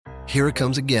Here it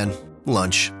comes again.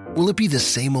 Lunch. Will it be the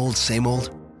same old, same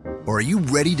old? Or are you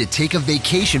ready to take a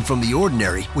vacation from the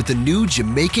ordinary with the new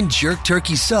Jamaican Jerk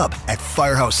Turkey Sub at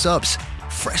Firehouse Subs?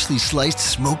 Freshly sliced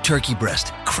smoked turkey breast,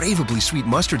 craveably sweet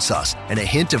mustard sauce, and a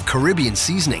hint of Caribbean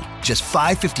seasoning. Just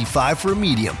 $5.55 for a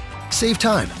medium. Save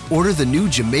time. Order the new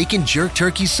Jamaican Jerk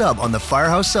Turkey Sub on the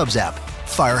Firehouse Subs app.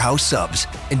 Firehouse Subs.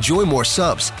 Enjoy more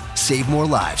subs. Save more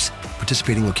lives.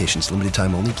 Participating locations. Limited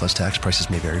time only, plus tax. Prices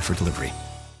may vary for delivery.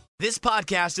 This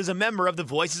podcast is a member of the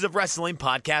Voices of Wrestling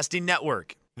Podcasting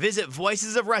Network. Visit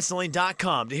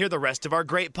voicesofwrestling.com to hear the rest of our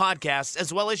great podcasts,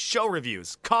 as well as show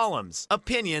reviews, columns,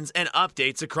 opinions, and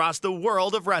updates across the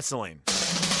world of wrestling.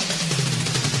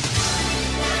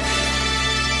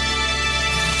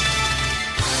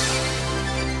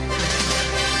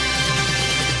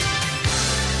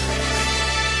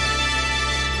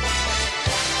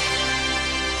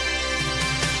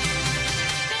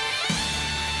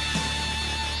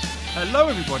 Hello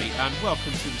everybody and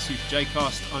welcome to the Super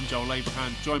J-Cast. I'm Joel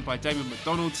Abraham, joined by Damon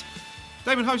McDonald.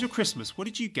 Damon, how's your Christmas? What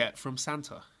did you get from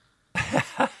Santa?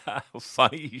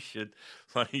 Funny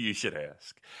you should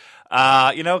ask.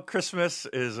 Christmas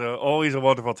is always a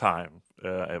wonderful time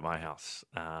at my house,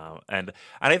 and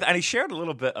I shared a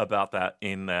little bit about that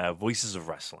in Voices of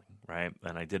Wrestling, right?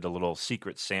 And I did a little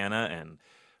Secret Santa, and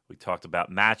we talked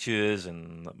about matches,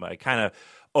 and I kind of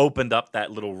opened up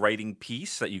that little writing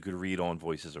piece that you could read on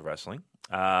Voices of Wrestling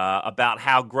about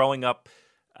how growing up,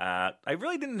 I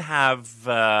really didn't have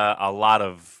a lot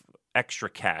of extra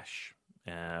cash.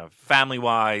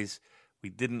 Family-wise, we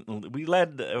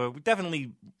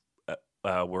definitely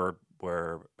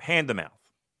were hand-to-mouth.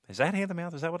 Is that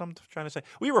hand-to-mouth? Is that what I'm trying to say?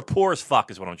 We were poor as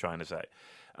fuck is what I'm trying to say.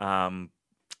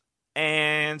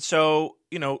 And so,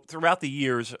 throughout the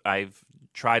years, I've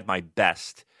tried my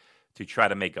best to try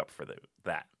to make up for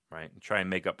that, right? And try and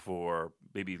make up for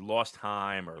maybe lost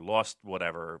time or lost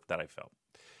whatever that I felt.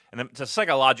 And it's a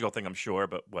psychological thing, I'm sure,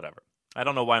 but whatever. I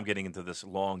don't know why I'm getting into this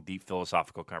long, deep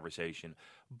philosophical conversation.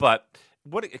 But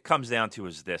what it comes down to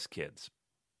is this, kids.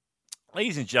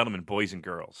 Ladies and gentlemen, boys and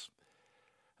girls,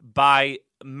 by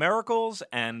miracles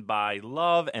and by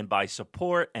love and by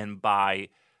support and by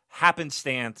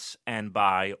happenstance and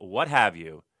by what have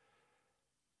you,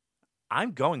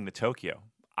 I'm going to Tokyo.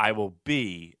 I will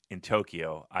be in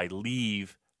Tokyo. I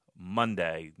leave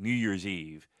Monday, New Year's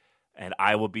Eve, and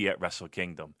I will be at Wrestle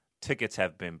Kingdom. Tickets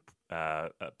have been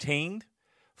obtained.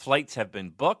 Flights have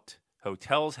been booked.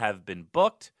 Hotels have been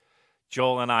booked.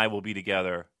 Joel and I will be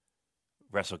together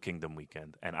Wrestle Kingdom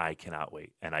weekend, and I cannot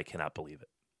wait, and I cannot believe it.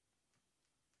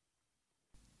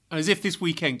 As if this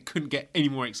weekend couldn't get any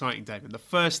more exciting, David. The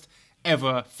first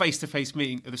ever face-to-face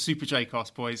meeting of the Super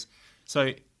J-Cast boys.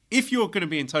 So if you're going to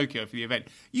be in Tokyo for the event,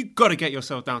 you've got to get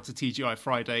yourself down to TGI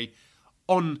Friday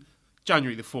on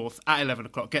January the 4th at 11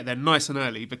 o'clock. Get there nice and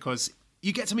early because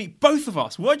you get to meet both of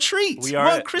us. What a treat!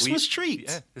 What a Christmas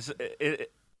treat! Yeah,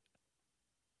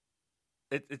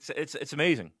 it's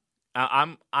amazing.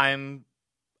 I'm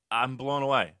blown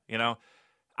away.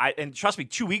 And trust me,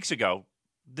 2 weeks ago,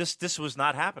 this was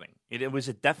not happening. It was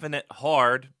a definite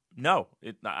hard no.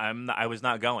 I was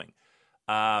not going.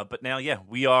 But now, yeah,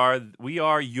 we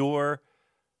are your.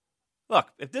 Look,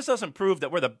 if this doesn't prove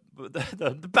that we're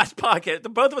the best podcast,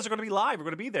 both of us are going to be live. We're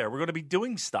going to be there. We're going to be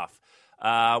doing stuff.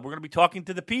 We're going to be talking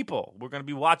to the people. We're going to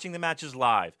be watching the matches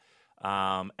live,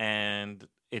 and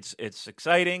it's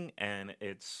exciting and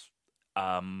it's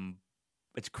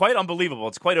quite unbelievable.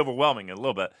 It's quite overwhelming a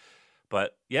little bit,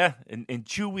 but yeah, in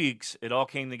 2 weeks it all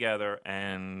came together,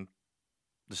 and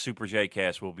the Super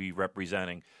J-Cast will be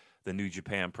representing the New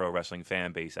Japan Pro Wrestling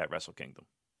fan base at Wrestle Kingdom.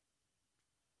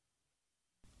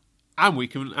 And we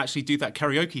can actually do that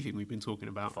karaoke thing we've been talking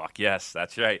about. Fuck yes,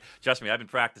 that's right. Trust me, I've been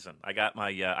practicing. I got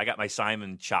my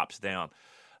Simon chops down.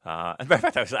 As a matter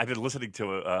of fact, I've been listening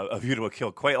to a View to a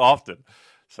Kill quite often.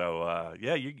 So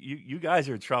yeah, you guys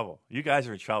are in trouble. You guys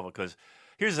are in trouble because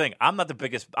here's the thing: I'm not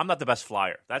the best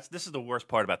flyer. This is the worst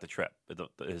part about the trip.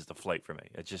 Is the flight for me.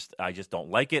 I just don't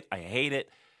like it. I hate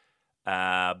it.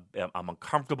 I'm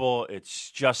uncomfortable. It's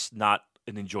just not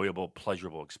an enjoyable,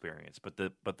 pleasurable experience. But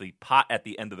the pot at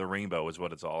the end of the rainbow is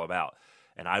what it's all about.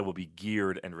 And I will be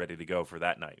geared and ready to go for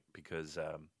that night because,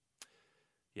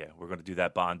 yeah, we're going to do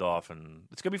that bond off, and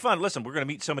it's going to be fun. Listen, we're going to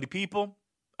meet so many people.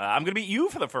 I'm going to meet you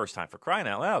for the first time, for crying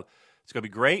out loud. It's going to be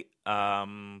great.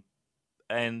 And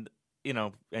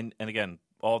again,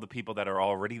 all the people that are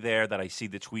already there that I see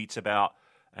the tweets about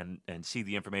and see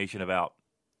the information about,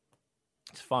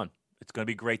 it's fun. It's going to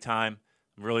be a great time.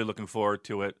 I'm really looking forward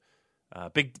to it.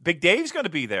 Big Dave's going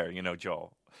to be there,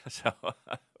 Joel. So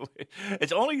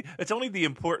it's only the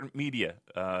important media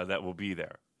that will be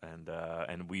there.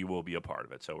 and we will be a part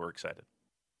of it. So we're excited.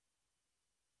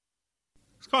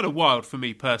 It's kind of wild for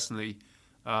me personally.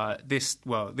 This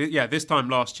time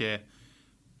last year,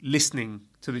 listening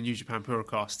to the New Japan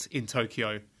Purocast in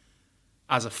Tokyo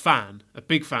as a fan, a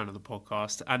big fan of the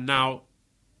podcast, and now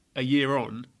a year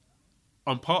on,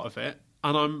 I'm part of it,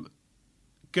 and I'm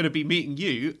going to be meeting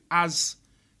you as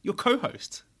your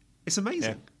co-host. It's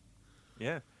amazing.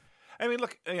 Yeah. I mean,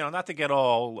 look, not to get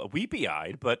all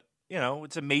weepy-eyed, but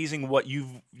it's amazing what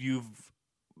you've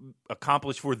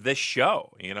accomplished for this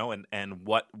show, and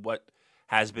what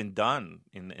has been done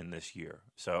in this year.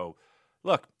 So,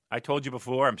 look, I told you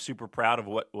before, I'm super proud of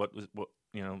what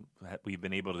we've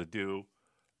been able to do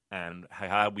and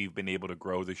how we've been able to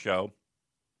grow the show.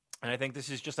 And I think this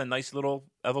is just a nice little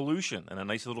evolution and a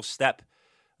nice little step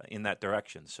in that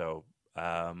direction. So,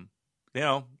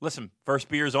 listen, first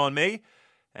beer's on me,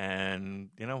 and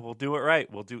we'll do it right.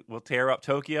 We'll tear up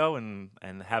Tokyo and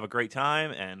have a great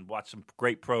time and watch some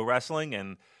great pro wrestling.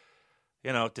 And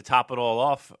to top it all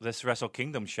off, this Wrestle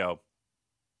Kingdom show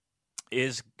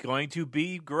is going to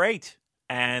be great,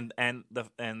 and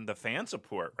the fan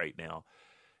support right now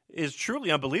is truly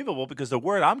unbelievable, because the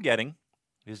word I'm getting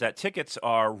is that tickets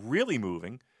are really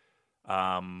moving.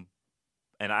 And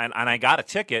I got a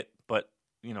ticket, but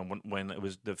when it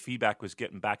was, the feedback was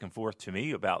getting back and forth to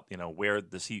me about where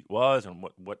the seat was and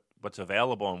what's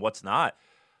available and what's not,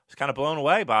 I was kind of blown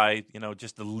away by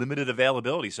just the limited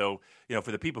availability. So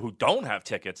for the people who don't have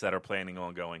tickets that are planning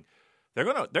on going, they're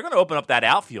gonna open up that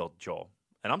outfield, Joel.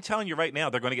 And I'm telling you right now,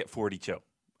 they're going to get 42.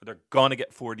 They're going to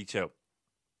get 42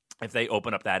 if they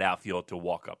open up that outfield to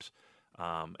walk-ups.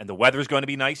 And the weather's going to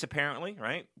be nice, apparently,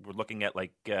 right? We're looking at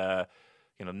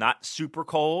not super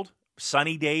cold,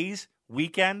 sunny days,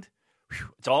 weekend. Whew,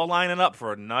 it's all lining up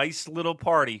for a nice little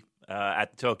party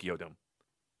at the Tokyo Dome.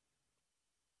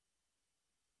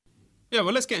 Yeah,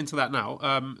 well, let's get into that now.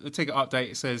 The ticket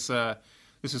update says,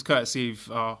 this is courtesy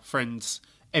of our friends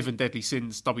Evan Deadly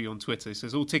Sins W on Twitter. It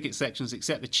says all ticket sections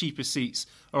except the cheapest seats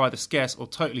are either scarce or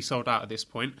totally sold out at this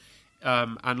point.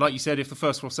 And like you said, if the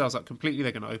first floor sells out completely,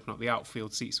 they're going to open up the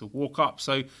outfield seats for walk-up.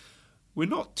 So we're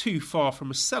not too far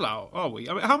from a sellout, are we?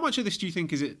 I mean, how much of this do you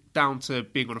think is it down to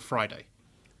being on a Friday?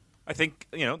 I think,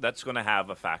 that's going to have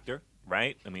a factor,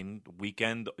 right? I mean,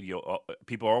 weekend,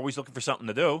 people are always looking for something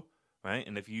to do, right?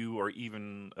 And if you are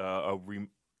even a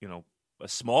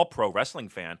small pro wrestling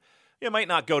fan, you might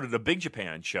not go to the Big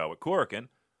Japan show at Korakuen,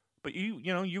 but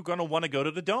you're going to want to go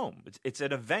to the Dome. It's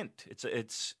an event. It's a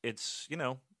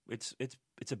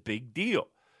big deal.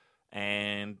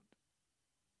 And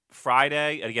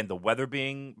Friday, and again, the weather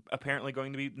being apparently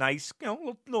going to be nice, a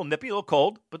little nippy, a little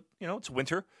cold, but it's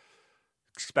winter.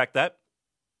 Expect that.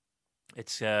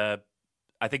 It's I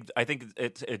think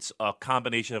it's a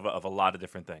combination of a lot of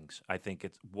different things. I think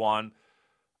it's one,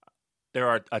 there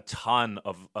are a ton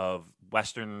of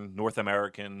Western, North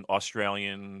American,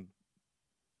 Australian,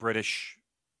 British.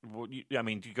 I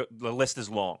mean, the list is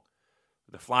long.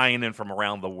 They're flying in from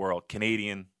around the world.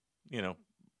 Canadian,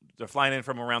 they're flying in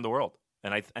from around the world.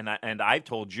 And I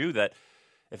told you that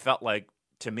it felt like,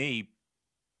 to me,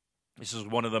 this is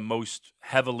one of the most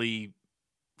heavily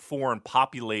foreign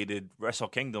populated Wrestle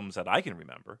Kingdoms that I can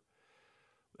remember.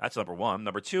 That's number one.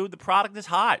 Number two, the product is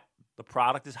hot. The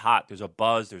product is hot. There's a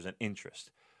buzz. There's an interest.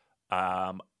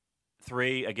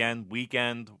 Three, again,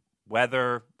 weekend,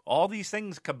 weather, all these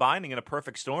things combining in a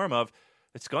perfect storm of,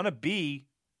 it's going to be,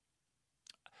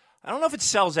 I don't know if it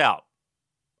sells out.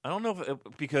 I don't know if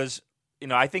because,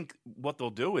 I think what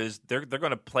they'll do is they're going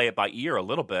to play it by ear a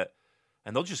little bit,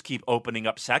 and they'll just keep opening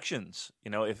up sections.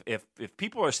 If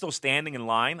people are still standing in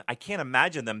line, I can't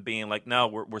imagine them being like, no,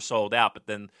 we're sold out, but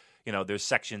then, there's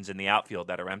sections in the outfield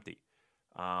that are empty.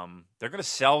 They're going to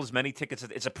sell as many tickets.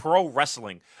 It's a pro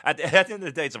wrestling. At the end of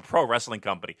the day, it's a pro wrestling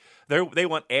company. They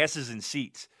want asses in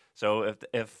seats. So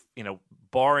if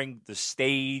barring the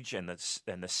stage and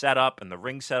the setup and the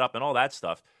ring setup and all that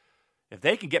stuff, if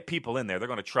they can get people in there, they're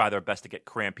going to try their best to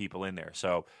cram people in there.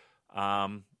 So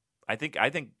I think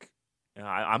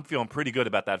I'm feeling pretty good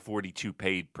about that 42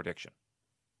 paid prediction.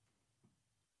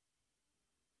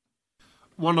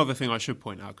 One other thing I should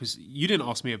point out, because you didn't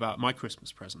ask me about my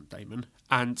Christmas present, Damon,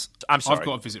 and I'm sorry. I've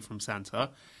got a visit from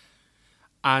Santa,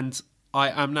 and I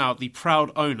am now the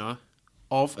proud owner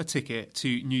of a ticket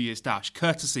to New Year's Dash,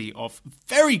 courtesy of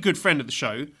very good friend of the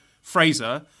show,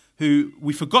 Fraser, who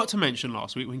we forgot to mention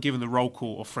last week when given the roll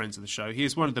call of friends of the show. He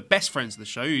is one of the best friends of the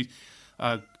show. He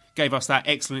gave us that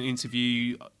excellent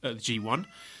interview at the G1.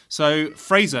 So,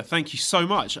 Fraser, thank you so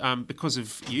much. Because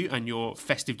of you and your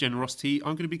festive generosity,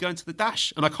 I'm going to be going to the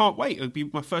Dash, and I can't wait. It'll be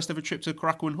my first ever trip to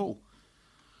Korakuen Hall.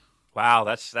 Wow,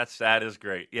 that is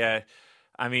great. Yeah,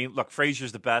 I mean, look,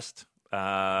 Frazier's the best.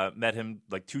 Met him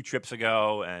like 2 trips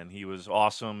ago, and he was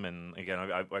awesome. And again,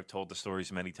 I've told the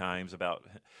stories many times about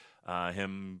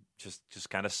him just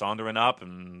kind of sauntering up,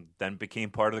 and then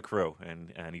became part of the crew,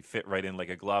 and he fit right in like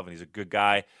a glove. And he's a good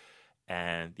guy.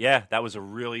 And yeah, that was a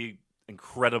really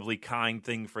incredibly kind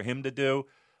thing for him to do.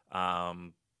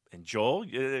 And Joel,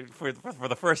 for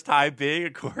the first time being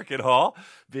at Corkin Hall,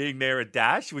 being there at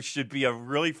Dash, which should be a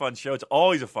really fun show. It's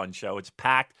always a fun show. It's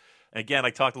packed. And again,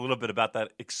 I talked a little bit about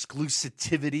that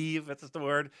exclusivity, if that's the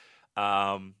word.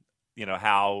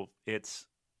 How it's,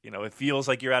 it feels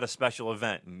like you're at a special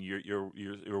event, and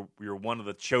you're one of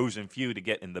the chosen few to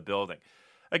get in the building.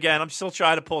 Again, I'm still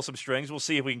trying to pull some strings. We'll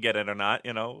see if we can get in or not.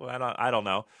 I don't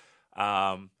know.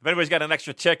 If anybody's got an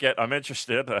extra ticket, I'm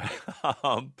interested.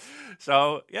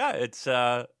 So yeah, it's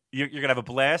you're gonna have a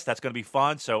blast. That's gonna be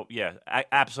fun. So yeah,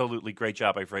 absolutely great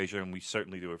job by Frazier, and we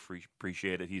certainly do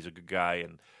appreciate it. He's a good guy,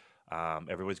 and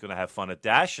everybody's gonna have fun at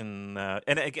Dash. And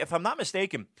if I'm not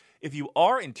mistaken, if you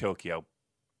are in Tokyo,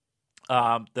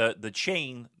 the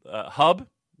chain Hub,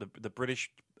 the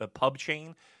British pub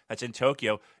chain that's in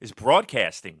Tokyo, is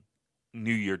broadcasting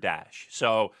New Year Dash.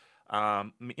 So.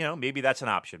 Maybe that's an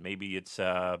option. Maybe it's,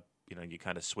 you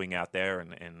kind of swing out there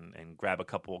and grab a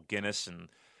couple Guinness and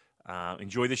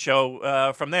enjoy the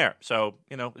show from there. So,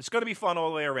 it's going to be fun all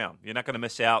the way around. You're not going to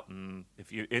miss out. And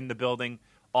if you're in the building,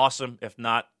 awesome. If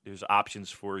not, there's options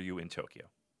for you in Tokyo.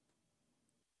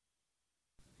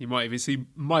 You might even see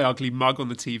my ugly mug on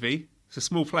the TV. It's a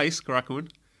small place, Karakuen.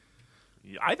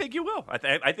 I think you will.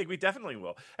 I think we definitely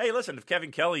will. Hey, listen, if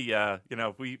Kevin Kelly, all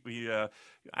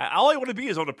I want to be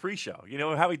is on a pre-show. You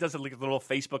know how he does a little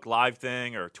Facebook Live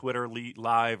thing or Twitter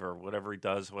Live or whatever he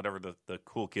does, whatever the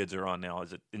cool kids are on now.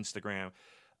 Is it Instagram?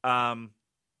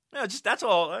 Just that's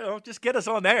all. Just get us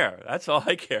on there. That's all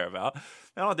I care about.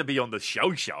 I don't have to be on the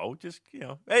show. Just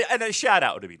and a shout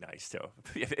out would be nice too,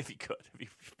 if he could. If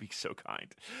he'd be so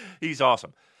kind. He's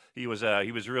awesome. He was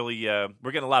really.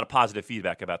 We're getting a lot of positive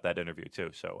feedback about that interview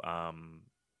too. So,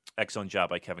 excellent job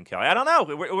by Kevin Kelly. I don't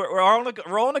know. We're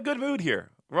on a good mood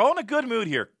here. We're all in a good mood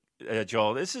here,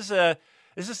 Joel. This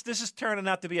is turning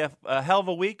out to be a hell of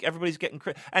a week. Everybody's getting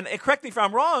and correct me if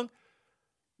I'm wrong.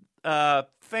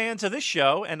 Fans of this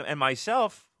show and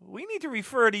myself, we need to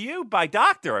refer to you by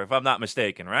doctor, if I'm not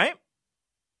mistaken, right?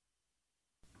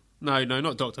 No,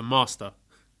 not Dr. Master.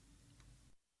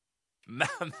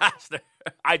 Master,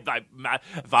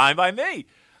 fine by me.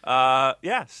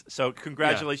 Yes. So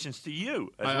congratulations to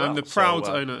you. I'm the proud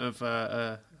owner of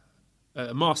a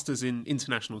master's in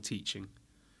international teaching.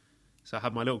 So I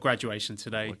had my little graduation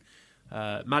today.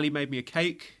 Mally made me a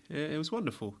cake. It was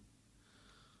wonderful.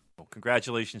 Well,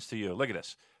 congratulations to you. Look at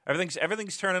this.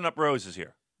 Everything's turning up roses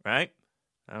here, right?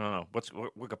 I don't know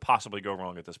what could possibly go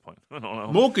wrong at this point. I don't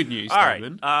know. More good news, all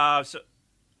Damon. Right.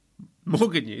 More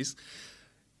good news.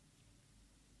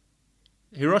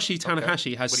 Hiroshi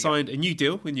Tanahashi has signed a new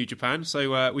deal with New Japan,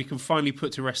 so we can finally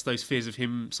put to rest those fears of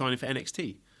him signing for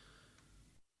NXT.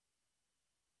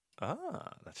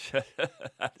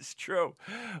 That's true.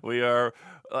 We are.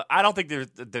 I don't think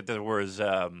there was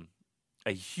a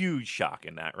huge shock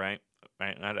in that, right?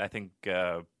 I think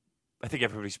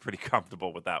everybody's pretty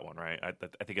comfortable with that one, right? I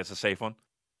think it's a safe one.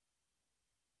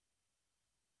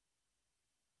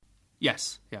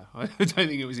 Yes, yeah. I don't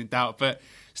think it was in doubt, but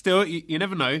still, you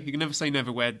never know. You can never say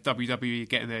never where WWE are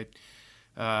getting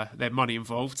their money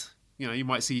involved. You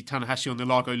might see Tanahashi on the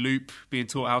Largo Loop being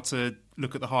taught how to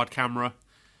look at the hard camera.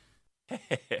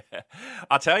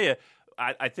 I'll tell you,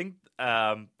 I think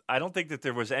I don't think that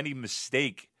there was any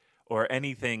mistake or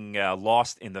anything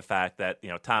lost in the fact that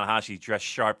Tanahashi dressed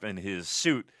sharp in his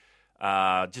suit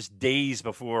just days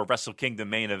before Wrestle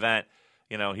Kingdom main event.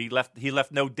 He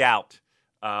left no doubt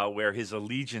where his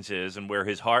allegiance is and where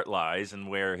his heart lies and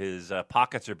where his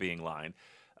pockets are being lined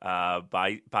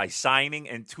by signing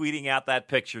and tweeting out that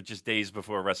picture just days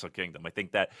before Wrestle Kingdom. I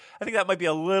think that might be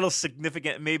a little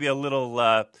significant, maybe a little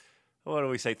what do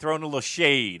we say, throwing a little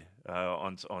shade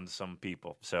on some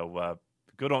people. So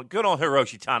good on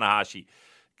Hiroshi Tanahashi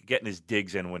getting his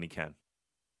digs in when he can.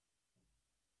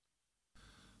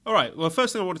 All right. Well,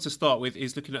 first thing I wanted to start with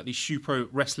is looking at the Shupro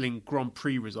Wrestling Grand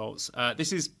Prix results.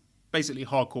 This is basically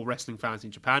hardcore wrestling fans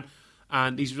in Japan,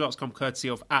 and these results come courtesy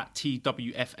of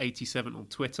 @TWF87 on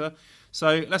Twitter.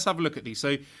 So let's have a look at these.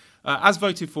 So as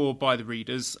voted for by the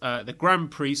readers, the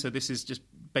Grand Prix, so this is just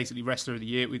basically Wrestler of the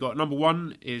Year. We got number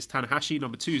 1 is Tanahashi,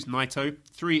 number 2 is Naito,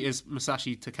 3 is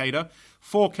Masashi Takeda,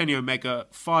 4 Kenny Omega,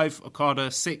 5 Okada,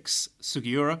 6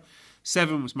 Sugiura,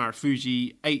 7 was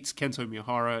Marufuji, 8 Kento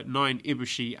Miyahara, 9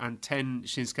 Ibushi, and 10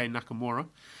 Shinsuke Nakamura.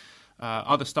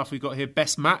 Other stuff we got here,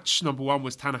 best match. Number 1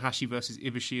 was Tanahashi versus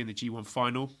Ibushi in the G1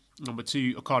 final. Number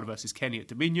 2, Okada versus Kenny at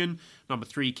Dominion. Number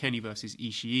 3, Kenny versus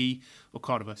Ishii.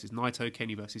 Okada versus Naito.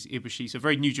 Kenny versus Ibushi. So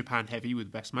very New Japan heavy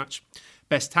with best match.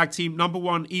 Best tag team, number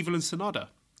 1, Evil and Sonata.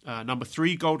 Number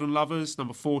 3, Golden Lovers.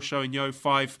 Number 4, Sho and Yo.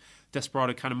 5,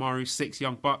 Desperado Kanemaru. 6,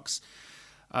 Young Bucks.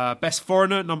 Best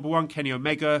foreigner, number 1, Kenny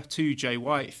Omega. 2, Jay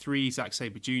White. 3, Zack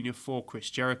Sabre Jr. 4,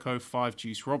 Chris Jericho. 5,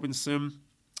 Juice Robinson.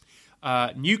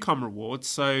 Newcomer awards.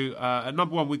 So at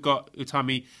number 1 we've got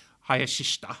Utami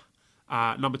Hayashishita.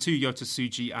 Number 2 Yota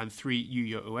Tsuji, and 3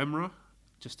 Yuya Uemura.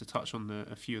 Just to touch on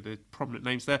a few of the prominent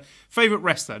names there. Favourite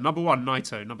wrestler, number 1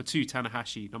 Naito, number 2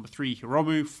 Tanahashi, number 3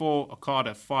 Hiromu, 4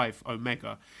 Okada, 5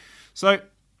 Omega. So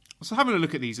having a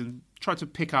look at these and try to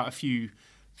pick out a few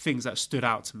things that stood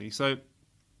out to me. So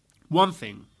one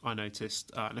thing I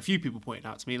noticed, and a few people pointed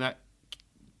out to me, that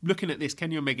looking at this,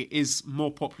 Kenny Omega is more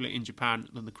popular in Japan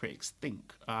than the critics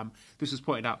think. This was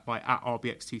pointed out by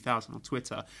 @RBX2000 on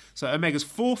Twitter. So Omega's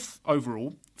 4th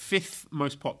overall, 5th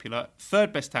most popular,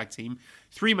 3rd best tag team,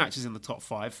 3 matches in the top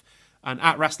 5. And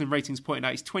 @Wrestling Ratings pointed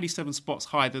out he's 27 spots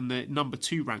higher than the number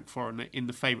 2 ranked foreigner in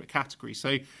the favourite category.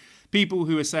 So people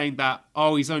who are saying that,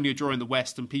 he's only a draw in the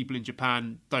West and people in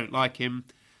Japan don't like him,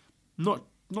 not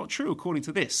true according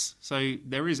to this. So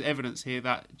there is evidence here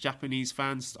that Japanese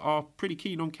fans are pretty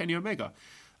keen on Kenny Omega.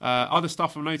 Other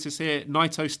stuff I've noticed here,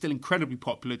 Naito's still incredibly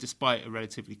popular despite a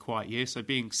relatively quiet year. So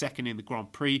being 2nd in the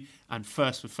Grand Prix and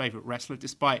 1st for favourite wrestler,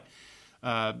 despite,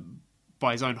 by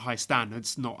his own high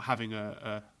standards, not having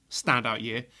a standout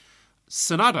year.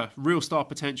 Sanada, real star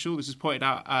potential. This is pointed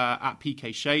out at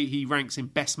PK Shea. He ranks in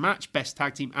best match, best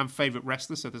tag team, and favourite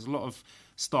wrestler. So there's a lot of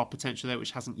star potential there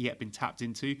which hasn't yet been tapped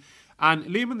into. And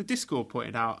Liam in the Discord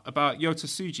pointed out about Yota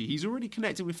Tsuji. He's already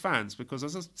connected with fans because,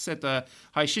 as I said,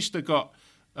 Hayashishita got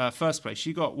first place.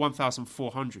 She got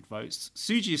 1,400 votes.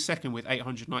 Tsuji is 2nd with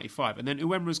 895. And then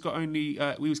Uemura's got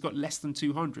we've got less than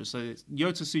 200. So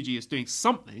Yota Tsuji is doing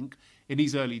something in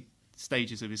these early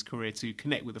stages of his career to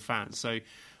connect with the fans. So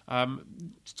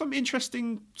some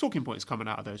interesting talking points coming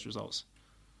out of those results.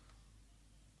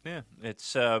 Yeah,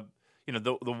 it's the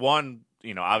one,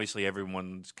 obviously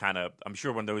everyone's kind of, I'm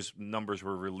sure when those numbers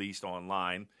were released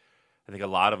online, I think a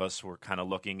lot of us were kind of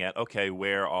looking at, okay,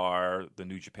 where are the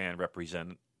New Japan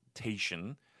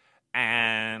representation,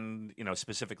 and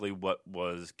specifically what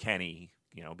was Kenny,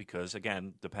 because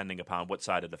again, depending upon what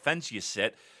side of the fence you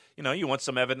sit, you want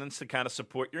some evidence to kind of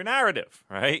support your narrative,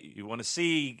 right? You want to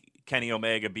see Kenny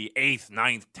Omega be 8th,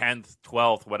 9th, 10th,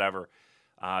 12th, whatever,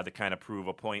 to kind of prove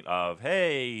a point of,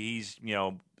 hey,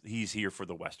 he's here for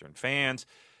the Western fans.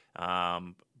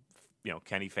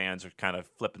 Kenny fans are kind of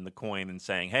flipping the coin and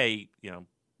saying, hey,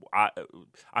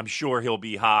 I'm sure he'll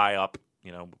be high up,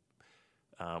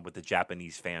 with the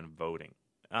Japanese fan voting.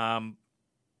 I'm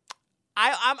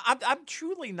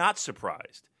truly not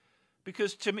surprised,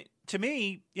 because to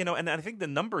me, and I think the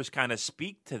numbers kind of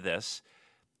speak to this,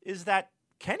 is that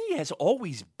Kenny has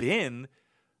always been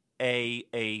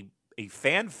a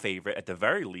fan favorite at the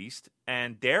very least,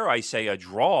 and dare I say a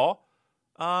draw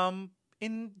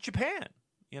in Japan.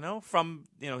 From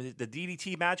the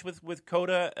DDT match with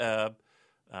Kota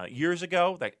years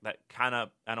ago, that kind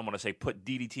of, I don't want to say put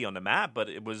DDT on the map, but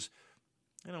it was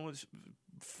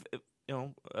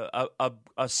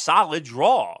a solid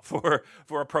draw for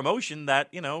a promotion that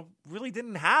really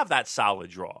didn't have that solid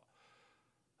draw.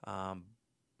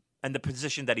 And the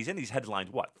position that he's headlined,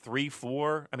 what, 3,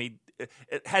 4? I mean,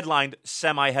 headlined,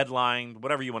 semi-headlined,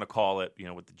 whatever you want to call it,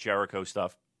 with the Jericho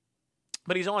stuff.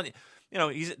 But he's on,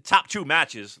 he's top 2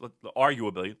 matches,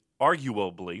 arguably,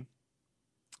 in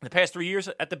the past 3 years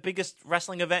at the biggest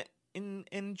wrestling event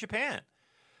in Japan.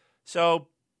 So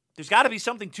there's got to be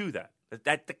something to that.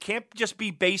 That can't just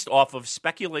be based off of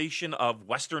speculation of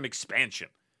Western expansion.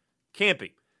 Can't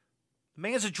be. The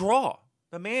man's a draw.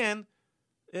 The man,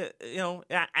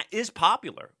 is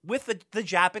popular with the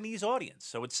Japanese audience.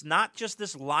 So it's not just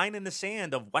this line in the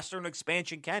sand of Western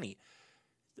expansion Kenny.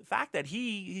 The fact that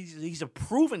he's a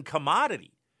proven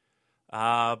commodity.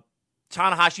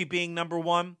 Tanahashi being number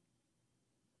 1.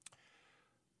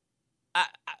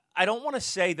 I don't want to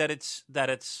say that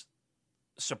it's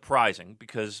surprising,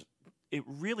 because it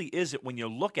really isn't when you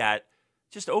look at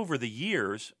just over the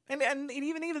years, and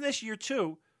even this year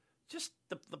too, just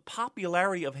the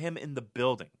popularity of him in the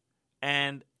building,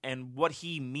 and what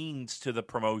he means to the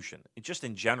promotion, just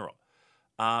in general.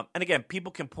 And again,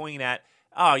 people can point at,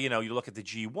 you look at the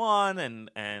G1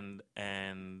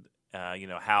 and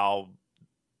how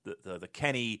the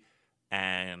Kenny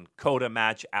and Kota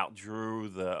match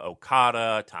outdrew the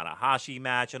Okada Tanahashi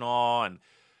match and all, and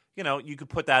you could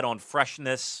put that on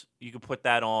freshness. You could put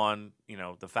that on,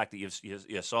 the fact that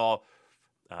you saw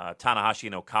Tanahashi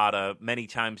and Okada many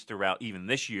times throughout even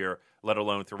this year, let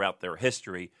alone throughout their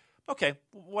history. Okay,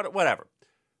 whatever.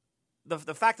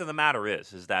 The fact of the matter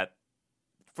is that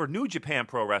for New Japan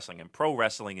Pro Wrestling and pro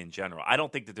wrestling in general, I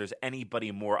don't think that there's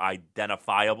anybody more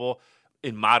identifiable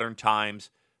in modern times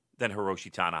than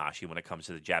Hiroshi Tanahashi when it comes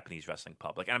to the Japanese wrestling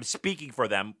public. And I'm speaking for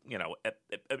them,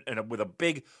 with a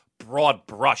big, broad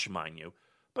brush, mind you.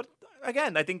 But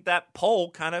again, I think that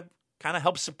poll kind of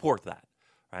helps support that,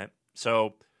 right?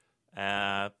 So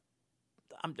I'm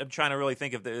trying to really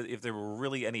think if there were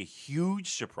really any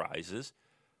huge surprises.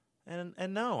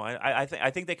 And no, I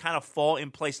think they kind of fall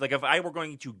in place. Like if I were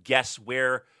going to guess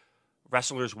where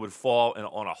wrestlers would fall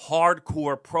on a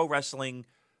hardcore pro wrestling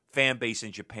fan base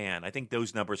in Japan, I think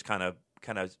those numbers kind of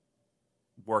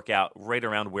work out right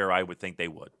around where I would think they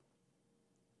would.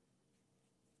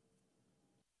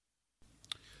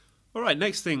 All right,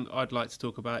 next thing I'd like to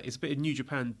talk about is a bit of New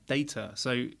Japan data.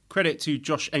 So credit to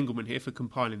Josh Engelman here for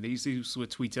compiling these. These were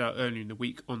tweeted out earlier in the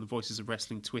week on the Voices of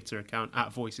Wrestling Twitter account,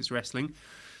 @VoicesWrestling.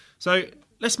 So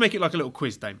let's make it like a little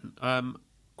quiz, Damon.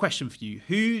 Question for you.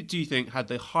 Who do you think had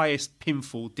the highest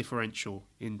pinfall differential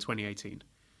in 2018?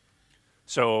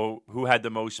 So who had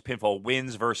the most pinfall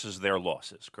wins versus their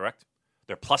losses, correct?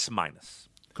 Their plus minus.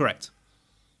 Correct.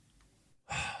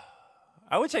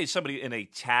 I would say somebody in a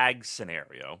tag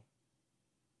scenario.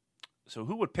 So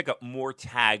who would pick up more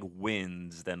tag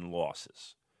wins than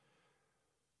losses?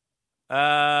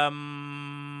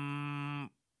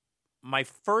 My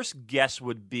first guess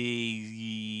would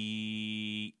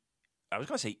be, I was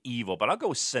going to say Evil, but I'll go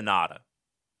with Sonata.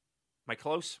 Am I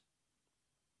close?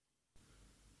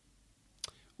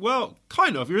 Well,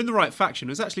 kind of. You're in the right faction.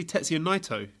 It was actually Tetsuya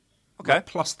Naito. Okay. With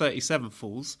plus 37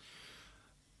 falls.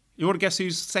 You want to guess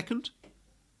who's second?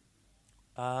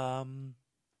 Are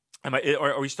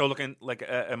we still looking like,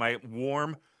 am I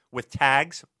warm with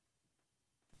tags?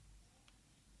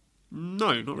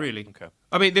 No, not really. Okay.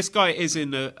 I mean, this guy is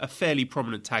in a fairly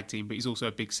prominent tag team, but he's also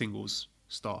a big singles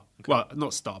star. Okay. Well,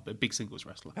 not star, but a big singles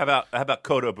wrestler. How about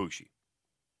Kota Ibushi?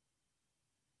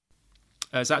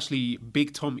 It's actually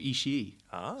Big Tom Ishii,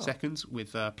 second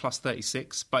with plus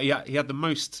 36. But he had the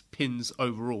most pins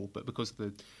overall, but because of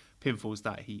the pinfalls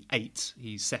that he ate,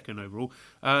 he's second overall.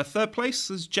 Third place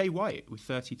is Jay White with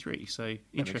 33. So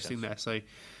interesting there. So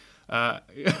I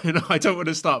don't want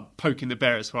to start poking the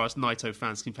bear as far as Naito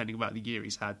fans complaining about the year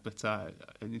he's had, but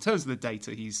in terms of the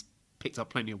data, he's picked up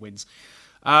plenty of wins.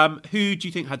 Who do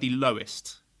you think had the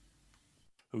lowest?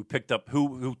 Who picked up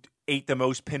who ate the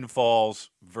most pinfalls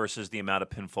versus the amount of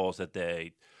pinfalls that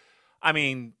they? I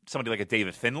mean, somebody like a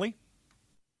David Finlay.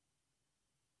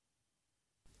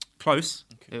 Close.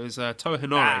 Okay. It was Toa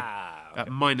Henare at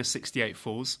minus 68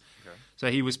 falls. Okay.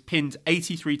 So he was pinned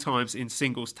 83 times in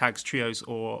singles, tags, trios,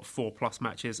 or 4+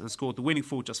 matches and scored the winning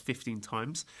fall just 15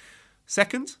 times.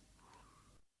 Second?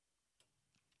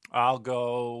 I'll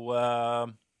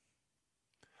go...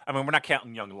 I mean, we're not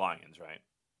counting Young Lions, right?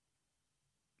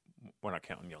 We're not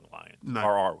counting Young Lions. No.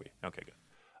 Or are we? Okay, good.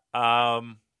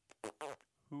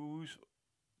 Who's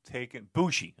taken...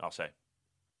 Bushi, I'll say.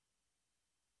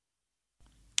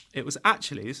 It was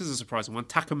actually, this is a surprising one,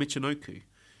 Taka Michinoku,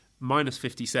 minus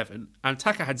 57. And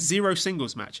Taka had 0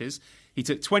 singles matches. He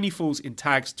took 20 falls in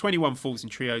tags, 21 falls in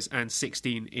trios, and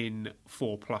 16 in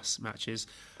 4+ matches.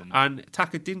 And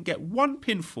Taka didn't get one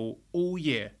pinfall all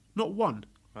year. Not one.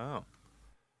 Wow,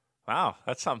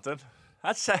 that's something.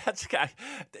 That's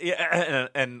yeah,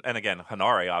 and again,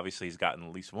 Henare obviously has gotten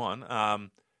at least one.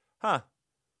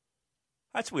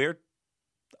 That's weird.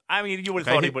 I mean, you would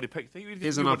have thought he would have picked.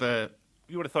 Here's another...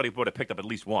 You would have thought he would have picked up at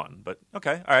least one, but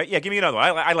okay. All right. Yeah, give me another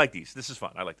one. I like these. This is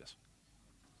fun. I like this.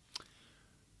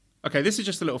 Okay, this is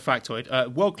just a little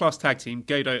factoid. World-class tag team,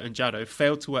 Gedo and Jado,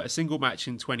 failed to work a single match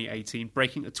in 2018,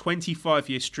 breaking a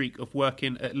 25-year streak of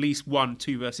working at least one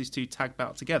 2 versus 2 tag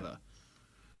bout together.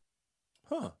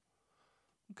 Huh.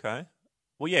 Okay.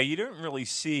 Well, yeah, you didn't really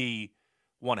see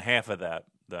one half of that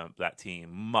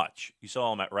team much. You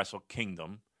saw them at Wrestle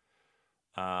Kingdom.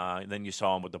 Then you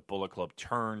saw them with the Bullet Club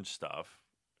turn stuff,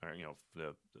 or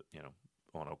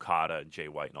on Okada and Jay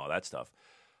White and all that stuff.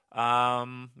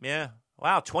 Yeah.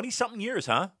 Wow, 20-something years,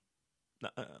 huh?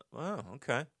 Wow.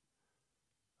 Okay.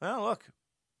 Well, look,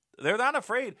 they're not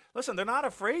afraid. Listen, they're not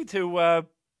afraid to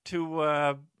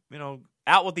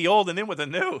out with the old and in with the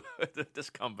new. This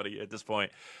company at this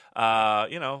point.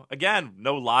 Again,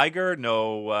 no Liger,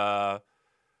 no.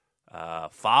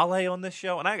 Fale on this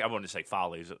show, and I wouldn't say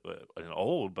Fale is an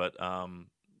old, but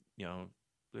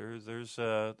there's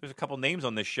a couple names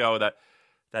on this show that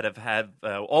have had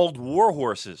old war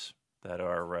horses that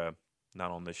are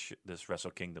not on this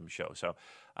Wrestle Kingdom show. So,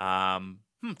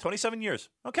 27 years.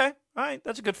 Okay, all right,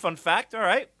 that's a good fun fact. All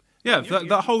right. Yeah,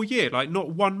 that whole year, like not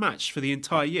one match for the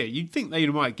entire year. You'd think they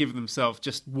might give themselves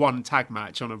just one tag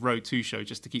match on a Road 2 show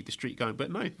just to keep the streak going,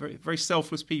 but no, very, very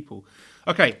selfless people.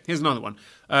 Okay, here's another one.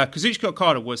 Kazuchika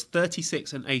Okada was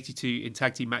 36-82 in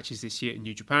tag team matches this year in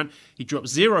New Japan. He dropped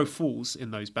 0 falls in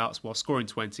those bouts while scoring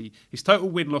 20. His total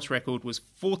win-loss record was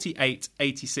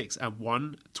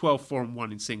 48-86-1,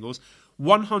 12-4-1 in singles,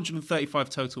 135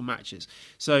 total matches.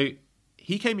 So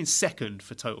he came in second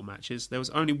for total matches. There was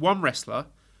only one wrestler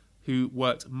who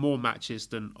worked more matches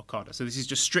than Okada. So this is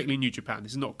just strictly New Japan.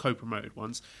 This is not co-promoted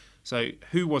ones. So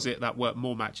who was it that worked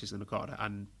more matches than Okada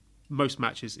and most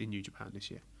matches in New Japan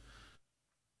this year?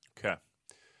 Okay.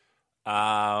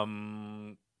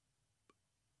 I'm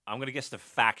going to guess the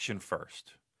faction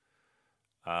first.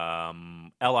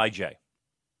 LIJ.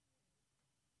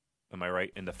 Am I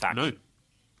right in the faction?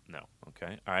 No.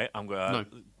 Okay. All right. I'm going. No.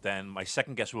 Then my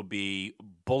second guess will be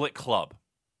Bullet Club.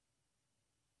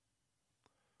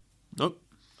 Nope.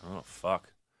 Oh,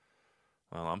 fuck.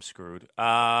 Well, I'm screwed. Because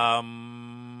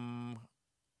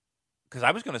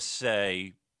I was going to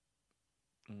say...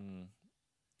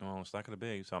 well, it's not going to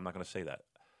be, so I'm not going to say that.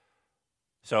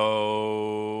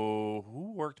 So,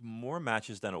 who worked more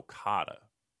matches than Okada?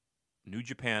 New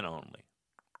Japan only.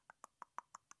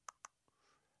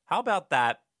 How about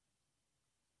that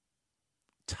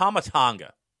Tama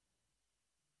Tonga?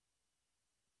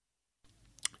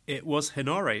 It was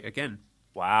Hinare again.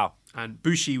 Wow. And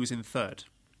Bushi was in third.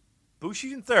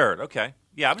 Bushi's in third. Okay.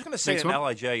 Yeah, I was going to say Next an one?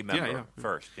 LIJ member Yeah.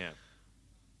 first. Yeah.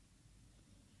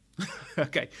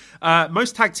 Okay.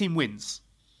 Most tag team wins.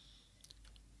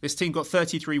 This team got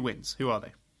 33 wins. Who are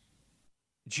they?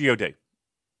 GOD.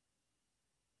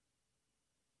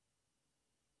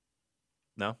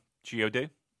 No? GOD?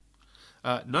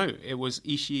 No, it was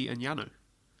Ishii and Yano.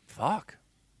 Fuck.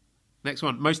 Next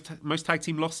one. Most tag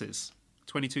team losses.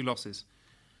 22 losses.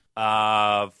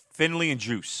 Finley and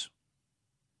Juice.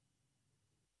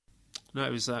 No, it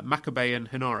was Makabe and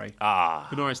Hinare.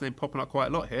 Hinare's name popping up quite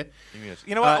a lot here.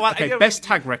 You know what? Okay, best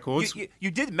tag records.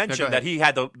 You did mention that he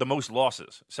had the most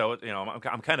losses, so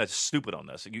I'm kind of stupid on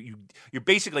this. You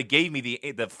basically gave me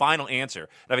the final answer.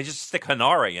 If I just stick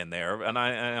Hinare in there, and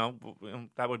I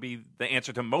that would be the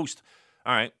answer to most.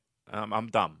 All right, I'm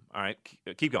dumb. All right,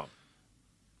 keep going.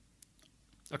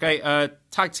 Okay,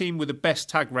 tag team with the best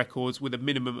tag records with a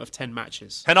minimum of 10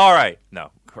 matches. Hinare.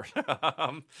 No, of course.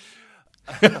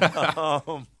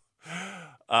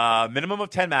 Minimum of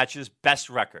 10 matches, best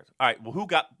record. All right, well, who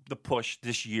got the push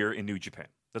this year in New Japan?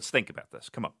 Let's think about this.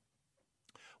 Come on.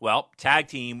 Well, tag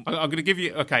team. I'm going to give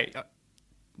you. Okay,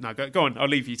 no, go on. I'll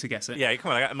leave you to guess it. Yeah,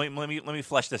 come on. Let me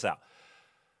flesh this out.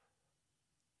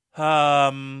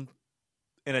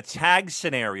 In a tag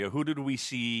scenario, who did we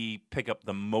see pick up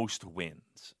the most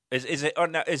wins? Is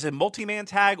it multi-man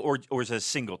tag or is it a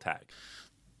single tag?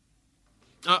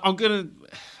 I'm going to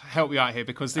help you out here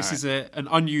because this is an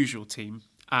unusual team,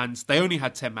 and they only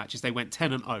had 10 matches. They went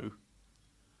 10-0. All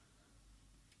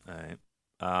right.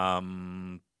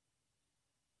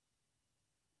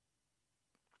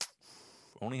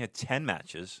 Only had 10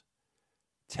 matches,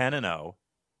 10-0.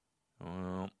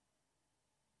 Well,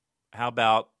 how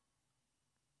about?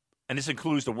 And this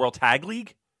includes the World Tag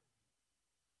League?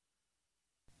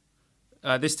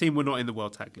 This team were not in the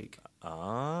World Tag League.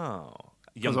 Oh.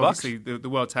 Young Bucks? Bucks? Obviously, the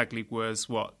World Tag League was,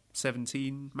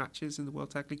 17 matches in the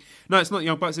World Tag League? No, it's not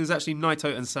Young Bucks. It was actually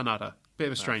Naito and Sanada. Bit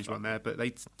of a strange one there, but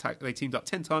they teamed up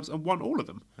 10 times and won all of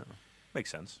them. Oh, makes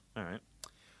sense. All right.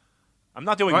 I'm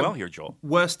not doing well here, Joel.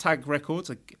 Worst tag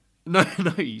records. No,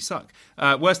 you suck.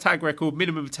 Worst tag record,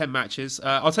 minimum of 10 matches.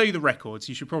 I'll tell you the records.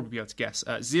 You should probably be able to guess.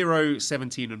 0,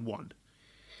 17, and 1.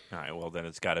 All right, well, then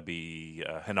it's got to be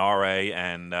Hinare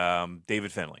and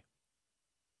David Finlay.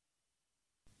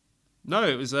 No,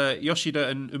 it was Yoshida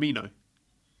and Umino.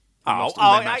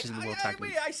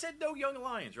 I said no Young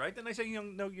Lions, right? Then I say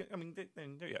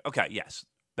okay, yes,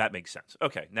 that makes sense.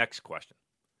 Okay, next question.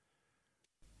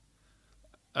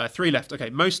 3 left. Okay,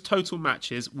 most total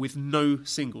matches with no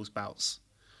singles bouts.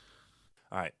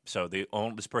 All right, so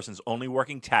this person's only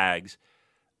working tags,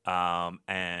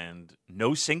 and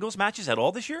no singles matches at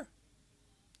all this year?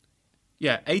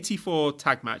 Yeah, 84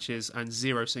 tag matches and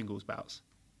 0 singles bouts.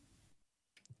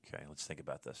 Okay, let's think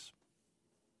about this.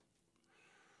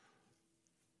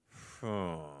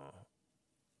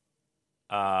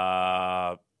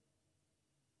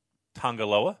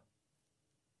 Tongaloa?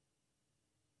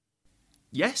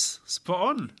 Yes, spot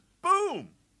on. Boom!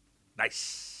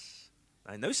 Nice.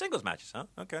 No singles matches, huh?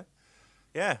 Okay.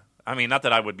 Yeah. I mean, not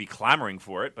that I would be clamoring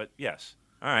for it, but yes.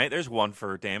 All right, there's one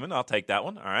for Damon. I'll take that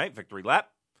one. All right, victory lap.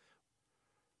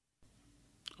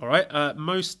 All right,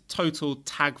 most total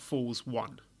tag falls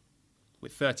won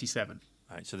with 37.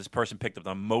 All right, so this person picked up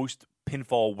the most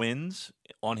pinfall wins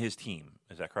on his team.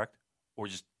 Is that correct? Or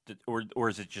is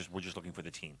it just we're just looking for the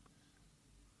team?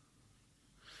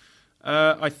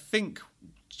 I think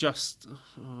just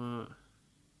I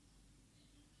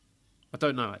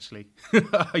don't know actually.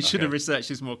 I should have researched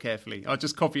this more carefully. I'll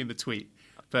just copy in the tweet.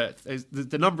 But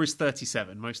the number is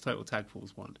 37. Most total tag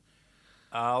falls won.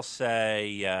 I'll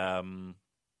say.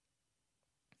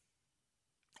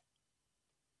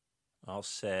 I'll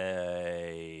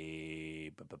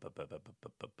say.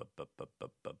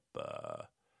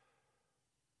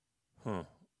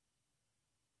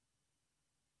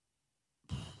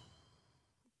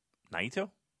 Naito?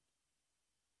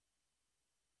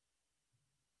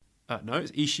 No,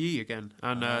 it's Ishii again.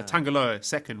 And Tangaloa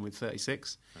second with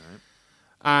 36. All right.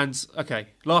 And, okay,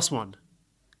 last one.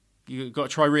 You've got to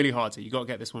try really hard here. You've got to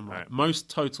get this one right. Most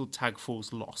total tag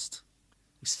falls lost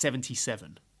is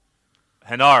 77.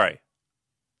 Henare.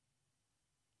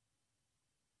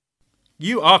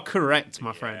 You are correct,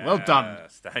 my friend. Well done.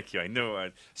 Thank you. I knew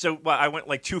it. So I went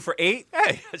like 2 for 8.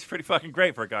 Hey, that's pretty fucking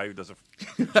great for a guy who does a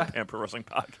Pro Wrestling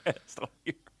podcast all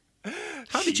year.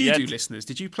 How did you do, listeners?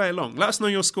 Did you play along? Let us know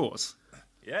your scores.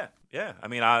 Yeah. I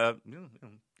mean,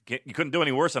 you couldn't do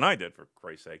any worse than I did, for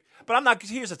Christ's sake. But I'm not.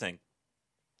 Here's the thing.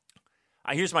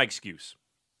 Here's my excuse.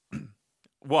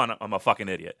 One, I'm a fucking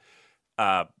idiot.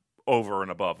 Over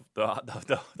and above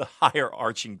the higher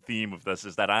arching theme of this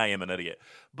is that I am an idiot.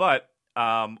 But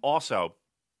also,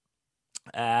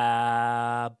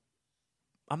 I'm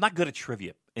not good at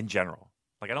trivia in general.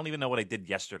 Like, I don't even know what I did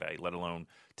yesterday, let alone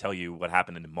tell you what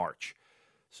happened in March.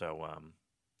 So,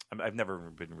 I've never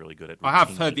been really good at. I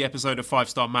have heard the episode of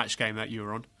 5-Star Match Game that you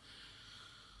were on,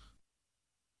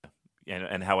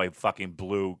 and how I fucking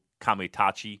blew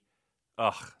Kamitachi.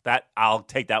 Ugh, I'll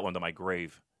take that one to my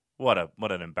grave. What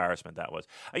an embarrassment that was.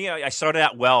 I started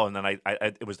out well, and then I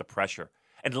it was the pressure.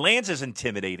 And Lance is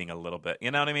intimidating a little bit.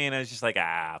 You know what I mean? And it's just like,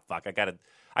 fuck, I gotta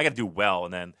do well.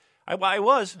 And then I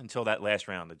was until that last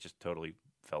round. It just totally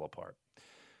fell apart.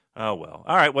 Oh well.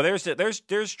 All right. Well,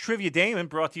 there's Trivia Damon,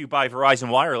 brought to you by Verizon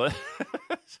Wireless.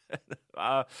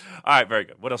 All right. Very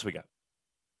good. What else we got?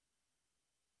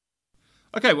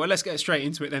 Okay, well, let's get straight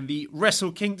into it then. The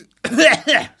Wrestle Kingdom...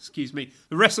 Excuse me.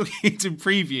 The Wrestle Kingdom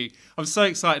preview. I'm so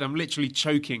excited. I'm literally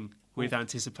choking with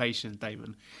anticipation,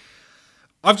 Damon.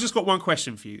 I've just got one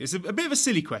question for you. It's a bit of a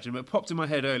silly question, but it popped in my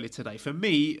head earlier today. For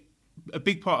me, a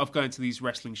big part of going to these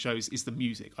wrestling shows is the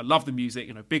music. I love the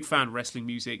music. Big fan of wrestling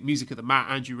music. Music of the Mat,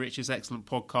 Andrew Richards' excellent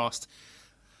podcast.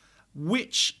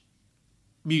 Which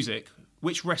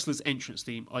wrestler's entrance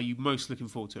theme are you most looking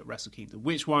forward to at Wrestle Kingdom?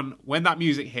 Which one, when that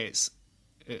music hits...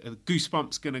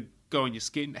 goosebumps gonna go on your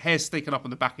skin, hair sticking up on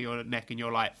the back of your neck, and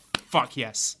you're like, fuck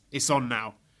yes, it's on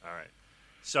now. All right.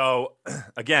 So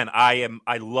again, I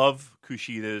love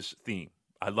Kushida's theme.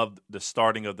 I love the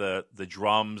starting of the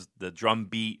drums, the drum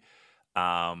beat.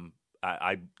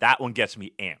 That one gets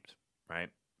me amped, right?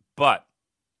 But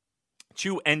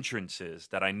 2 entrances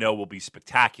that I know will be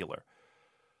spectacular.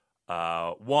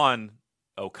 One,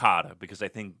 Okada, because I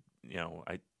think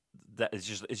that is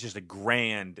just a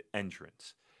grand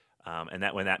entrance, and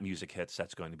that when that music hits,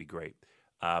 that's going to be great.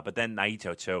 But then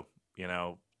Naito too,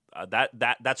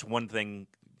 that's one thing.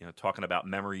 Talking about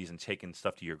memories and taking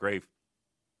stuff to your grave.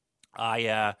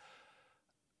 I'll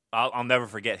never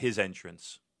forget his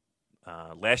entrance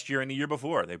last year and the year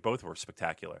before. They both were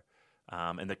spectacular,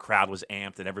 and the crowd was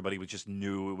amped, and everybody just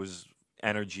knew it was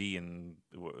energy, and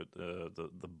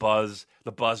the buzz.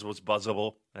 The buzz was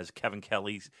buzzable, as Kevin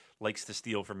Kelly likes to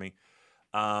steal from me.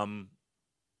 So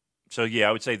yeah,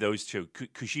 I would say those 2.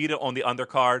 Kushida on the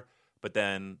undercard, but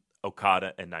then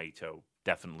Okada and Naito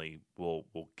definitely will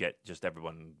get just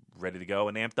everyone ready to go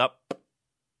and amped up.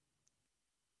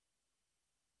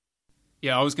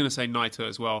 Yeah, I was going to say Naito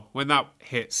as well. When that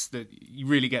hits, you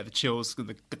really get the chills,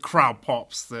 and the crowd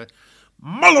pops. The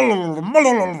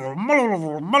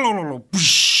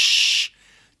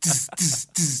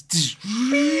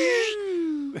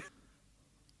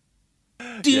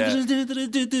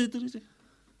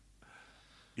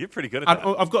You're pretty good at that.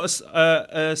 I've got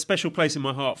a special place in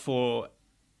my heart for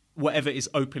whatever is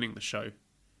opening the show.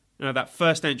 That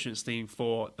first entrance theme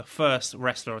for the first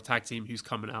wrestler or tag team who's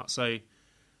coming out. So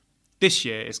this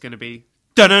year it's going to be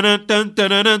so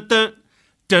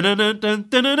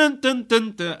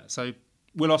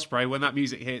Will Ospreay, when that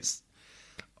music hits,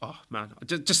 oh man,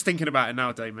 just thinking about it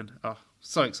now, Damon. Oh,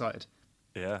 so excited.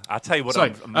 Yeah, I'll tell you what. So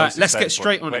I'm most let's get excited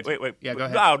straight for. on it. Wait. Yeah, go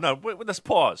ahead. No, wait, let's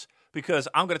pause. because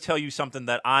I'm going to tell you something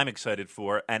that I'm excited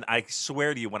for, and I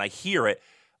swear to you, when I hear it,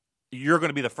 you're going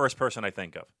to be the first person I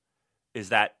think of, is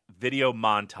that video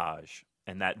montage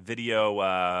and that video,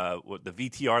 what the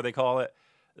VTR they call it.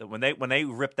 When they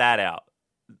rip that out,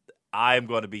 I'm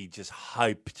going to be just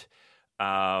hyped.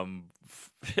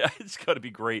 It's going to be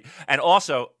great. And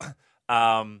also,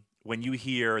 when you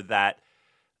hear that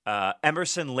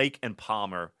Emerson, Lake, and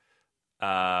Palmer,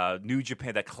 New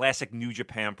Japan, that classic New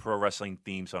Japan Pro Wrestling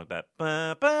theme song, that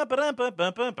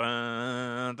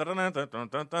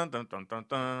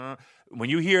when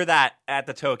you hear that at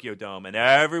the Tokyo Dome and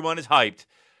everyone is hyped,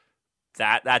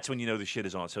 that's when you know the shit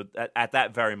is on. So at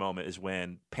that very moment is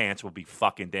when pants will be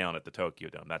fucking down at the Tokyo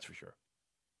Dome. That's for sure.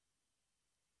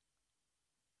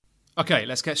 Okay,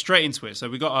 let's get straight into it. So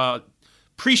we got our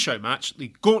pre-show match, the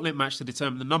gauntlet match to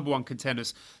determine the number one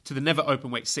contenders to the Never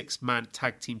Openweight 6-man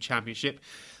tag team championship.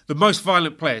 The most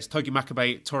violent players, Togi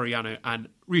Makabe, Toru Yano, and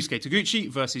Ryusuke Taguchi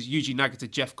versus Yuji Nagata,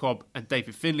 Jeff Cobb, and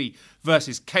David Finlay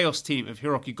versus Chaos team of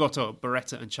Hiroki Goto,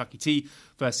 Beretta, and Chucky T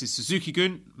versus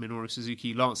Suzuki-gun, Minoru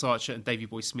Suzuki, Lance Archer, and Davey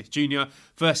Boy Smith Jr.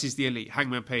 versus the Elite,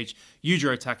 Hangman Page,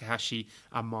 Yujiro Takahashi,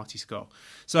 and Marty Scurll.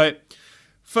 So,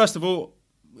 first of all,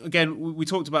 again, we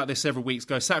talked about this several weeks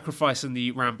ago. Sacrificing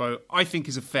the Rambo, I think,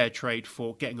 is a fair trade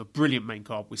for getting a brilliant main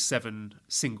card with 7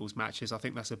 singles matches. I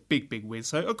think that's a big, big win.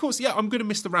 So, of course, yeah, I'm going to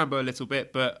miss the Rambo a little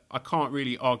bit, but I can't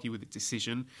really argue with the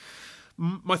decision.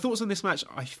 My thoughts on this match,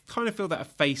 I kind of feel that a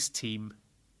face team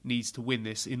needs to win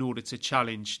this in order to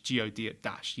challenge GOD at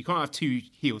Dash. You can't have 2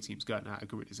 heel teams going out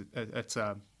at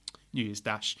New Year's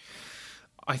Dash.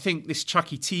 I think this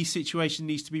Chucky T situation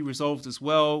needs to be resolved as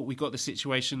well. We got the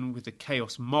situation with the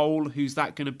Chaos Mole. Who's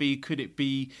that going to be? Could it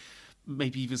be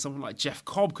maybe even someone like Jeff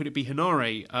Cobb? Could it be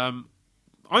Hinare?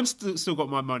 I'm still got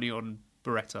my money on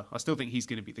Beretta. I still think he's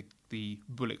going to be the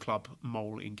Bullet Club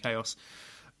Mole in Chaos.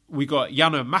 We got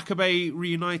Yano and Makabe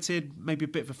reunited. Maybe a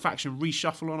bit of a faction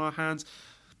reshuffle on our hands.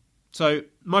 So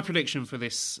my prediction for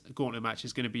this gauntlet match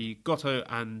is going to be Goto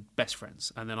and Best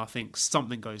Friends. And then I think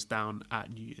something goes down at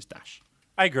New Year's Dash.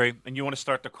 I agree. And you want to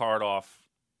start the card off,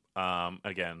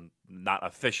 again, not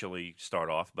officially start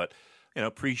off, but,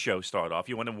 pre-show start off.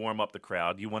 You want to warm up the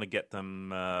crowd. You want to get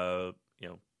them,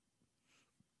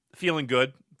 feeling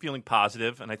good, feeling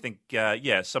positive. And I think,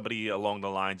 somebody along the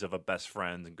lines of a Best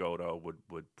Friend and Goto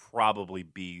would probably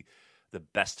be the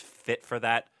best fit for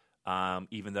that.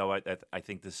 Even though I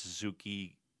think the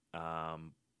Suzuki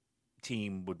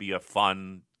team would be a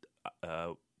fun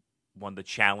one to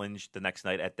challenge the next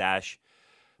night at Dash.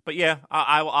 But yeah,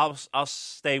 I'll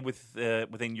stay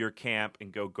within your camp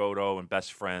and go Goto and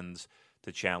Best Friends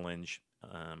to challenge.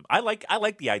 I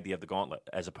like the idea of the gauntlet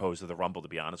as opposed to the Rumble, to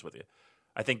be honest with you.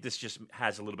 I think this just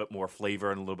has a little bit more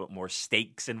flavor and a little bit more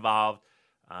stakes involved.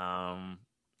 They have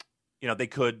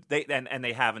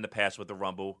in the past with the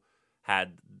Rumble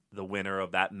had the winner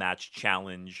of that match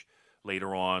challenge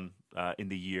later on in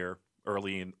the year,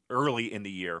 early in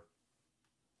the year.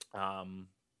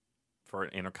 For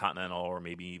an Intercontinental or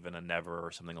maybe even a Never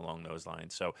or something along those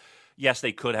lines. So, yes,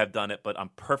 they could have done it, but I'm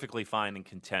perfectly fine and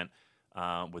content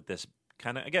with this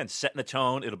kind of, again, setting the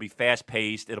tone. It'll be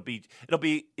fast-paced. It'll be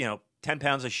 10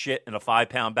 pounds of shit in a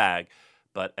 5-pound bag,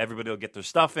 but everybody will get their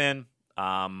stuff in.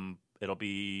 It'll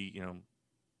be,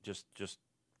 just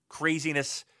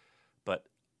craziness. But,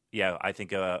 yeah, I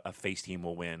think a face team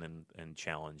will win and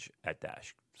challenge at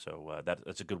Dash. So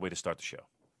that's a good way to start the show.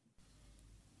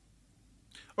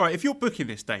 All right, if you're booking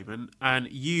this, Damon, and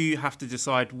you have to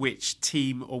decide which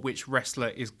team or which wrestler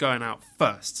is going out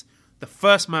first, the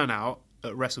first man out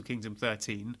at Wrestle Kingdom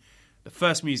 13, the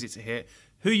first music to hit,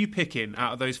 who are you picking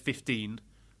out of those 15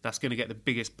 that's going to get the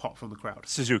biggest pop from the crowd?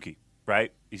 Suzuki,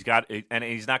 right? He's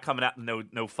not coming out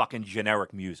no fucking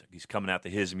generic music. He's coming out to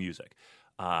his music.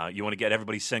 You want to get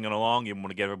everybody singing along. You want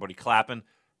to get everybody clapping.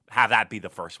 Have that be the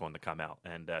first one to come out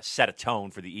and set a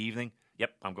tone for the evening.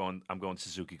 Yep, I'm going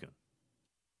Suzuki-gun.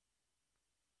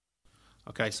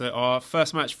 Okay, so our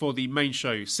first match for the main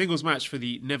show, singles match for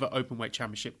the Never Openweight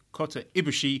Championship, Kota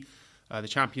Ibushi, the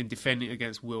champion, defending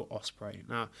against Will Ospreay.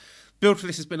 Now, build for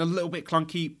this has been a little bit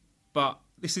clunky, but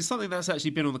this is something that's actually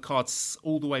been on the cards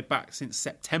all the way back since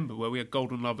September, where we had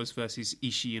Golden Lovers versus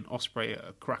Ishii and Ospreay at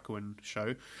a Krakowan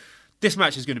show. This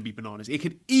match is going to be bananas. It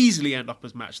could easily end up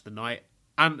as match of the night,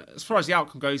 and as far as the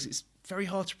outcome goes, it's very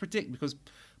hard to predict because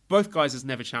both guys as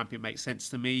Never champion makes sense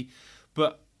to me,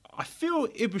 but I feel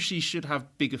Ibushi should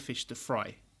have bigger fish to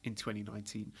fry in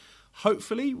 2019.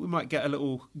 Hopefully, we might get a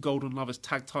little Golden Lovers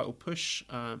tag title push.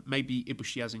 Maybe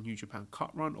Ibushi has a New Japan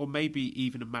Cup run, or maybe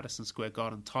even a Madison Square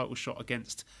Garden title shot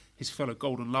against his fellow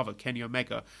Golden Lover, Kenny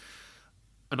Omega.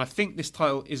 And I think this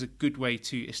title is a good way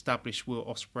to establish Will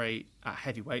Ospreay at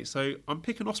heavyweight. So I'm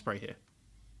picking Ospreay here.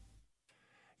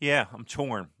 Yeah, I'm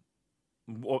torn.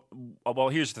 Well,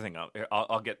 here's the thing.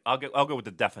 I'll go with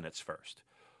the definites first.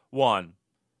 One,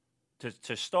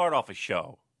 to start off a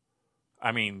show.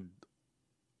 I mean,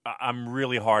 I'm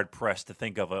really hard pressed to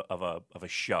think of a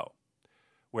show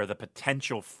where the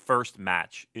potential first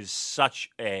match is such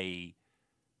a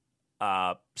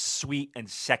sweet and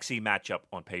sexy matchup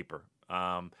on paper.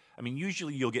 I mean,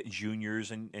 usually you'll get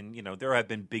juniors, and there have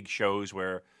been big shows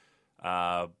where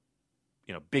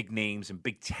big names and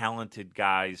big talented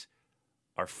guys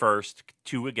are first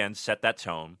to again set that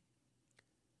tone.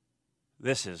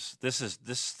 This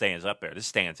stands up there. This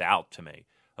stands out to me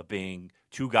of being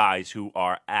two guys who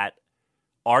are at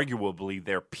arguably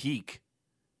their peak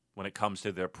when it comes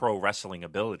to their pro wrestling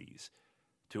abilities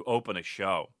to open a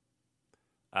show.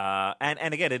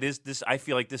 And again, it is this. I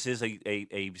feel like this is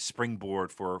a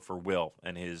springboard for Will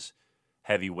and his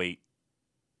heavyweight,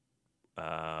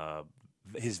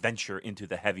 his venture into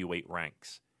the heavyweight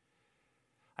ranks.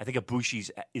 I think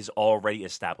Ibushi's is already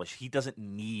established. He doesn't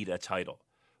need a title,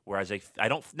 whereas I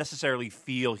don't necessarily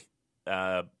feel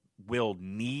Will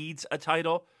needs a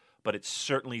title, but it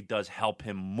certainly does help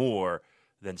him more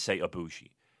than say Ibushi.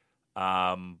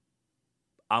 I'm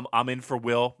in for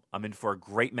Will. I'm in for a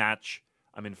great match.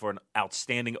 I'm in for an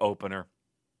outstanding opener.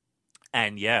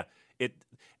 And yeah,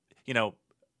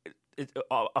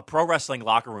 a pro wrestling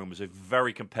locker room is a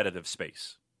very competitive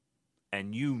space.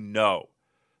 And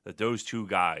that those two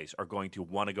guys are going to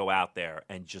want to go out there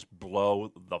and just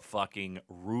blow the fucking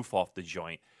roof off the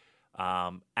joint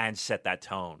and set that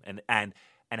tone and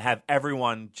have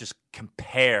everyone just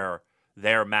compare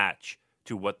their match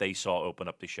to what they saw open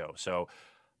up the show. So,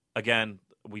 again,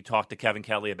 we talked to Kevin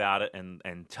Kelly about it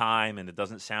and time, and it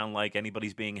doesn't sound like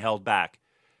anybody's being held back.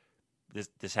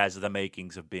 This has the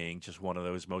makings of being just one of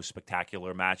those most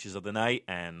spectacular matches of the night,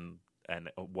 and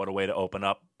what a way to open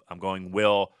up. I'm going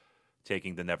Will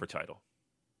taking the Never title.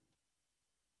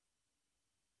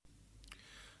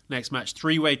 Next match,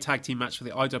 three-way tag team match for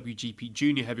the IWGP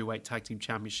Junior Heavyweight Tag Team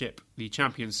Championship. The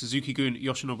champions Suzuki-gun,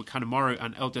 Yoshinobu Kanemaru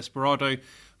and El Desperado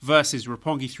versus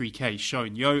Roppongi 3K, Sho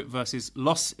and Yo versus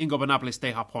Los Ingobernables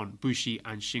de Japón, Bushi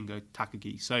and Shingo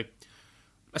Takagi. So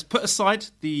let's put aside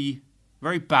the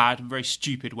very bad and very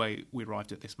stupid way we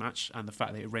arrived at this match and the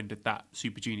fact that it rendered that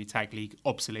Super Junior Tag League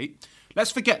obsolete. Let's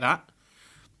forget that.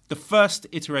 The first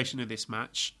iteration of this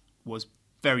match was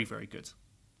very, very good.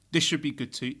 This should be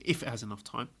good too, if it has enough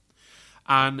time.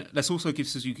 And let's also give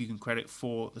Suzuki-gun credit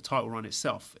for the title run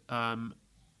itself. I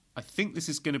think this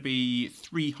is going to be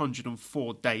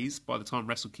 304 days by the time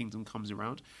Wrestle Kingdom comes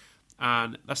around.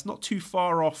 And that's not too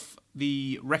far off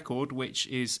the record, which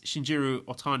is Shinjiro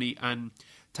Otani and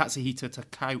Tatsuhito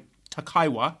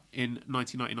Takaiwa in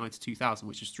 1999 to 2000,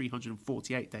 which is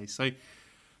 348 days. So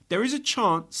there is a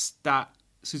chance that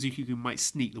Suzuki-gun might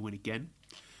sneak the win again.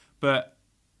 But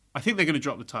I think they're going to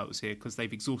drop the titles here because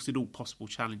they've exhausted all possible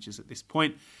challenges at this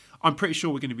point. I'm pretty sure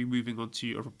we're going to be moving on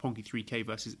to a Roppongi 3K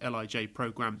versus LIJ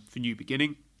program for New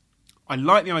Beginning. I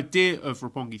like the idea of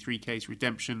Roppongi 3K's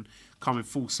redemption coming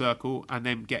full circle and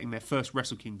them getting their first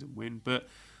Wrestle Kingdom win, but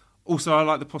also I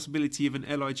like the possibility of an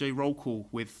LIJ roll call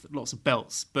with lots of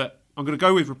belts. But I'm going to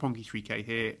go with Roppongi 3K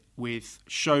here with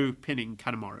Sho pinning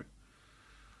Kanemaru.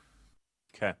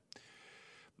 Okay.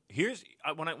 Here's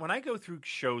when I go through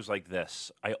shows like this,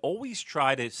 I always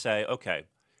try to say, okay,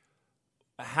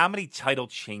 how many title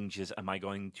changes am I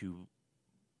going to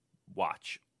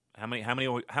watch? How many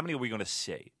are we going to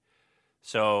see?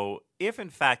 So, if in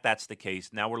fact that's the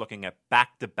case, now we're looking at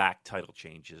back-to-back title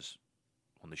changes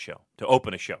on the show to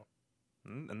open a show,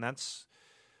 and that's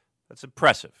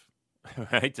impressive,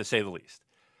 right, to say the least.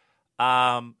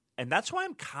 And that's why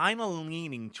I'm kind of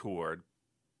leaning toward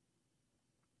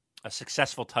a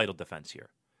successful title defense here.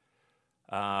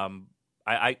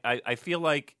 I feel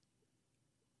like,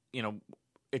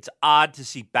 it's odd to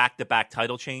see back-to-back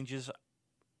title changes.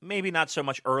 Maybe not so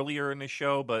much earlier in the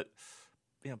show, but,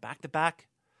 back-to-back.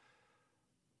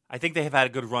 I think they have had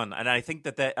a good run, and I think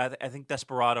I think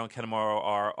Desperado and Kanemaru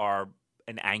are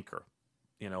an anchor,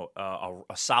 a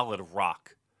solid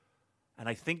rock. And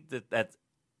I think that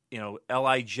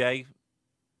LIJ,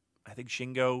 I think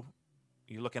Shingo,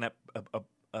 you're looking at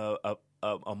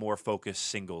a more focused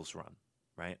singles run,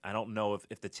 right? I don't know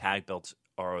if the tag belts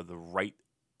are the right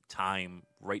time,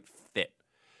 right fit.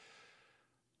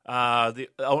 The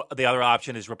other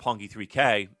option is Roppongi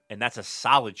 3K, and that's a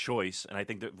solid choice. And I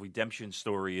think the redemption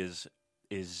story is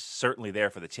certainly there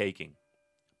for the taking.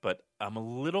 But I'm a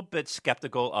little bit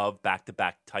skeptical of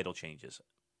back-to-back title changes.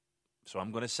 So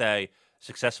I'm going to say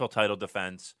successful title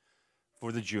defense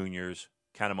for the juniors,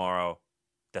 Kanemaru,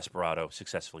 Desperado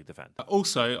successfully defend.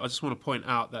 Also, I just want to point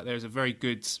out that there's a very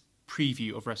good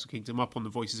preview of Wrestle Kingdom up on the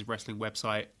Voices of Wrestling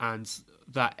website, and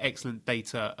that excellent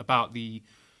data about the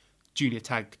junior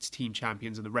tag team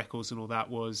champions and the records and all that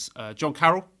was John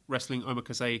Carroll, Wrestling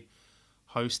Omakase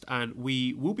host, and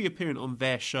we will be appearing on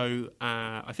their show.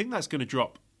 I think that's going to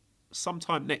drop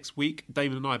sometime next week.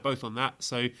 Damon and I are both on that,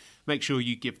 so make sure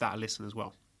you give that a listen as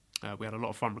well. We had a lot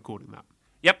of fun recording that.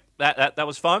 Yep, that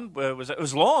was fun. It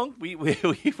was long. We were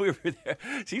there.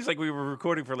 Seems like we were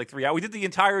recording for like 3 hours. We did the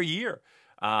entire year,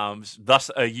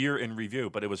 thus a year in review.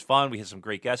 But it was fun. We had some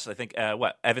great guests. I think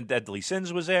Evan Deadly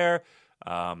Sins was there.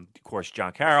 Of course,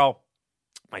 John Carroll,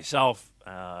 myself,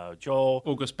 Joel,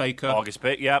 August Baker.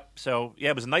 Yep. So yeah,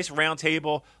 it was a nice round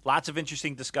table. Lots of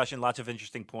interesting discussion, lots of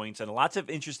interesting points, and lots of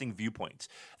interesting viewpoints.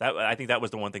 I think that was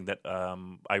the one thing that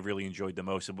I really enjoyed the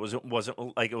most. It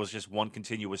wasn't like it was just one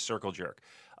continuous circle jerk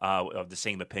of the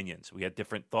same opinions. We had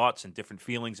different thoughts and different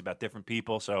feelings about different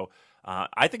people. So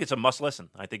I think it's a must listen.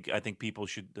 I think people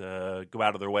should go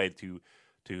out of their way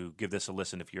to give this a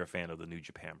listen if you're a fan of the New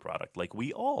Japan product, like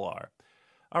we all are.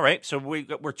 All right, so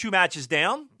we're 2 matches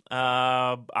down.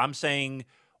 I'm saying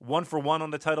 1 for 1 on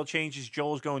the title changes.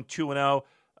 Joel's going 2-0.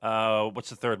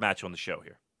 What's the third match on the show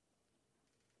here?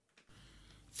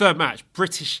 Third match,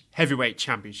 British Heavyweight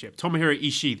Championship. Tomohiro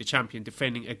Ishii, the champion,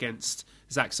 defending against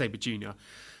Zack Sabre Jr.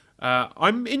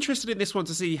 I'm interested in this one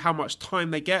to see how much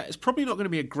time they get. It's probably not going to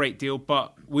be a great deal,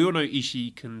 but we all know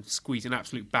Ishii can squeeze an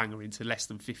absolute banger into less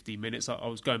than 15 minutes. I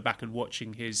was going back and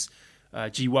watching his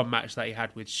G1 match that he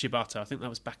had with Shibata. I think that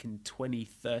was back in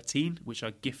 2013, which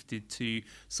I gifted to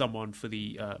someone for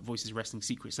the Voices of Wrestling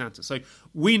Secret Santa. So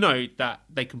we know that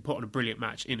they can put on a brilliant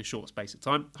match in a short space of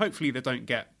time. Hopefully they don't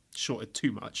get shorted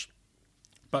too much.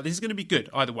 But this is going to be good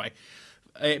either way.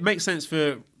 It makes sense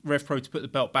for Rev Pro to put the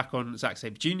belt back on Zack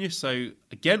Sabre Jr. So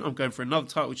again, I'm going for another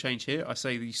title change here. I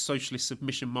say the Socialist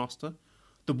Submission Master,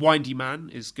 the Windy Man,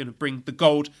 is going to bring the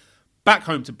gold back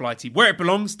home to Blighty, where it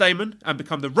belongs, Damon, and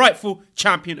become the rightful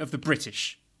champion of the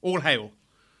British. All hail.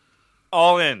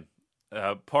 All in.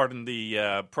 Pardon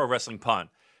the pro wrestling pun.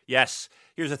 Yes,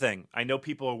 here's the thing. I know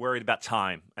people are worried about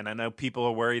time, and I know people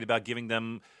are worried about giving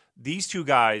them these 2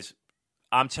 guys.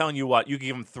 I'm telling you what, you can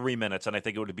give them 3 minutes, and I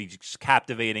think it would be just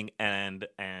captivating, and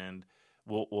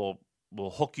will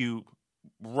hook you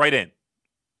right in.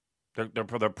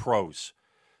 They're pros.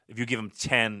 If you give them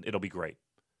 10, it'll be great.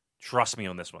 Trust me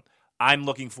on this one. I'm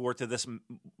looking forward to this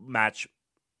match.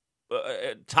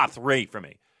 Top 3 for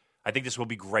me. I think this will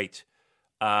be great.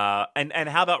 And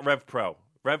how about Rev Pro?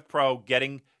 Rev Pro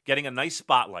getting a nice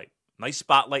spotlight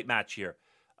match here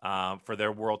for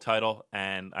their world title,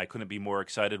 and I couldn't be more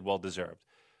excited. Well deserved.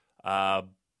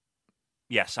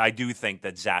 Yes, I do think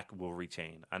that Zach will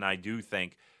retain, and I do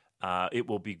think it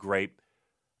will be great.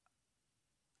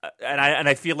 And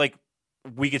I feel like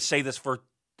we could say this for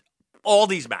all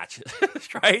these matches,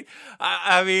 right?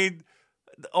 I mean,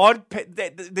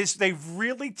 they've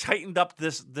really tightened up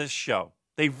this show.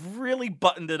 They've really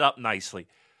buttoned it up nicely.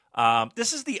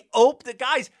 This is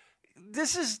guys.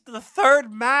 This is the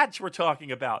third match we're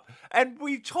talking about, and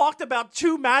we talked about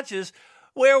 2 matches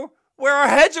where our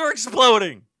heads are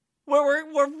exploding, where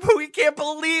we can't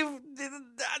believe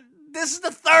this is the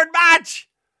third match.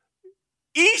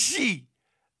 Ishii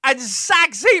and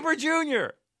Zack Sabre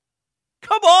Jr.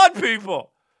 Come on,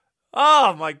 people.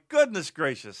 Oh, my goodness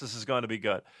gracious. This is going to be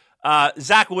good.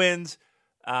 Zach wins,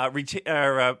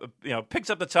 picks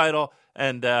up the title,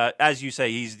 and as you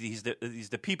say, he's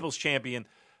the people's champion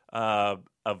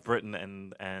of Britain,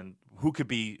 and who could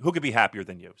be happier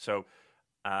than you? So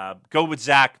go with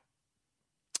Zach.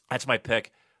 That's my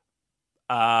pick.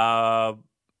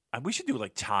 We should do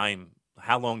like time.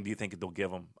 How long do you think they'll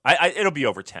give them? It'll be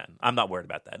over 10. I'm not worried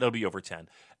about that. It'll be over 10,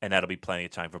 and that'll be plenty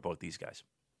of time for both these guys.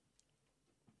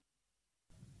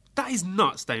 That is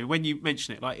nuts, David, when you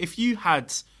mention it. Like, if you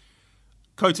had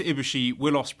Kota Ibushi,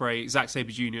 Will Ospreay, Zack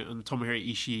Sabre Jr., and Tomohiro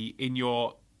Ishii in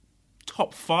your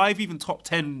top 5, even top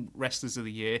 10 wrestlers of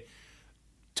the year,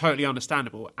 totally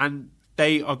understandable. And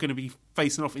they are going to be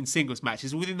facing off in singles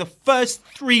matches within the first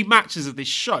 3 matches of this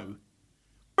show.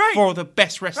 Right. For the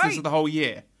best wrestlers of the whole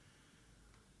year.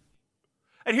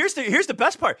 And here's the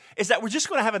best part is that we're just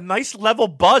going to have a nice level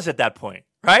buzz at that point,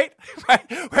 right?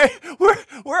 Right.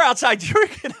 We're outside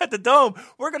drinking at the Dome.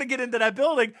 We're going to get into that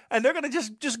building, and they're going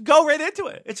to just go right into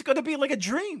it. It's going to be like a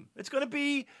dream. It's going to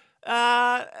be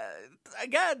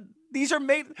again. These are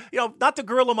made, not the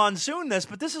Gorilla Monsoon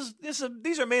but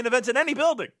these are main events in any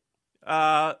building,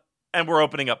 and we're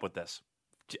opening up with this.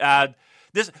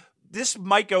 this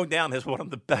might go down as one of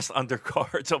the best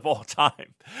undercards of all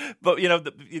time. But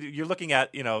you're looking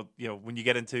at when you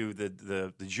get into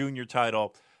the junior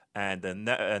title and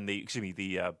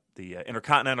the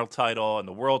Intercontinental title and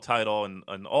the World title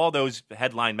and all those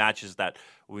headline matches that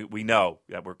we know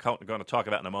that we're going to talk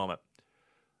about in a moment.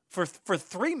 For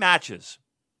 3 matches,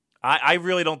 I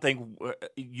really don't think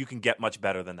you can get much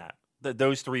better than that.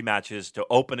 Those 3 matches to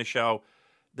open a show,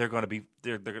 they're going to be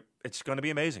it's going to be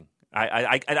amazing.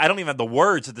 I don't even have the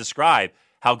words to describe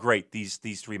how great these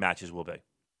 3 matches will be.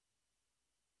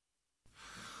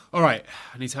 All right,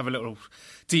 I need to have a little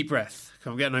deep breath.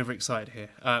 I'm getting overexcited here.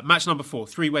 Match number 4,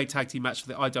 3-way tag team match for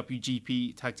the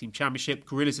IWGP Tag Team Championship.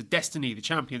 Gorillas of Destiny, the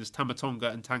champions, Tama Tonga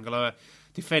and Tangaloa,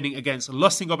 defending against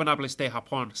Los Ingobernables de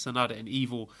Japón, Sanada and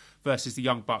Evil, versus the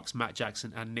Young Bucks, Matt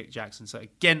Jackson and Nick Jackson. So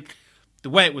again, the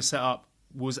way it was set up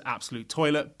was absolute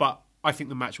toilet, but I think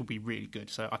the match will be really good.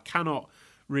 So I cannot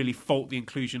really fault the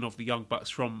inclusion of the Young Bucks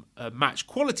from a match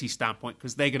quality standpoint,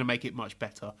 because they're going to make it much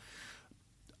better.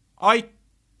 I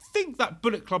think that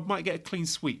Bullet Club might get a clean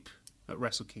sweep at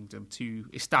Wrestle Kingdom to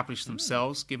establish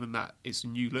themselves, given that it's a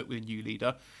new look with a new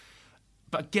leader.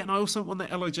 But again, I also want the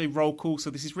LIJ roll call, so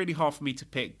this is really hard for me to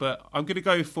pick, but I'm going to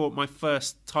go for my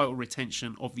first title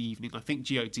retention of the evening. I think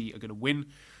GOD are going to win,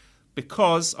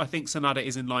 because I think Sanada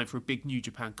is in line for a big New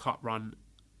Japan Cup run.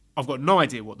 I've got no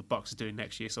idea what the Bucks are doing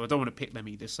next year, so I don't want to pick them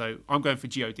either. So I'm going for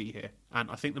GOD here, and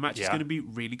I think the match is going to be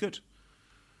really good.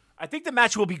 I think the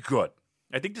match will be good.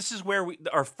 I think this is where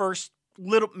our first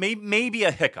little, maybe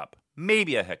a hiccup.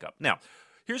 Now,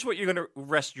 here's what you're going to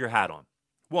rest your hat on.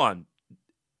 1,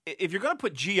 if you're going to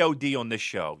put GOD on this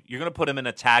show, you're going to put him in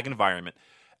a tag environment,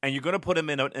 and you're going to put him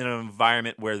in an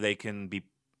environment where they can be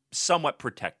somewhat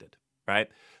protected, right?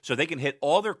 So they can hit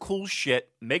all their cool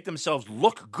shit, make themselves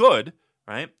look good,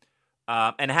 right?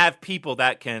 And have people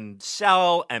that can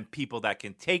sell and people that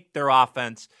can take their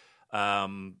offense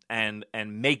and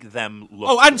make them look.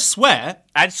 Oh, and swear.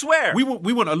 And swear. We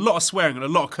want a lot of swearing and a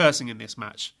lot of cursing in this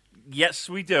match. Yes,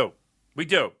 we do. We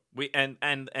do.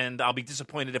 And I'll be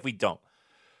disappointed if we don't.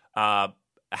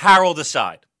 Harold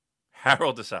aside.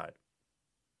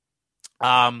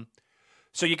 So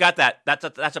you got that. That's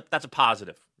a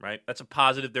positive, right? That's a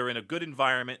positive. They're in a good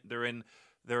environment. They're in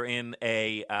their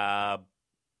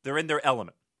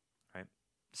element, right?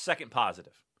 Second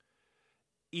positive.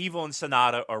 Evil and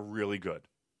Sanada are really good,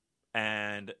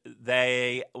 and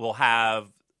they will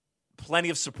have plenty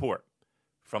of support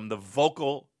from the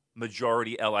vocal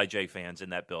majority LIJ fans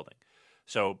in that building.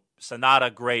 So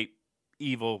Sanada, great.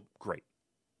 Evil, great.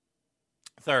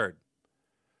 Third,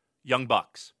 Young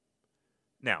Bucks.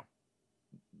 Now,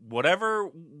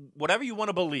 whatever you want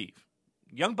to believe,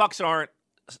 Young Bucks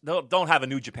don't have a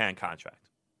New Japan contract.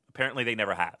 Apparently, they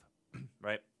never have,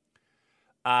 right?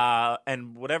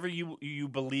 And whatever you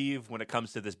believe when it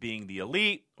comes to this being the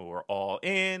elite or all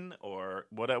in or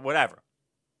whatever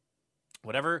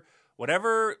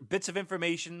bits of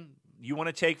information you want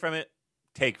to take from it,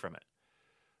 take from it.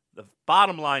 The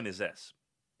bottom line is this,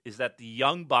 is that the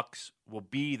Young Bucks will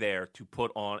be there to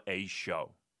put on a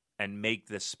show and make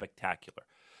this spectacular.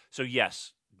 So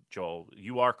yes, Joel,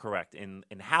 you are correct. In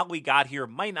how we got here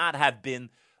might not have been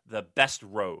the best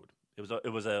road.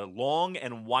 It was a long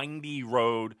and windy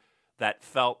road that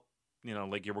felt,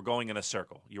 like you were going in a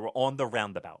circle. You were on the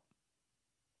roundabout.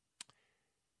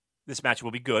 This match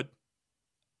will be good.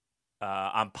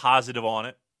 I'm positive on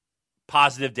it.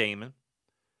 Positive Damon.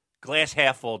 Glass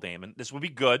half full Damon. This will be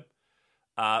good.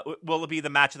 Will it be the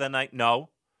match of the night? No.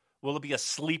 Will it be a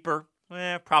sleeper?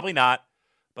 Probably not.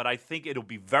 But I think it'll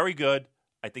be very good.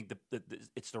 I think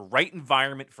it's the right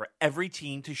environment for every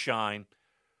team to shine.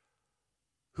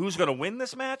 Who's going to win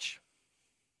this match?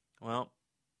 Well,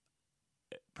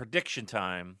 prediction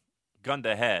time, gun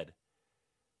to head.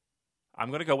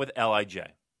 I'm going to go with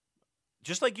LIJ.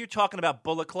 Just like you're talking about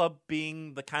Bullet Club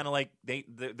being the kind of like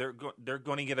they're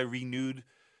going to get a renewed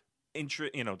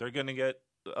interest. They're going to get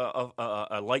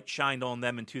a light shined on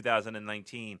them in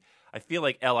 2019. I feel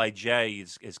like LIJ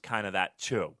is kind of that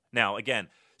too. Now, again,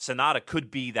 Sanada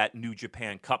could be that New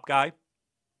Japan Cup guy.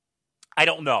 I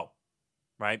don't know.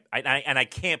 Right? I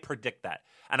can't predict that.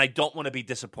 And I don't want to be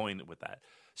disappointed with that.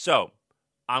 So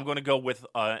I'm going to go with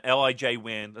LIJ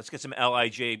win. Let's get some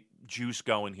LIJ juice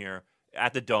going here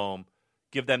at the Dome.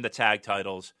 Give them the tag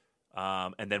titles.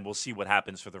 And then we'll see what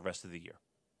happens for the rest of the year.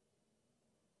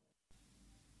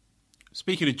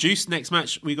 Speaking of juice, next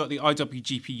match, we got the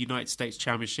IWGP United States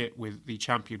Championship with the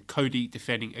champion Cody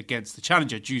defending against the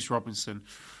challenger Juice Robinson.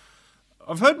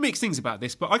 I've heard mixed things about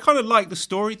this, but I kind of like the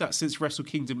story that since Wrestle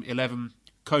Kingdom 11,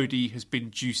 Cody has been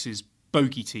Juice's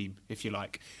bogey team, if you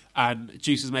like. And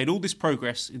Juice has made all this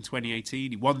progress in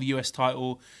 2018. He won the US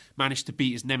title, managed to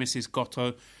beat his nemesis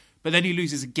Goto, but then he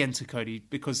loses again to Cody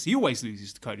because he always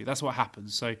loses to Cody. That's what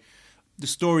happens. So the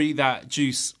story that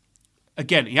Juice,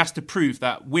 again, he has to prove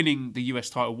that winning the US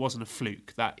title wasn't a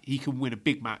fluke, that he can win a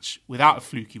big match without a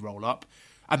fluky roll-up,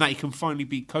 and that he can finally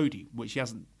beat Cody, which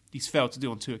he's failed to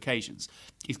do on 2 occasions.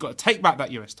 He's got to take back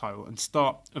that US title and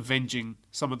start avenging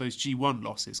some of those G1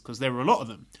 losses, because there were a lot of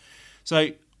them.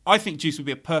 So I think Juice would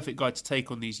be a perfect guy to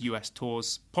take on these US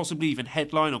tours, possibly even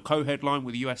headline or co-headline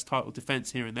with a US title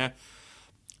defense here and there.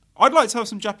 I'd like to have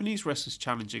some Japanese wrestlers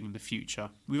challenging in the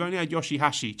future. We've only had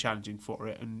Yoshihashi challenging for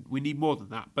it, and we need more than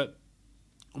that. But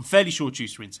I'm fairly sure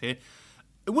Juice wins here.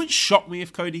 It wouldn't shock me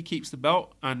if Cody keeps the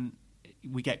belt and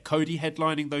we get Cody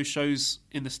headlining those shows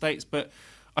in the States, but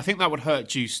I think that would hurt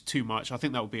Juice too much. I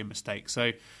think that would be a mistake.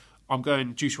 So I'm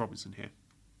going Juice Robinson here.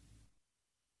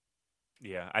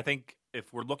 Yeah, I think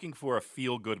if we're looking for a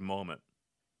feel-good moment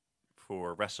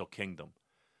for Wrestle Kingdom,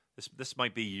 this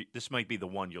might be the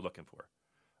one you're looking for.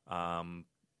 And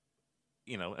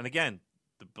again,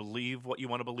 believe what you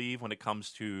want to believe when it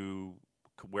comes to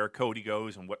where Cody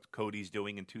goes and what Cody's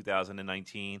doing in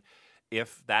 2019.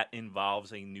 If that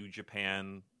involves a New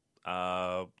Japan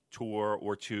tour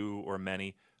or 2 or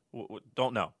many,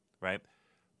 don't know, right?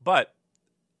 But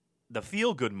the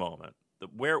feel-good moment,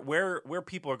 where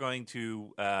people are going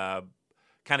to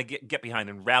kind of get behind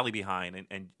and rally behind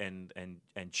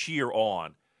and cheer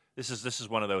on. This is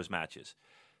one of those matches.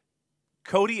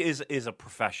 Cody is a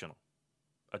professional,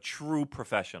 a true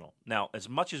professional. Now, as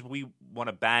much as we want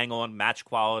to bang on match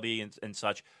quality and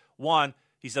such, one,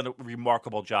 he's done a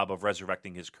remarkable job of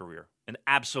resurrecting his career, an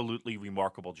absolutely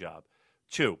remarkable job.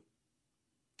 2,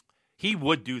 he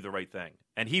would do the right thing,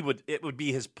 and it would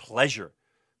be his pleasure.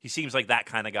 He seems like that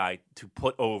kind of guy to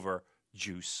put over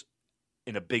Juice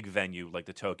in a big venue like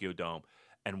the Tokyo Dome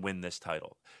and win this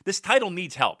title. This title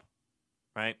needs help,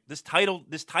 right? This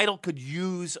title could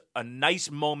use a nice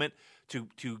moment to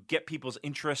get people's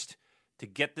interest, to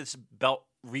get this belt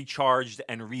recharged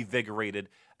and revigorated,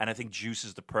 and I think Juice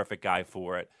is the perfect guy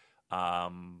for it.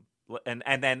 And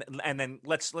then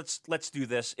let's do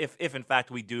this. If in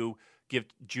fact we do give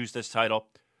Juice this title,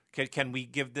 can we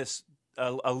give this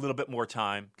a little bit more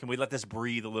time? Can we let this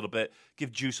breathe a little bit?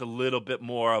 Give Juice a little bit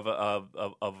more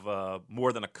of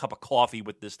more than a cup of coffee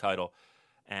with this title,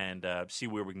 and see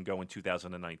where we can go in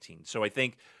 2019. So I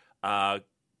think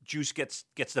Juice gets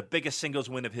the biggest singles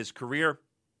win of his career,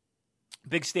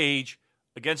 big stage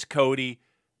against Cody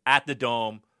at the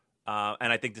Dome,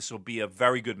 and I think this will be a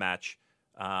very good match.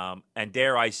 And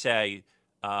dare I say,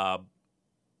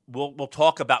 we'll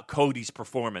talk about Cody's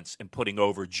performance in putting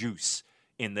over Juice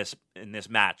in this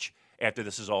match after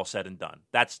this is all said and done.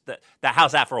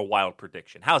 How's that for a wild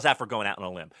prediction? How's that for going out on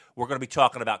a limb? We're going to be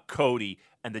talking about Cody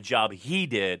and the job he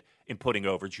did in putting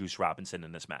over Juice Robinson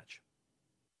in this match.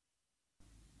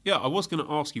 Yeah, I was going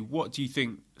to ask you, what do you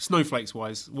think,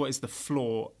 snowflakes-wise, what is the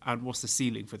floor and what's the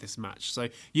ceiling for this match? So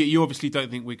you obviously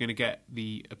don't think we're going to get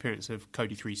the appearance of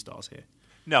Cody 3 stars here.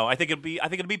 No, I think it'll be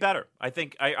better.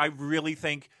 I really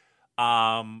think.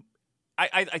 I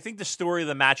think the story of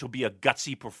the match will be a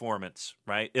gutsy performance,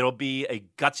 right? It'll be a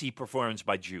gutsy performance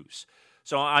by Juice.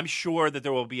 So I'm sure that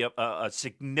there will be a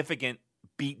significant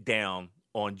beat down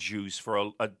on Juice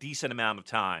for a decent amount of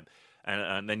time.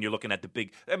 And then you're looking at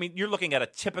you're looking at a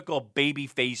typical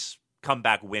babyface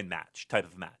comeback win match type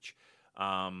of match,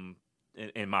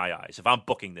 in my eyes. If I'm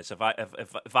booking this, if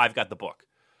I've got the book.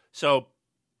 So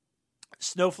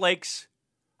snowflakes,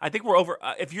 I think we're over.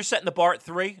 If you're setting the bar at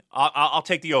 3, I'll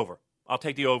take the over. I'll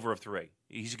take the over of 3.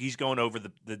 He's going over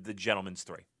the gentleman's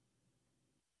 3.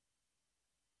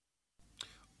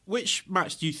 Which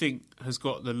match do you think has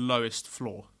got the lowest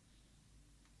floor?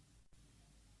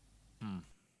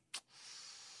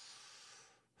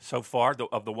 So far,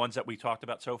 of the ones that we talked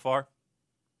about so far,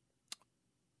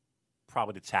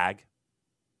 probably the tag.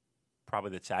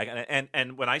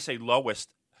 And when I say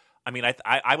lowest, I mean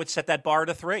I would set that bar at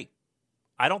a 3.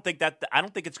 I don't think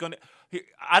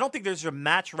there's a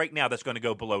match right now that's going to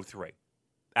go below 3,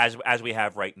 as we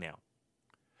have right now.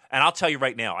 And I'll tell you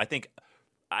right now, I think,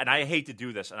 and I hate to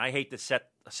do this, and I hate to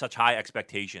set such high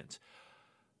expectations.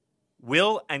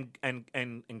 Will and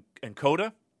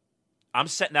Kota, I'm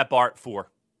setting that bar at 4.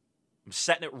 I'm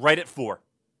setting it right at 4.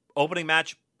 Opening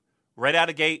match, right out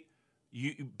of gate,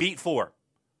 you beat 4.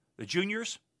 The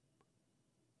juniors,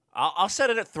 I'll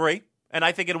set it at 3, and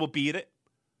I think it will beat it.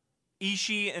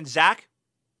 Ishii and Zack,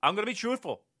 I'm going to be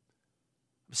truthful.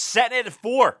 I'm setting it at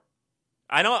 4.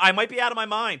 I know I might be out of my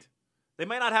mind. They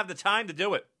might not have the time to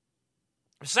do it.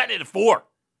 I'm setting it at 4.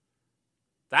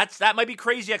 That might be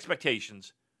crazy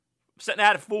expectations. I'm setting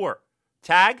that at 4.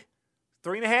 Tag,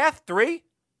 3.5, 3.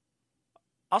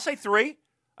 I'll say 3.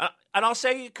 And I'll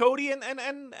say Cody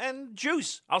and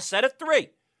Juice. I'll set at 3.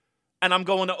 And I'm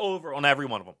going over on every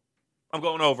one of them. I'm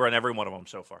going over on every one of them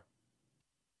so far.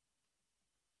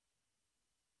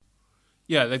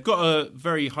 Yeah, they've got a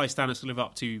very high standard to live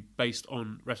up to based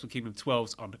on Wrestle Kingdom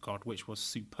 12's undercard, which was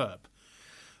superb.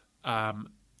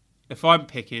 If I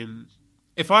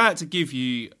had to give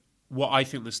you what I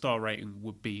think the star rating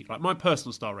would be, like my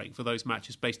personal star rating for those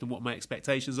matches based on what my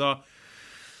expectations are,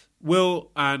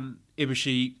 Will and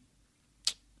Ibushi,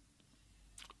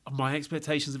 my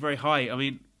expectations are very high. I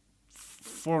mean,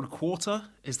 4.25?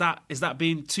 Is that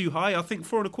being too high? I think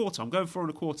 4.25. I'm going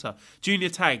 4.25. Junior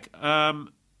tag.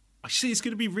 I see it's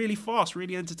going to be really fast,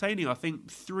 really entertaining. I think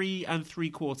 3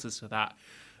 3/4 for that.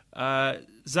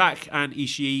 Zack and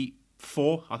Ishii,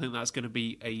 4. I think that's going to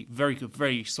be a very good,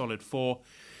 very solid 4.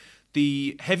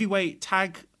 The heavyweight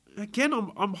tag, again,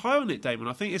 I'm high on it, Damon.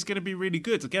 I think it's going to be really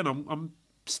good. Again, I'm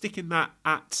sticking that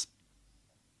at,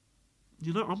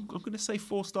 I'm going to say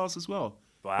 4 stars as well.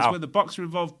 Wow. It's when the Bucks are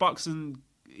involved. Bucks and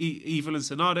Evil and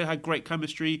Sanada had great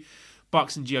chemistry.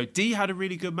 Bucks and GOD had a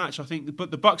really good match, I think.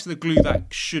 But the Bucks are the glue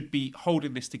that should be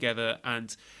holding this together.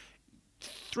 And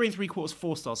 3 3/4,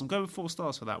 4 stars. I'm going with 4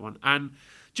 stars for that one. And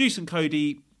Juice and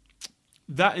Cody,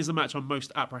 that is the match I'm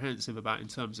most apprehensive about in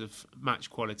terms of match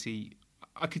quality.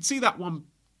 I could see that one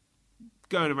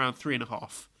going around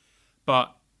 3.5.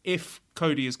 But if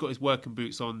Cody has got his working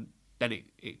boots on, then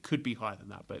it could be higher than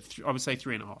that. But I would say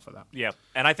 3.5 for that. Yeah,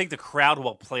 and I think the crowd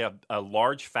will play a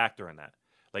large factor in that.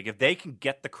 Like, if they can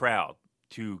get the crowd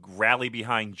to rally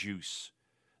behind Juice,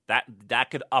 that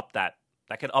could up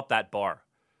that bar.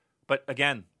 But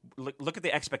again, look at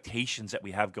the expectations that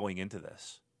we have going into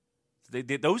this.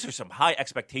 Those are some high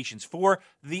expectations for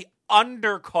the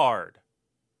undercard.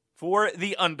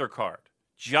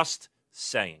 Just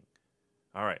saying.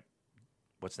 All right,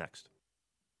 what's next?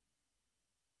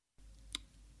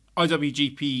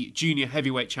 IWGP Junior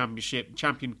Heavyweight Championship,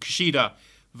 champion Kushida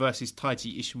versus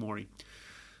Taiji Ishimori.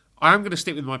 I am going to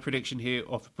stick with my prediction here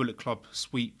of the Bullet Club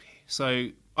sweep. So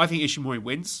I think Ishimori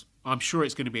wins. I'm sure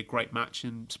it's going to be a great match,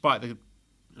 and despite the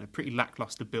pretty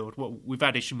lackluster build, we've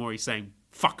had Ishimori saying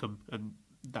 "fuck 'em," and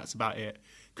that's about it.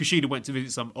 Kushida went to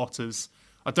visit some otters.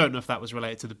 I don't know if that was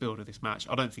related to the build of this match.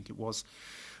 I don't think it was.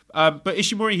 But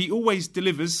Ishimori, he always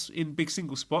delivers in big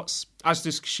single spots, as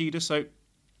does Kushida. So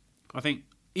I think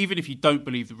even if you don't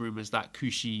believe the rumours that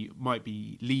Kushi might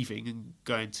be leaving and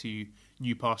going to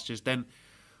new pastures, then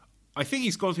I think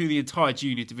he's gone through the entire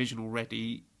junior division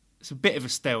already. It's a bit of a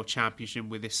stale championship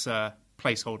with this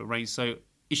placeholder reign, so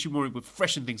Ishimori would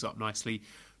freshen things up nicely.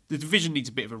 The division needs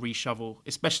a bit of a reshuffle,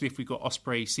 especially if we've got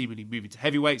Ospreay seemingly moving to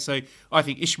heavyweight. So I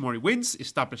think Ishimori wins,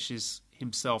 establishes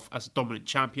himself as a dominant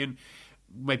champion.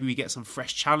 Maybe we get some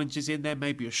fresh challenges in there,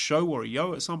 maybe a Show or a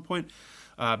Yo at some point.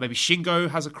 Maybe Shingo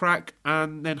has a crack,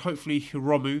 and then hopefully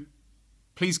Hiromu,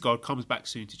 please God, comes back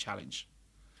soon to challenge.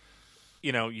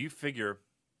 You figure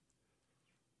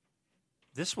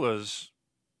this was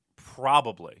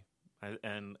probably,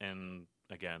 and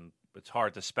again, it's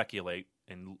hard to speculate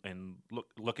and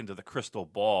look into the crystal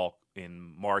ball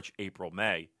in March, April,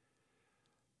 May.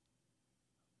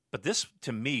 But this,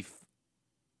 to me,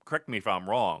 correct me if I'm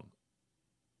wrong,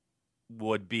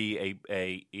 would be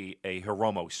a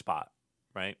Hiromu spot,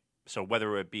 right? So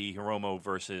whether it be Hiromu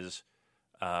versus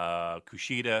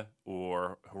Kushida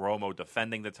or Hiromu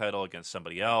defending the title against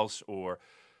somebody else,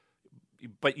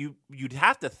 but you'd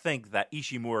have to think that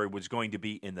Ishimori was going to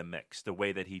be in the mix, the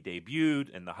way that he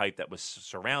debuted and the hype that was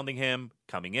surrounding him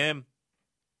coming in,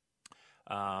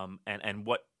 and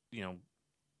what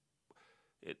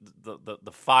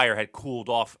the fire had cooled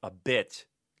off a bit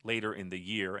later in the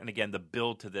year, and again the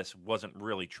build to this wasn't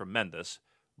really tremendous,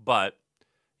 but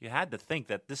you had to think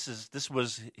that this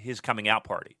was his coming out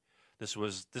party. This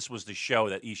was the show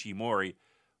that Ishimori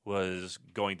was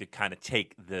going to kind of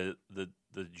take the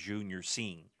junior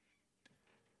scene.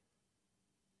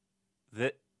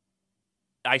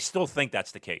 I still think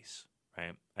that's the case,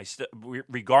 right?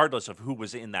 Regardless of who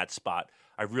was in that spot,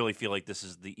 I really feel like this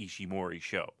is the Ishimori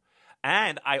show.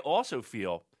 And I also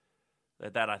feel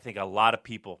that I think a lot of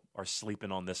people are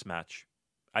sleeping on this match.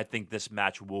 I think this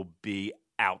match will be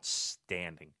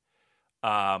outstanding.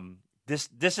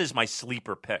 This is my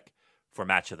sleeper pick for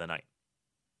match of the night,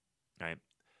 right?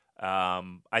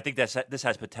 I think this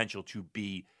has potential to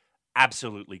be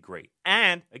absolutely great.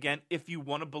 And again, if you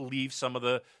want to believe some of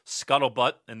the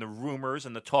scuttlebutt and the rumors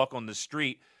and the talk on the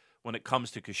street when it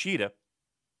comes to Kushida,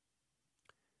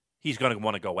 he's going to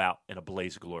want to go out in a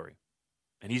blaze of glory.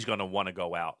 And he's going to want to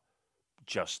go out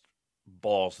just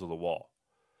balls to the wall.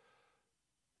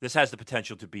 This has the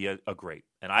potential to be a great.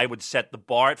 And I would set the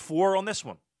bar at 4 on this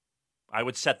one. I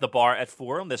would set the bar at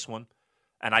 4 on this one,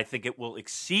 and I think it will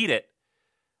exceed it.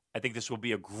 I think this will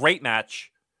be a great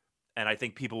match, and I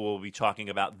think people will be talking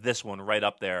about this one right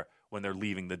up there when they're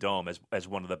leaving the Dome as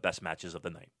one of the best matches of the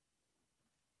night.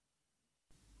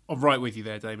 I'm right with you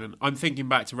there, Damon. I'm thinking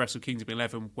back to Wrestle Kingdom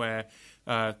 11 where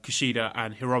Kushida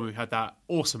and Hiromu had that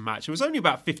awesome match. It was only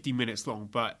about 15 minutes long,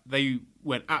 but they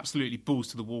went absolutely balls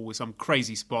to the wall with some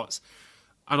crazy spots.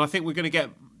 And I think we're going to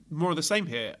get more of the same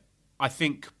here. I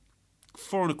think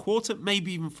 4 1/4,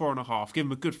 maybe even 4 1/2. Give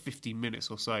them a good 15 minutes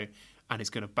or so, and it's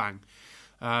going to bang.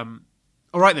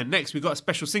 All right then, next we've got a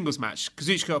special singles match.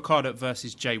 Kazuchika Okada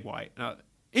versus Jay White. Now,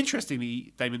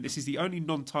 interestingly, Damon, this is the only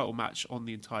non-title match on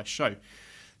the entire show.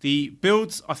 The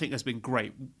builds, I think, has been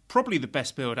great. Probably the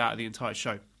best build out of the entire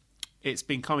show. It's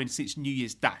been coming since New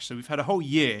Year's Dash. So we've had a whole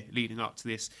year leading up to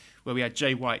this where we had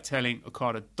Jay White telling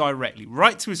Okada directly,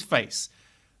 right to his face,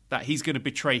 that he's going to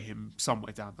betray him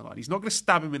somewhere down the line. He's not going to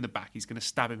stab him in the back. He's going to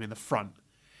stab him in the front.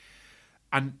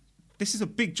 And this is a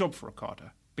big job for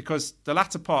Okada because the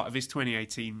latter part of his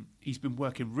 2018, he's been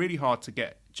working really hard to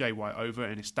get Jay White over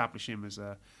and establish him as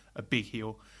a big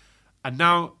heel. And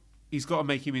now he's got to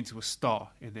make him into a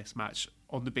star in this match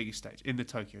on the biggest stage, in the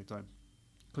Tokyo Dome.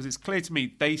 Because it's clear to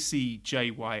me they see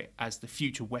Jay White as the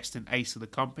future Western ace of the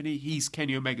company. He's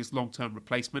Kenny Omega's long-term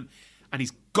replacement, and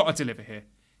he's got to deliver here.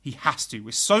 He has to.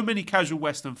 With so many casual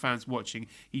Western fans watching,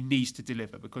 he needs to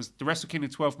deliver. Because the Wrestle Kingdom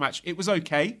 12 match, it was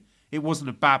okay. It wasn't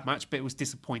a bad match, but it was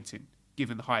disappointing,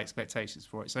 given the high expectations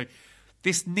for it. So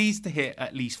this needs to hit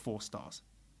at least 4 stars.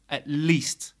 At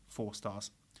least 4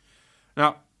 stars.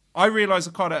 Now, I realise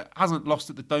Okada hasn't lost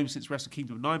at the Dome since Wrestle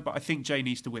Kingdom 9, but I think Jay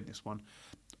needs to win this one.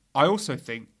 I also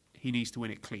think he needs to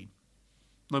win it clean.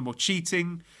 No more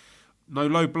cheating, no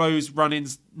low blows,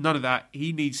 run-ins, none of that.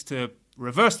 He needs to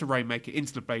reverse the Rainmaker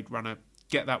into the Blade Runner,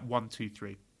 get that 1, 2,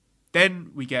 3.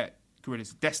 Then we get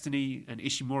Guerrillas of Destiny and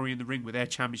Ishimori in the ring with their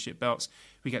championship belts.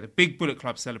 We get the big Bullet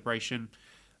Club celebration.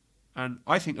 And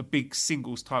I think a big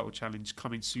singles title challenge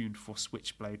coming soon for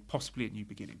Switchblade, possibly at New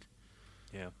Beginning.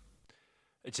 Yeah.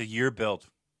 It's a year build,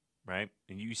 right?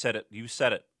 And you said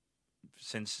it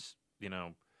since,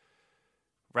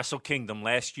 Wrestle Kingdom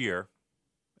last year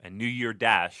and New Year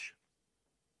Dash,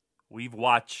 we've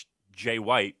watched Jay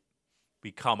White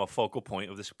become a focal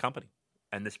point of this company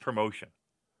and this promotion.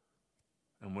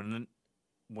 And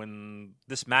when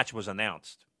this match was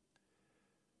announced,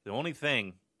 the only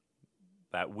thing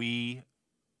that we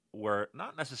were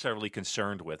not necessarily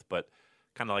concerned with, but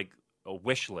kind of like a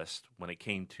wish list when it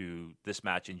came to this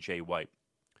match in Jay White,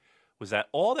 was that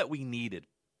all that we needed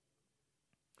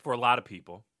for a lot of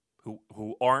people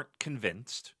who aren't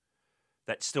convinced,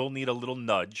 that still need a little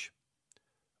nudge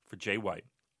for Jay White,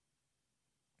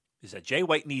 is that Jay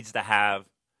White needs to have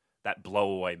that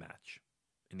blow-away match.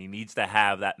 And he needs to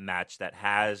have that match that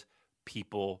has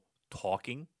people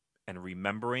talking and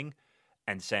remembering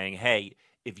and saying, hey,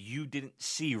 if you didn't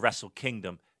see Wrestle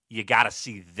Kingdom, you got to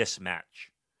see this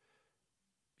match.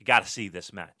 You got to see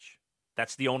this match.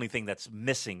 That's the only thing that's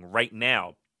missing right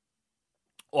now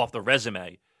off the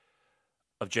resume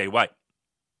of Jay White.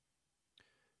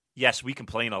 Yes, we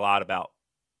complain a lot about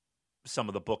some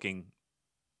of the booking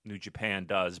New Japan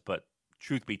does, but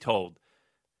truth be told,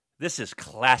 this is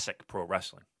classic pro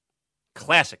wrestling.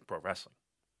 Classic pro wrestling.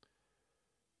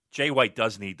 Jay White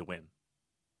does need to win,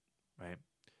 right?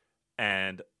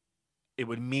 And it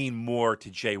would mean more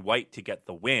to Jay White to get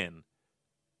the win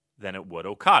than it would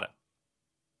Okada.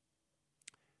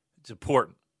 It's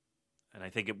important, and I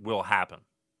think it will happen.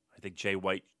 I think Jay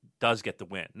White does get the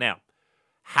win. Now,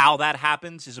 how that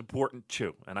happens is important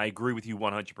too, and I agree with you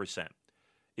 100%.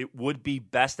 It would be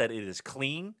best that it is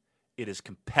clean, it is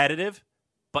competitive,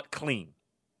 but clean.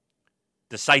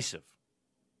 Decisive.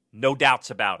 No doubts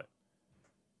about it.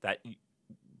 That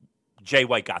Jay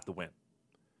White got the win.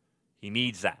 He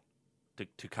needs that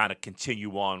to kind of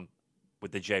continue on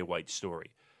with the Jay White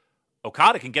story.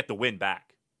 Okada can get the win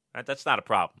back. That's not a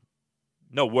problem.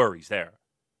 No worries there.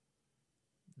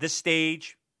 This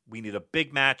stage, we need a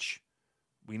big match.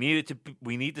 We need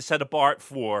to set a bar at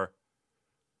 4.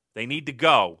 They need to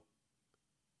go.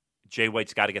 Jay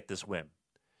White's got to get this win.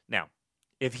 Now,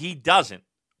 if he doesn't,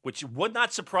 which would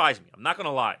not surprise me, I'm not going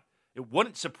to lie, it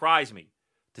wouldn't surprise me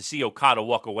to see Okada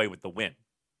walk away with the win.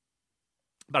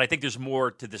 But I think there's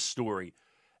more to this story.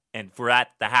 And for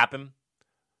that to happen,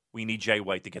 we need Jay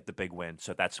White to get the big win.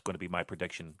 So that's going to be my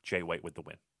prediction, Jay White with the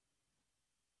win.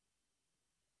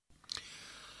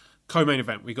 Co-main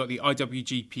event, we got the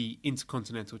IWGP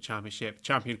Intercontinental Championship.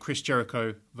 Champion Chris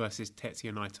Jericho versus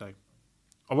Tetsuya Naito.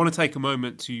 I want to take a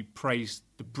moment to praise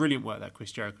the brilliant work that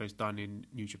Chris Jericho's done in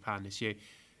New Japan this year.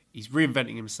 He's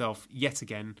reinventing himself yet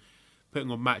again, putting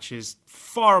on matches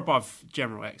far above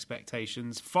general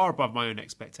expectations, far above my own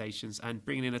expectations, and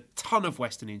bringing in a ton of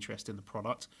Western interest in the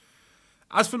product.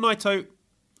 As for Naito,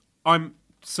 I'm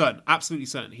certain, absolutely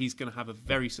certain, he's going to have a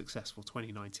very successful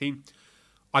 2019.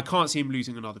 I can't see him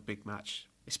losing another big match,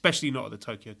 especially not at the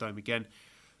Tokyo Dome again.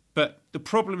 But the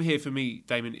problem here for me,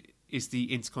 Damon, is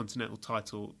the Intercontinental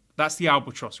title. That's the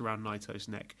albatross around Naito's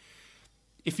neck.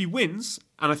 If he wins,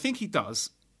 and I think he does,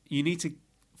 you need to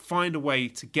find a way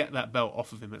to get that belt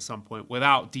off of him at some point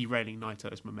without derailing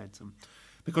Naito's momentum.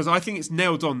 Because I think it's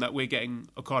nailed on that we're getting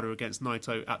Okada against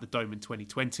Naito at the Dome in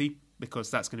 2020, because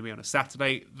that's going to be on a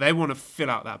Saturday. They want to fill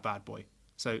out that bad boy.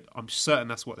 So I'm certain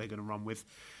that's what they're going to run with.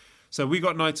 So we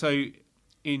got Naito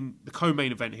in the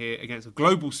co-main event here against a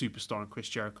global superstar in Chris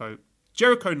Jericho.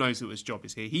 Jericho knows that his job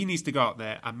is here. He needs to go out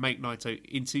there and make Naito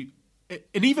into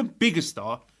an even bigger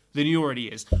star than he already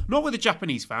is. Not with the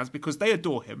Japanese fans, because they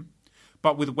adore him,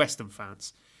 but with Western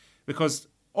fans. Because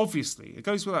obviously, it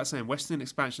goes without saying, Western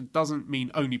expansion doesn't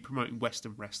mean only promoting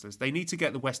Western wrestlers. They need to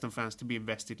get the Western fans to be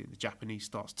invested in the Japanese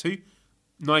stars too.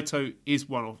 Naito is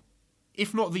one of,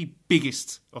 if not the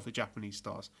biggest of the Japanese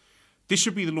stars. This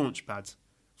should be the launch pad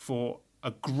for a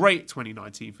great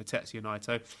 2019 for Tetsuya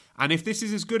Naito. And if this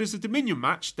is as good as the Dominion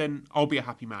match, then I'll be a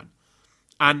happy man.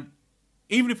 And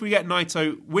even if we get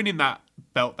Naito winning that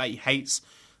belt that he hates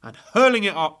and hurling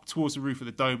it up towards the roof of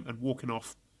the Dome and walking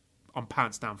off, I'm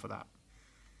pants down for that.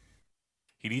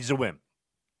 He needs to win.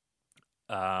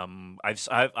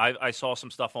 I saw some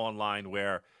stuff online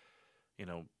where, you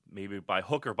know, maybe by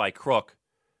hook or by crook,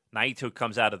 Naito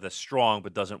comes out of this strong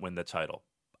but doesn't win the title.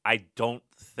 I don't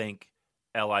think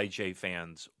LIJ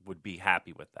fans would be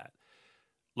happy with that.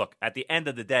 Look, at the end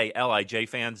of the day, LIJ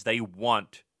fans, they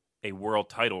want a world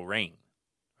title reign,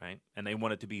 right? And they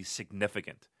want it to be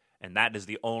significant. And that is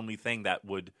the only thing that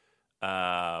would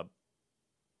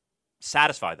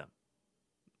satisfy them.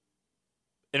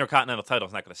 Intercontinental title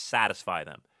is not going to satisfy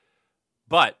them.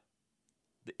 But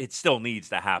it still needs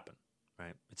to happen,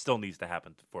 right? It still needs to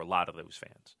happen for a lot of those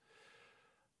fans.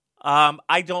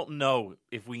 I don't know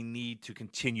if we need to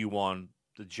continue on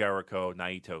the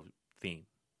Jericho-Naito theme.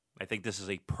 I think this is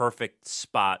a perfect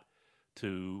spot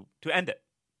to end it,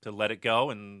 to let it go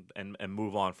and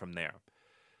move on from there.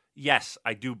 Yes,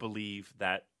 I do believe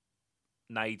that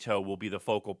Naito will be the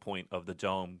focal point of the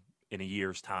Dome in a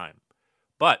year's time.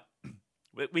 But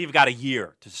we've got a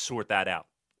year to sort that out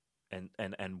and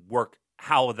work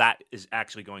how that is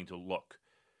actually going to look.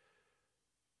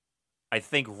 I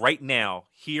think right now,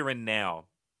 here and now,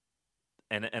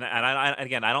 and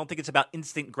again, I don't think it's about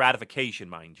instant gratification,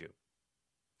 mind you.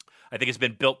 I think it's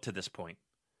been built to this point.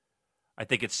 I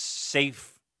think it's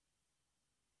safe,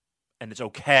 and it's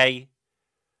okay,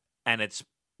 and it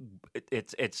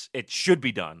should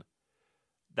be done.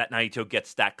 That Naito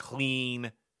gets that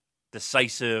clean,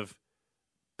 decisive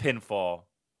pinfall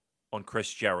on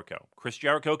Chris Jericho. Chris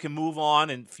Jericho can move on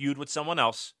and feud with someone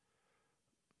else.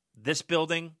 This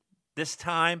building, this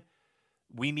time,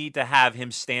 we need to have him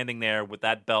standing there with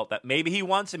that belt that maybe he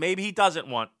wants and maybe he doesn't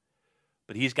want,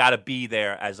 but he's got to be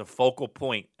there as a focal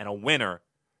point and a winner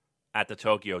at the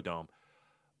Tokyo Dome.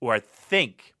 Or I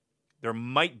think there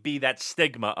might be that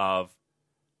stigma of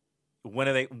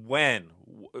when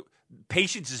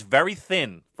patience is very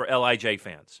thin for LIJ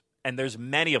fans, and there's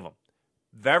many of them,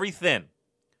 very thin.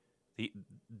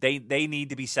 They need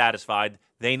to be satisfied.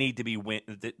 They need to be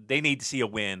They need to see a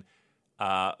win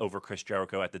over Chris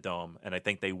Jericho at the Dome, and I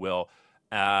think they will.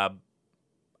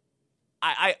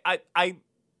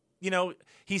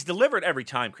 He's delivered every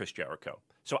time, Chris Jericho.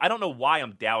 So I don't know why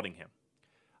I'm doubting him.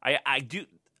 I do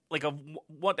like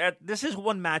this is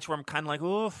one match where I'm kind of like,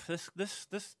 oh, this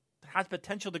has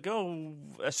potential to go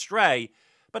astray,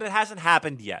 but it hasn't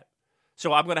happened yet.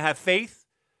 So I'm going to have faith.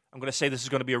 I'm going to say this is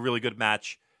going to be a really good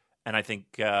match, and I think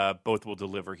both will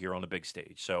deliver here on the big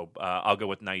stage. So I'll go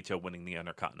with Naito winning the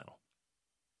Intercontinental.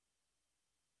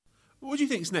 What do you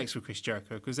think is next for Chris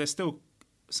Jericho? Because there's still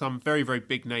some very, very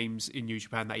big names in New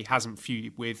Japan that he hasn't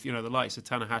feuded with, the likes of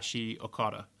Tanahashi,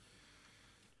 Okada.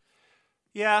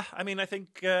 Yeah, I mean, I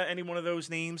think any one of those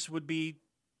names would be,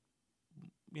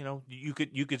 you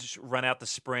could just run out the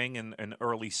spring and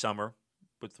early summer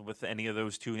with any of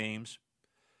those two names.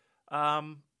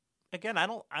 Again, I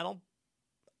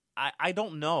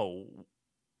don't know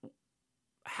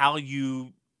how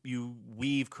you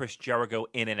weave Chris Jericho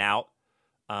in and out.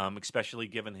 Especially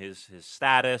given his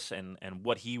status and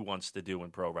what he wants to do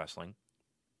in pro wrestling.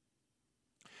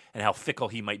 And how fickle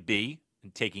he might be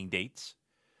in taking dates.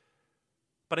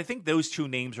 But I think those two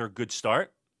names are a good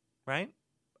start, right?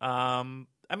 I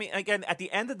mean, again, at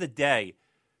the end of the day,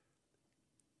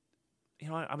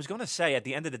 I was going to say at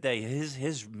the end of the day,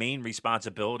 his main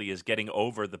responsibility is getting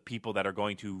over the people that are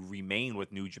going to remain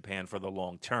with New Japan for the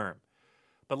long term.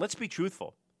 But let's be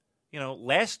truthful.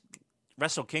 Last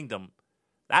Wrestle Kingdom,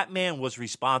 that man was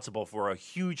responsible for a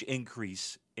huge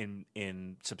increase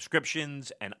in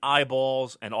subscriptions and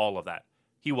eyeballs and all of that.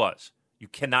 He was. You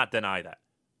cannot deny that.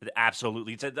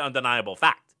 Absolutely. It's an undeniable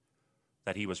fact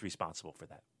that he was responsible for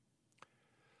that.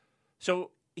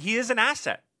 So he is an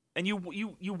asset. And you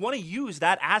want to use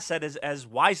that asset as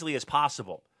wisely as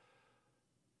possible.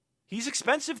 He's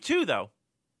expensive too, though,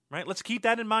 right? Let's keep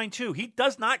that in mind too. He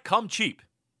does not come cheap.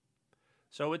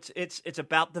 So it's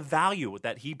about the value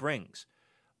that he brings.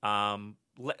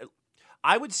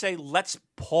 I would say let's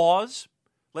pause.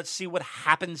 Let's see what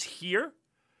happens here,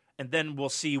 and then we'll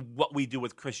see what we do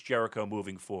with Chris Jericho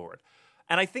moving forward.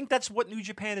 And I think that's what New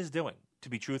Japan is doing, to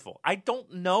be truthful. I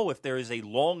don't know if there is a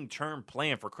long-term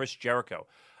plan for Chris Jericho.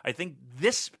 I think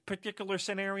this particular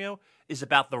scenario is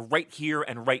about the right here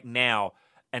and right now,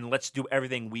 and let's do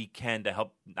everything we can to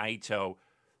help Naito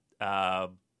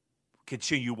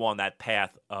continue on that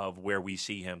path of where we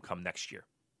see him come next year.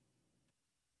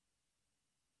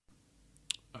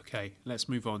 Okay, let's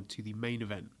move on to the main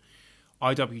event.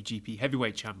 IWGP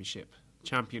Heavyweight Championship.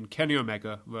 Champion Kenny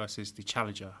Omega versus the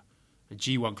challenger and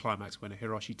G1 Climax winner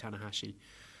Hiroshi Tanahashi.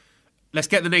 Let's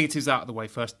get the negatives out of the way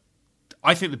first.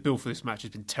 I think the build for this match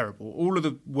has been terrible. All of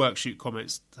the work shoot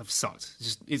comments have sucked.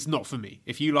 It's not for me.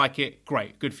 If you like it,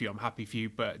 great, good for you. I'm happy for you,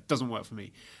 but it doesn't work for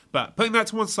me. But putting that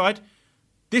to one side,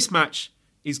 this match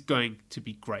is going to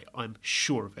be great. I'm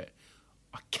sure of it.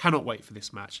 I cannot wait for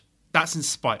this match. That's in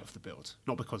spite of the build,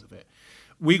 not because of it.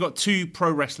 We got two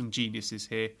pro wrestling geniuses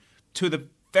here, two of the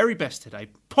very best today,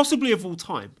 possibly of all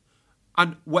time.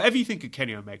 And whatever you think of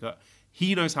Kenny Omega,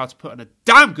 he knows how to put on a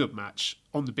damn good match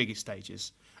on the biggest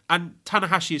stages. And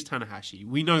Tanahashi is Tanahashi.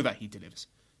 We know that he delivers.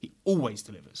 He always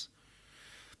delivers.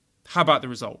 How about the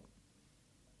result?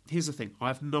 Here's the thing. I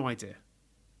have no idea.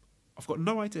 I've got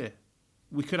no idea.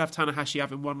 We could have Tanahashi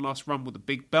having one last run with a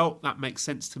big belt. That makes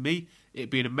sense to me. It'd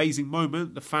be an amazing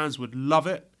moment. The fans would love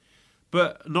it.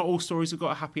 But not all stories have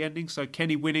got a happy ending. So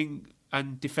Kenny winning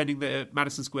and defending the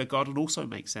Madison Square Garden also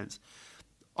makes sense.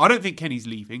 I don't think Kenny's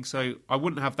leaving, so I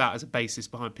wouldn't have that as a basis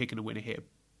behind picking a winner here.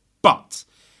 But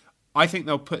I think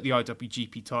they'll put the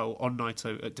IWGP title on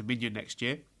Naito at Dominion next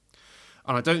year.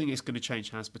 And I don't think it's going to change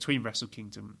hands between Wrestle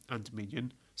Kingdom and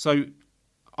Dominion. So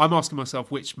I'm asking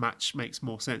myself which match makes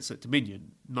more sense at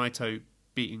Dominion. Naito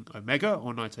beating Omega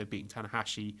or Naito beating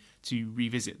Tanahashi to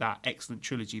revisit that excellent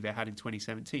trilogy they had in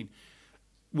 2017.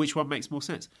 Which one makes more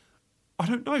sense? I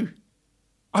don't know.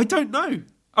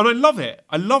 And I love it.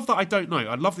 I love that I don't know.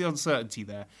 I love the uncertainty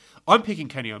there. I'm picking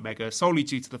Kenny Omega solely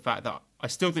due to the fact that I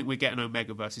still think we're getting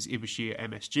Omega versus Ibushi at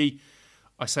MSG.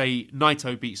 I say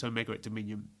Naito beats Omega at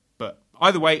Dominion. But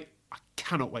either way, I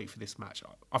cannot wait for this match.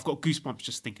 I've got goosebumps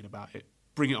just thinking about it.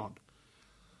 Bring it on.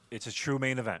 It's a true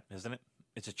main event, isn't it?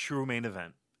 It's a true main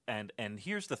event. And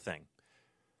here's the thing.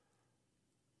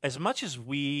 As much as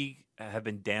we have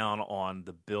been down on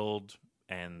the build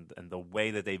and the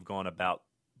way that they've gone about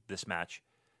this match,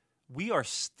 we are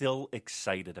still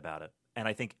excited about it. And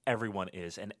I think everyone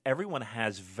is. And everyone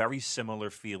has very similar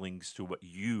feelings to what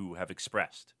you have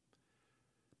expressed.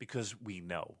 Because we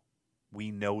know.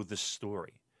 We know the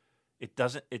story.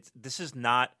 This is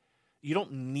not, you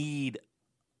don't need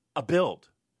a build.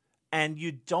 And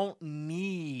you don't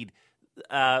need,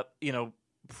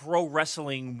 Pro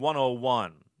Wrestling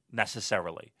 101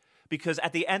 necessarily. Because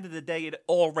at the end of the day, it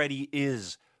already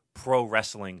is Pro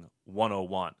Wrestling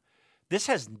 101. This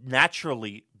has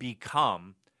naturally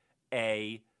become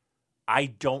I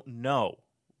don't know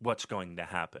what's going to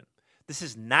happen. This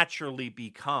has naturally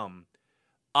become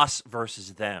us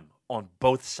versus them on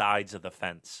both sides of the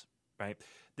fence, right?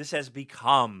 This has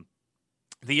become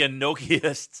the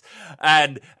Enochiists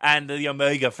and the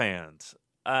Omega fans.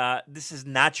 This has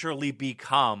naturally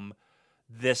become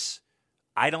this,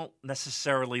 I don't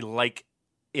necessarily like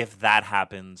if that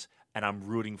happens, and I'm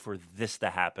rooting for this to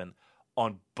happen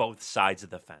on both sides of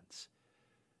the fence.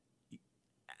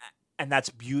 And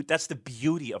that's the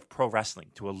beauty of pro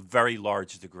wrestling to a very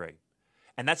large degree.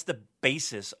 And that's the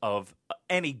basis of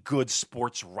any good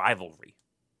sports rivalry,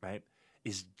 right?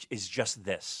 Is just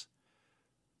this.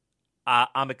 I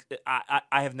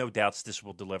have no doubts this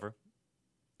will deliver.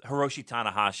 Hiroshi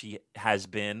Tanahashi has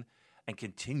been and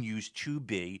continues to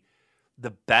be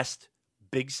the best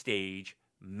big stage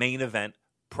main event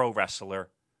pro wrestler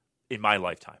in my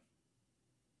lifetime.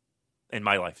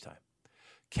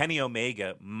 Kenny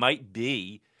Omega might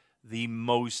be the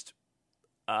most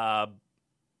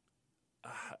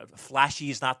flashy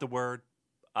is not the word.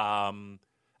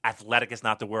 Athletic is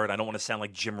not the word. I don't want to sound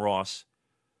like Jim Ross.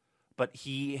 But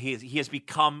he has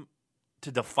become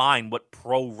to define what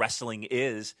pro wrestling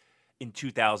is in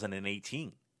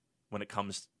 2018 when it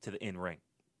comes to the in-ring.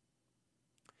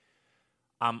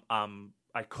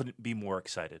 I couldn't be more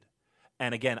excited.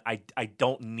 And again, I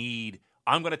don't need,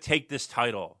 I'm going to take this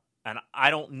title and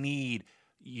I don't need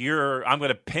I'm going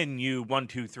to pin you 1,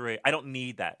 2, 3. I don't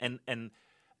need that. And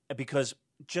because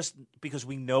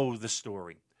we know the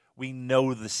story, we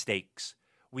know the stakes,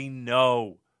 we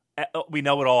know it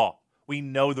all. We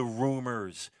know the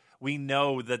rumors. We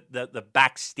know that the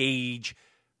backstage,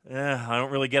 I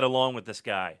don't really get along with this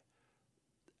guy.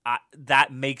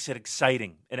 That makes it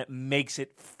exciting, and it makes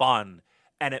it fun,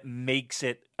 and it makes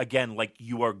it, again, like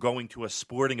you are going to a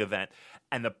sporting event,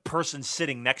 and the person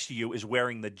sitting next to you is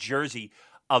wearing the jersey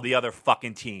of the other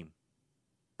fucking team.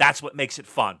 That's what makes it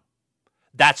fun.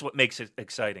 That's what makes it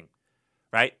exciting,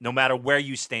 right? No matter where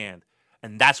you stand.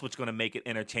 And that's what's going to make it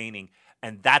entertaining.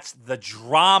 And that's the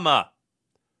drama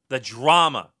that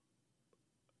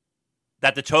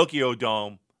the Tokyo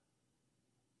Dome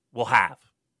will have.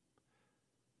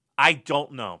 I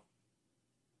don't know.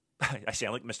 I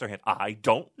sound like Mr. Hand. I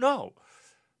don't know.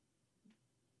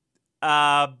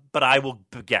 But I will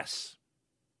guess.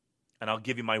 And I'll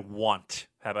give you my want.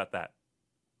 How about that?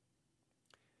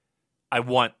 I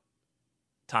want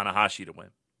Tanahashi to win.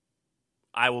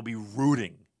 I will be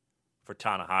rooting for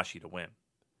Tanahashi to win.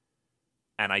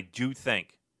 And I do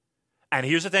think, and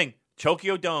here's the thing,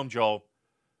 Tokyo Dome, Joel,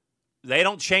 they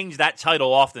don't change that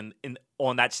title often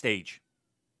on that stage.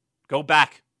 Go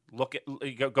back.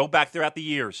 Go back throughout the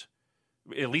years,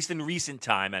 at least in recent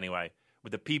time anyway,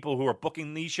 with the people who are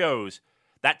booking these shows,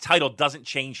 that title doesn't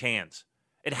change hands.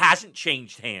 It hasn't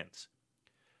changed hands.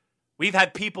 We've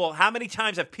had people, how many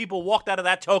times have people walked out of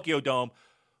that Tokyo Dome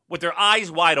with their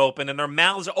eyes wide open and their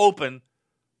mouths open?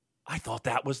 I thought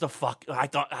that was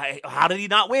how did he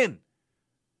not win?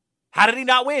 How did he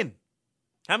not win?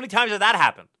 How many times has that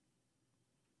happened?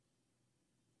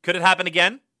 Could it happen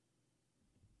again?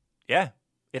 Yeah.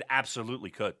 It absolutely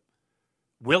could.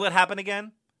 Will it happen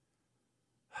again?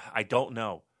 I don't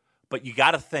know. But you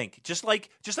got to think, just like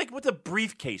with the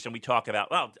briefcase, and we talk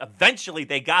about, well, eventually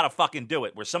they got to fucking do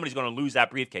it, where somebody's going to lose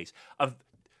that briefcase.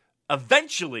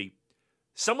 Eventually,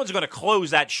 someone's going to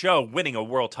close that show winning a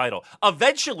world title.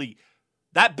 Eventually,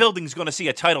 that building's going to see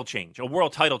a title change, a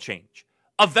world title change.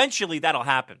 Eventually, that'll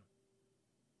happen.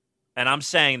 And I'm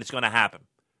saying it's going to happen.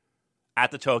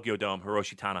 At the Tokyo Dome,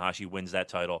 Hiroshi Tanahashi wins that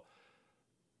title.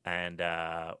 And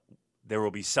there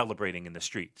will be celebrating in the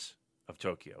streets of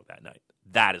Tokyo that night.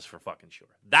 That is for fucking sure.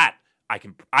 That I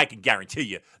can guarantee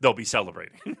you they'll be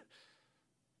celebrating.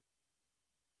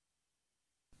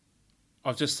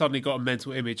 I've just suddenly got a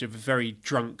mental image of a very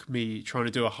drunk me trying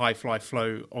to do a high fly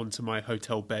flow onto my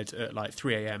hotel bed at like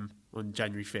 3 a.m. on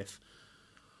January 5th.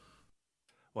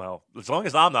 Well, as long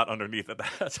as I'm not underneath it,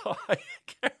 that's all I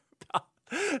care about.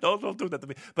 Don't do that to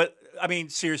me. But I mean,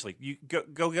 seriously, you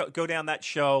go down that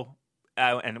show,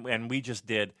 and we just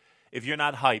did. If you're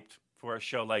not hyped for a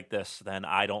show like this, then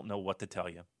I don't know what to tell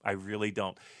you. I really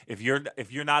don't. If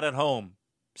you're not at home,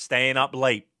 staying up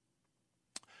late,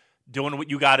 doing what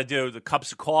you got to do, the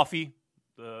cups of coffee,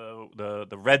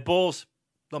 the Red Bulls,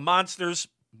 the Monsters,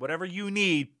 whatever you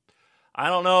need. I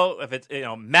don't know if it's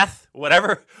meth,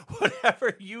 whatever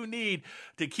you need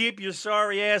to keep your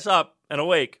sorry ass up and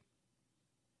awake.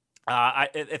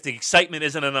 If the excitement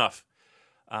isn't enough,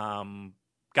 God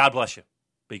bless you,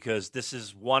 because this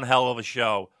is one hell of a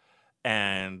show,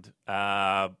 and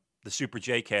the Super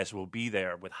J-Cast will be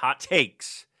there with hot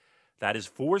takes. That is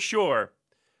for sure.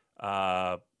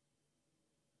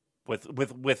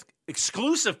 With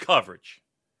exclusive coverage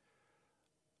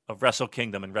of Wrestle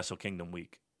Kingdom and Wrestle Kingdom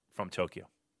Week from Tokyo.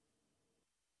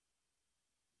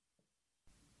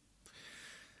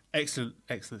 Excellent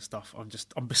stuff.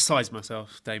 I'm besides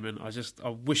myself, Damon. I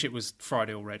wish it was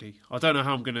Friday already. I don't know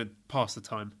how I'm going to pass the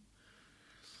time.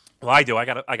 Well, I do. I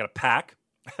got to pack.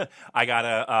 I got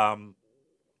to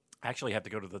actually have to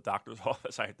go to the doctor's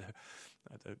office. I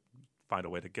have to find a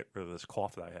way to get rid of this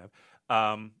cough that I have.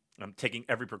 I'm taking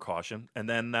every precaution. And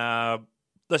then,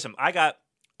 listen, I got,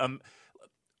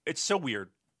 it's so weird,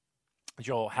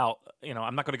 Joel, how,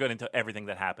 I'm not going to go into everything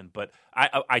that happened, but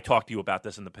I talked to you about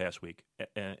this in the past week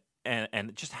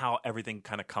and just how everything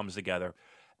kind of comes together.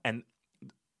 And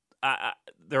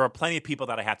there are plenty of people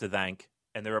that I have to thank,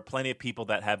 and there are plenty of people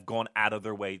that have gone out of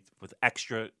their way with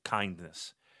extra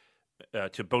kindness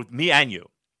to both me and you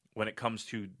when it comes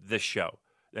to this show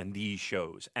and these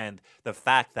shows. And the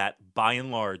fact that, by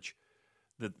and large,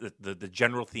 the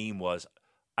general theme was,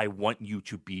 I want you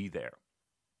to be there.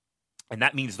 And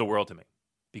that means the world to me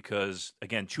because,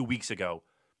 again, 2 weeks ago,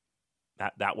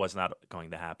 that was not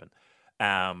going to happen.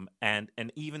 And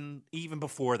even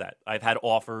before that, I've had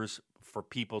offers for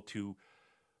people to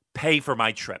pay for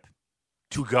my trip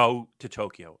to go to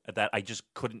Tokyo that I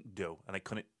just couldn't do, and I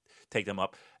couldn't take them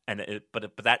up.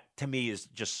 But that to me is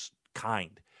just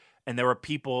kind. And there are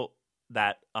people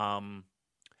that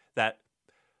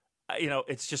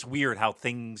it's just weird how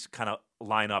things kind of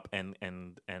line up and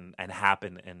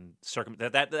happen and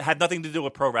that had nothing to do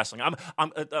with pro wrestling. I'm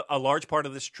a large part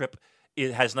of this trip.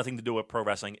 It has nothing to do with pro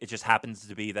wrestling. It just happens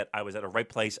to be that I was at the right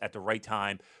place at the right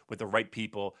time with the right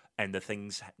people, and the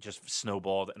things just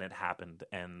snowballed, and it happened,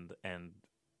 and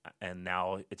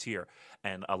now it's here.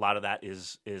 And a lot of that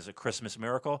is a Christmas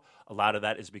miracle. A lot of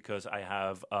that is because I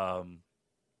have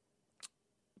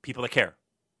people that care,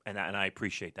 and I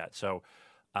appreciate that. So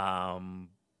from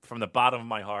the bottom of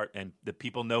my heart, and the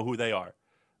people know who they are,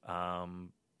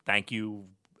 thank you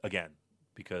again,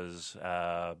 because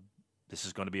this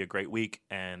is going to be a great week,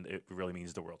 and it really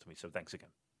means the world to me. So thanks again.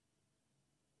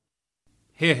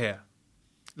 Hear, hear.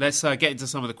 Let's get into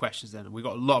some of the questions then. We've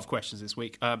got a lot of questions this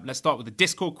week. Let's start with the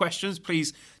Discord questions.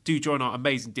 Please do join our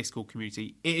amazing Discord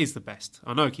community. It is the best.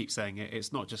 I know I keep saying it.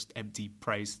 It's not just empty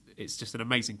praise. It's just an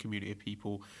amazing community of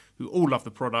people who all love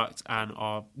the product and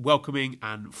are welcoming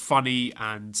and funny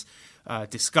and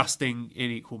disgusting in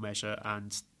equal measure.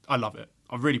 And I love it.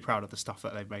 I'm really proud of the stuff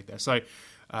that they've made there. So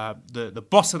the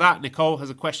boss of that, Nicole, has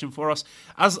a question for us.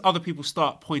 As other people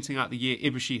start pointing out the year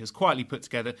Ibushi has quietly put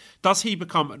together, does he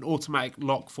become an automatic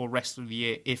lock for rest of the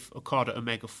year if Okada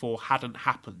Omega 4 hadn't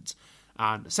happened?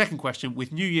 And the second question,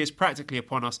 with New Year's practically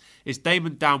upon us, is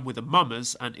Damon down with the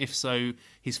Mummers? And if so,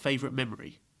 his favourite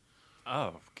memory?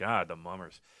 Oh, God, the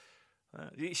Mummers.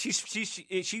 She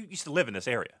used to live in this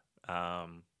area.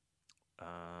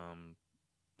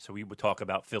 So we would talk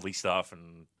about Philly stuff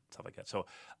and stuff like that. So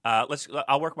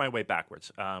I'll work my way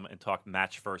backwards and talk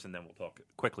match first, and then we'll talk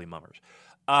quickly Mummers.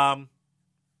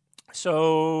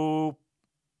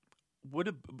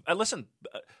 Listen,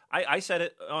 I said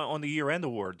it on the year-end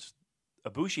awards.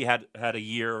 Ibushi had a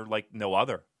year like no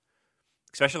other,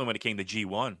 especially when it came to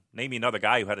G1. Name me another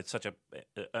guy who had such a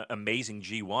amazing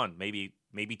G1. Maybe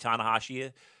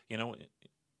Tanahashi,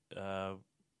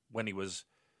 when he was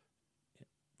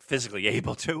physically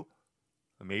able to.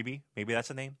 Maybe that's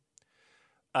a name.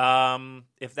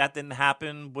 If that didn't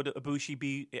happen, would Ibushi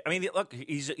be? I mean, look,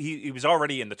 he was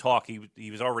already in the talk.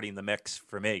 He was already in the mix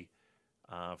for me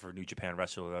for New Japan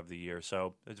Wrestler of the Year.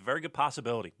 So it's a very good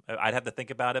possibility. I'd have to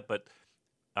think about it, but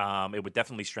it would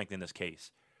definitely strengthen this case.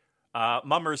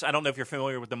 Mummers, I don't know if you're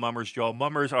familiar with the Mummers, Joel.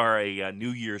 Mummers are a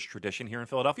New Year's tradition here in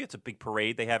Philadelphia. It's a big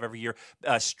parade they have every year.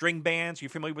 String bands, you're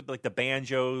familiar with like the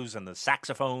banjos and the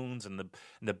saxophones and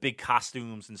the big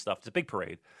costumes and stuff. It's a big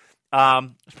parade.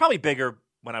 It's probably bigger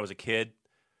when I was a kid.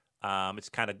 It's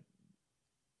kind of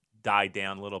died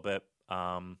down a little bit.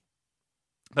 But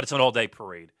it's an all-day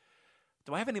parade.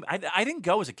 Do I have any? I didn't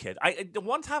go as a kid. The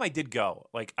one time I did go,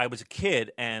 like I was a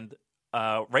kid and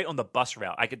right on the bus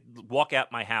route, I could walk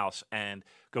out my house and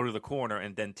go to the corner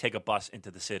and then take a bus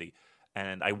into the city.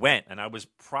 And I went, and I was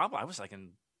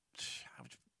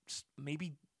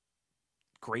maybe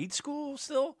grade school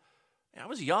still. I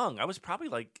was young. I was probably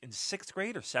like in 6th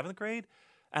grade or 7th grade,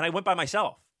 and I went by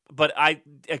myself. But I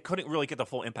couldn't really get the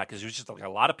full impact because there was just like a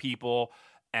lot of people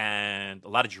and a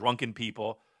lot of drunken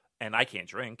people. And I can't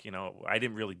drink, I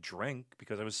didn't really drink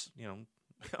because I was,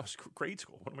 I was grade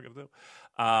school. What am I going to do?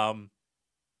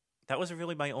 That wasn't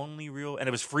really my only real, and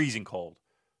it was freezing cold.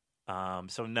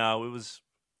 So no, it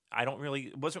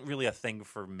wasn't really a thing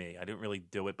for me. I didn't really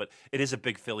do it, but it is a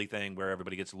big Philly thing where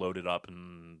everybody gets loaded up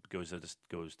and goes to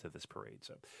this parade.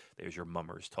 So there's your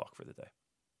Mummers talk for the day.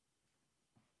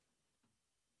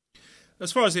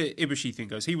 As far as the Ibushi thing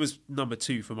goes, he was number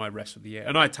 2 for my rest of the year.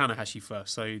 And I had Tanahashi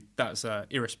first, so that's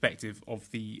irrespective of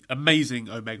the amazing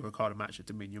Omega-Okada match at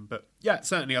Dominion. But yeah,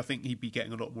 certainly I think he'd be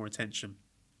getting a lot more attention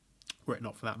were it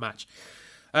not for that match.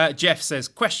 Jeff says,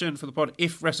 question for the pod,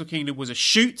 if Wrestle Kingdom was a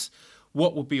shoot,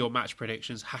 what would be your match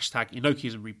predictions? Hashtag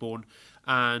Inokiism Reborn.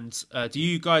 And do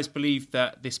you guys believe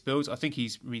that this build, I think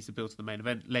he means the build to the main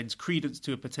event, lends credence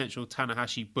to a potential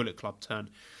Tanahashi Bullet Club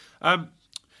turn?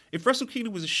 If Wrestle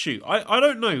Kingdom was a shoot, I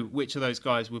don't know which of those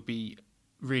guys would be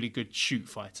really good shoot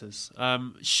fighters.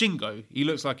 Shingo, he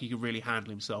looks like he could really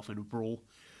handle himself in a brawl.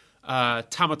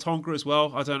 Tama Tonga as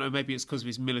well. I don't know, maybe it's because of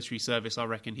his military service. I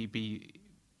reckon he'd be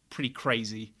pretty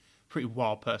crazy, pretty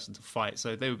wild person to fight.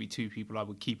 So they would be 2 people I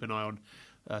would keep an eye on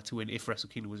to win if Wrestle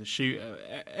Kingdom was a shoot.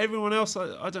 Everyone else,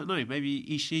 I don't know. Maybe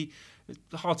Ishii. It's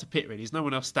hard to pick, really. There's no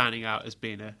one else standing out as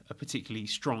being a particularly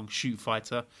strong shoot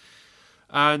fighter.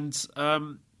 And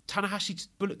Tanahashi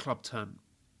Bullet Club turn.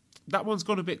 That one's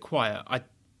gone a bit quiet. I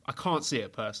can't see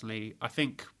it personally. I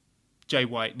think Jay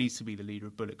White needs to be the leader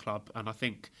of Bullet Club, and I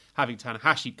think having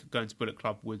Tanahashi go into Bullet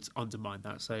Club would undermine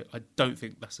that. So I don't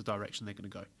think that's the direction they're going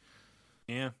to go.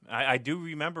 Yeah, I do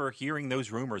remember hearing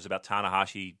those rumors about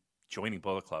Tanahashi joining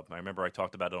Bullet Club. I remember I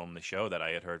talked about it on the show that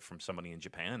I had heard from somebody in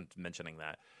Japan mentioning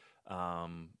that.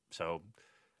 So,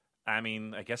 I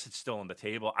mean, I guess it's still on the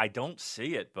table. I don't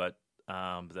see it, but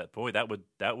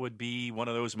that would be one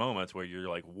of those moments where you're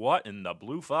like, what in the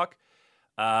blue fuck?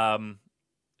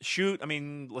 Shoot, I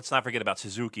mean, let's not forget about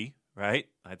Suzuki, right?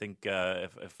 I think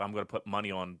if I'm going to put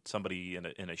money on somebody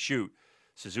in a shoot,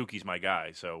 Suzuki's my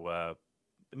guy. So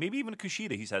maybe even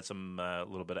Kushida. He's had some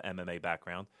little bit of MMA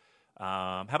background.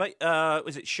 How about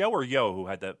was it Sho or Yo who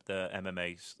had the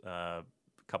MMA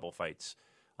couple fights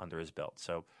under his belt?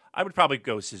 So I would probably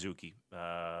go Suzuki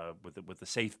with the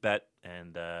safe bet,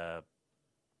 and and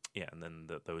then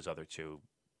those other two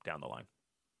down the line.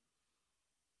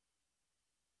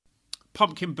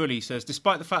 Pumpkin Bully says,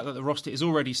 despite the fact that the roster is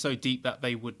already so deep that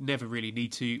they would never really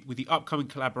need to, with the upcoming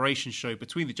collaboration show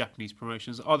between the Japanese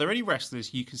promotions, are there any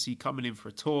wrestlers you can see coming in for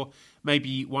a tour,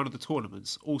 maybe one of the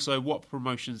tournaments? Also, what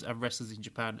promotions and wrestlers in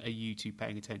Japan are you two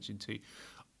paying attention to?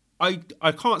 I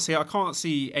can't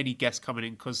see any guests coming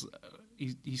in because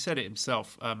he said it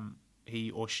himself,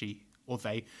 he or she or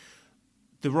they.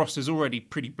 The roster's already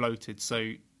pretty bloated,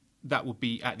 so that would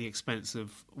be at the expense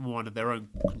of one of their own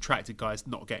contracted guys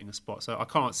not getting a spot. So I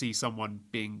can't see someone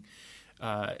being,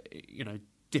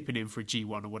 dipping in for a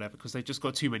G1 or whatever, because they've just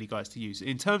got too many guys to use.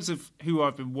 In terms of who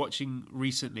I've been watching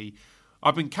recently,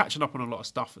 I've been catching up on a lot of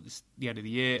stuff at the end of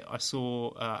the year. I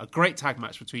saw a great tag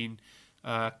match between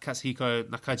Katsuhiko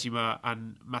Nakajima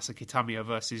and Masa Kitamiya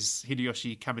versus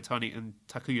Hideyoshi Kamitani and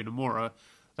Takuya Nomura.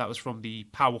 That was from the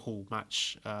Power Hall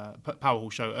match, Power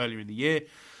Hall show earlier in the year.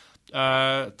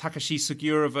 Takashi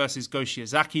Sugiura versus Go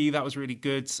Shiozaki, that was really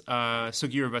good.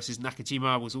 Sugiura versus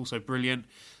Nakajima was also brilliant.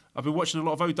 I've been watching a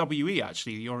lot of OWE,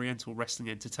 actually, the Oriental Wrestling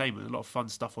Entertainment. A lot of fun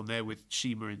stuff on there with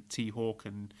Shima and T-Hawk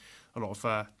and a lot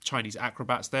of Chinese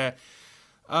acrobats there.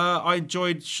 I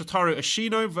enjoyed Shotaro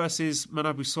Ashino versus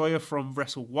Manabu Soya from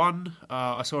Wrestle 1.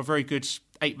 I saw a very good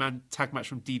 8-man tag match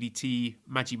from DDT,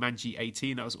 Maji Manji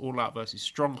 18. That was All Out versus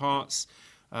Strong Hearts.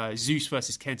 Zeus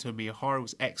versus Kento Miyahara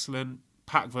was excellent.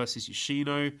 Pac versus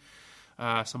Yoshino.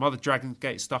 Some other Dragon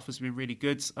Gate stuff has been really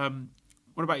good.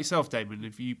 What about yourself, Damon?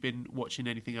 Have you been watching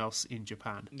anything else in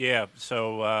Japan? Yeah,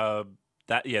 so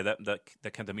that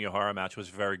Kento Miyahara match was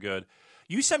very good.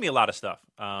 You sent me a lot of stuff,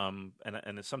 and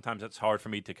sometimes it's hard for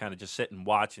me to kind of just sit and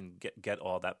watch and get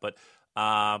all that. But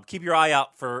keep your eye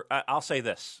out for. I'll say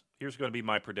this. Here's going to be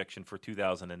my prediction for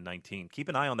 2019. Keep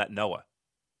an eye on that Noah.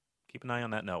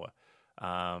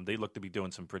 They look to be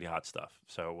doing some pretty hot stuff.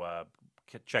 So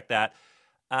check that.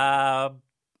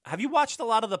 Have you watched a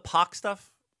lot of the Pac stuff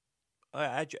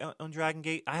on Dragon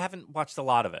Gate? I haven't watched a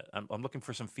lot of it. I'm looking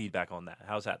for some feedback on that.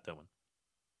 How's that doing?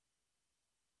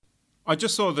 I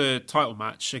just saw the title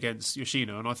match against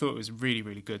Yoshino, and I thought it was really,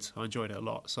 really good. I enjoyed it a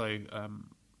lot. So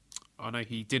I know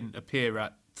he didn't appear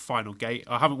at Final Gate.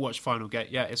 I haven't watched Final Gate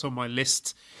yet. It's on my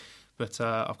list, but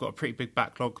I've got a pretty big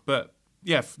backlog. But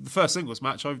yeah, the first singles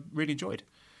match I really enjoyed.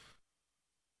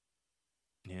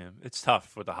 Yeah, it's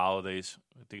tough with the holidays.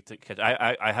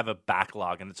 I have a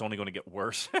backlog, and it's only going to get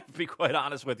worse, to be quite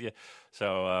honest with you.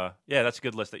 So, that's a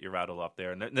good list that you rattled up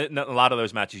there. And a lot of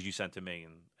those matches you sent to me,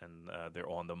 and they're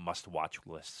on the must-watch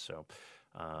list. So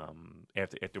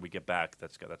after we get back,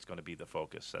 that's going to be the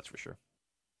focus, that's for sure.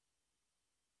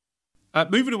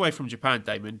 Moving away from Japan,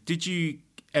 Damon, did you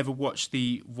ever watch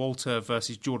the Walter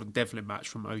versus Jordan Devlin match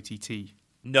from OTT?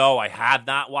 No, I have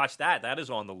not watched that. That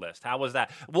is on the list. How was that?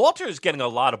 Walter is getting a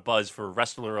lot of buzz for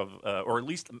wrestler of, or at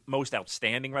least most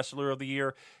outstanding wrestler of the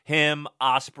year. Him,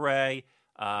 Ospreay,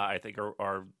 I think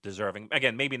are deserving.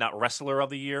 Again, maybe not wrestler of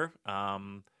the year,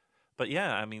 but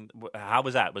yeah. I mean, how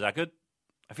was that? Was that good?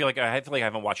 I feel like I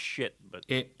haven't watched shit, but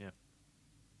it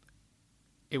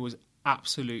was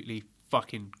absolutely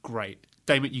fucking great.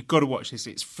 Damon, you've got to watch this.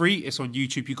 It's free. It's on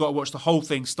YouTube. You've got to watch the whole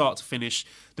thing start to finish,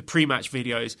 the pre-match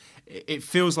videos. It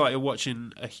feels like you're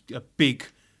watching a big,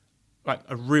 like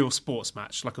a real sports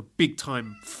match, like a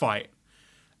big-time fight.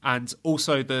 And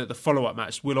also the follow-up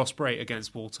match, Will Ospreay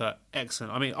against Walter,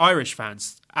 excellent. I mean, Irish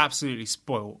fans absolutely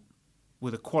spoiled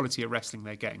with the quality of wrestling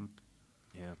they're getting.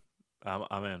 Yeah,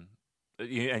 I'm in.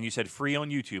 And you said free on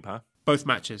YouTube, huh? Both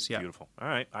matches, yeah. Beautiful. All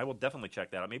right, I will definitely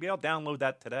check that out. Maybe I'll download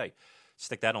that today.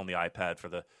 Stick that on the iPad for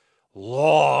the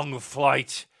long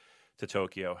flight to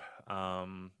Tokyo.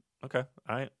 Okay,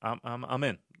 I'm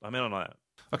in. I'm in on that.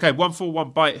 Okay, 1 for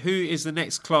 1 bite. Who is the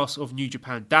next class of New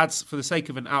Japan dads? For the sake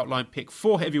of an outline, pick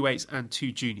 4 heavyweights and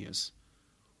 2 juniors.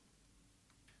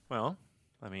 Well,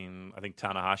 I mean, I think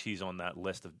Tanahashi's on that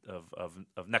list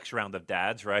of next round of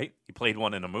dads, right? He played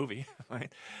one in a movie,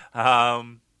 right?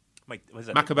 Was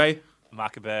that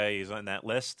Makabe is on that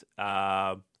list.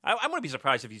 I wouldn't be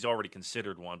surprised if he's already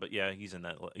considered one, but yeah, he's on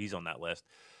that list.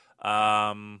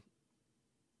 I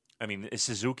mean, is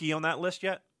Suzuki on that list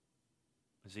yet?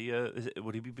 Is he?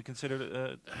 Would he be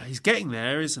considered? He's getting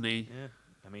there, isn't he? Yeah.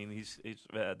 I mean, he's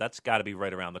that's got to be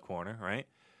right around the corner, right?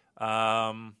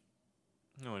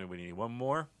 We need one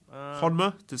more.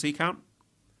 Honma, does he count?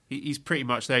 He's pretty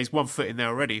much there. He's 1 foot in there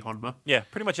already, Honma. Yeah,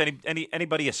 pretty much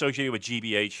anybody associated with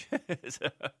GBH is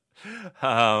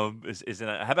in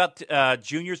it. How about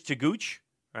juniors? Taguchi,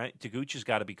 right? Taguchi has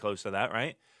got to be close to that,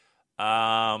 right?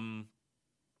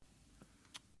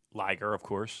 Liger, of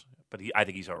course, but I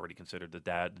think he's already considered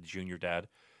the junior dad.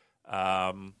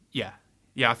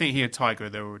 Yeah, I think he and Tiger,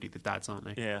 they're already the dads, aren't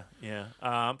they? Yeah.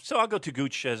 So I'll go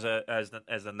Taguchi as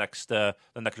the next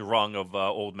rung of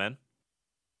old men.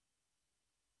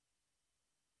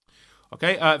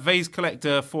 Okay, Vase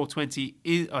Collector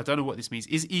 420, I don't know what this means.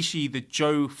 Is Ishii the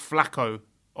Joe Flacco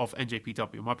of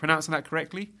NJPW? Am I pronouncing that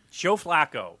correctly? Joe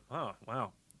Flacco. Oh,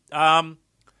 wow.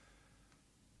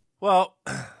 Well,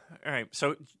 all right.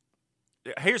 So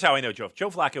here's how I know Joe. Joe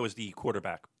Flacco is the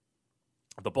quarterback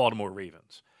of the Baltimore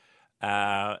Ravens.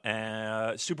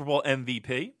 Super Bowl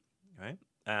MVP, right?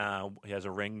 He has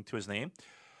a ring to his name.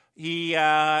 He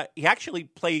actually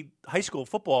played high school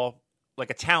football like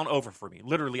a town over for me.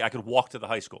 Literally, I could walk to the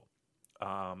high school.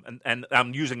 And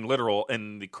I'm using literal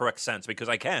in the correct sense because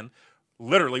I can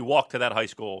literally walk to that high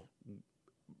school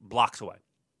blocks away.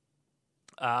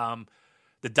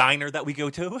 The diner that we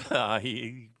go to,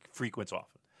 he frequents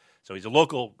often. So he's a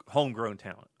local homegrown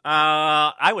talent.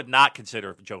 I would not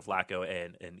consider Joe Flacco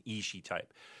an Ishii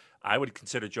type. I would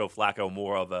consider Joe Flacco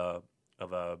more of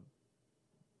a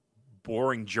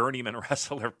boring journeyman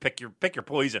wrestler. Pick your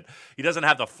poison. He doesn't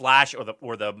have the flash or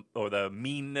the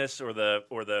meanness or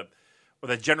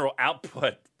the general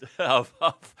output of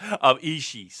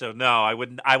Ishii. So no,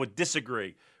 I would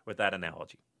disagree with that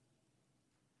analogy.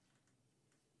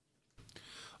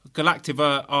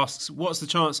 Galactiva asks, what's the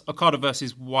chance Okada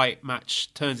versus White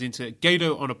match turns into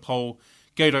Gedo on a pole,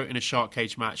 Gedo in a shark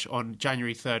cage match on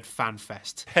January 3rd Fan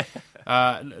Fest?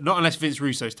 Not unless Vince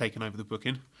Russo's taken over the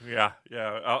booking. Yeah.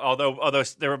 Although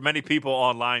there are many people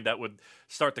online that would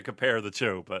start to compare the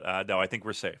two, but no, I think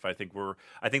we're safe. I think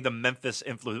the Memphis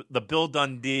influence, the Bill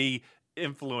Dundee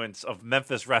influence of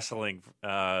Memphis wrestling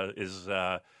is.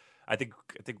 I think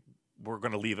we're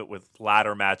going to leave it with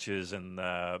ladder matches and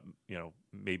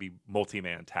maybe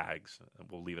multi-man tags.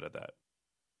 We'll leave it at that.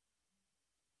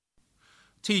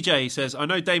 TJ says, I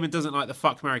know Damon doesn't like the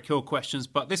fuck, marry, kill questions,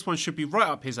 but this one should be right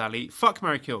up his alley. Fuck,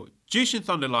 marry, kill. Jushin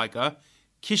Thunder Liger,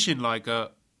 Kishin Liger,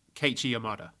 Keiichi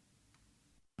Yamada.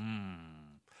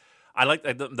 I like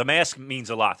the mask means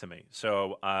a lot to me.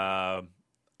 So I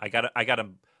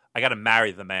gotta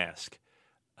marry the mask,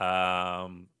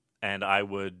 and I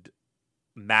would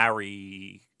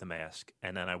marry the mask,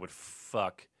 and then I would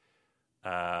fuck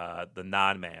the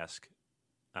non-mask.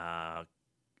 I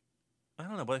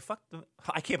don't know, but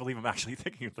I can't believe I'm actually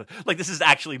thinking of it. Like, this is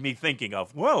actually me thinking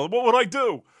of, well, what would I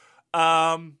do?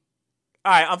 All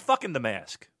right, I'm fucking the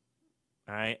mask.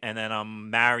 All right, and then I'm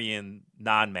marrying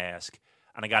non-mask,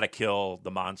 and I got to kill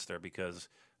the monster because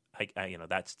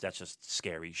that's just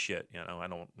scary shit. I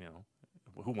don't,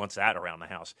 who wants that around the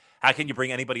house? How can you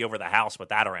bring anybody over the house with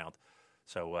that around?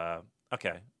 So,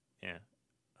 okay, yeah,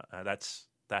 that's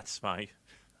my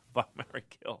fuck, marry,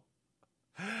 kill.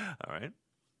 All right.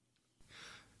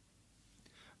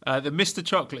 The Mr.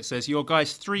 Chocolate says, your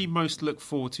guys' 3 most look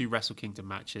forward to Wrestle Kingdom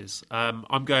matches.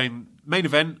 I'm going main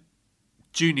event,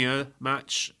 junior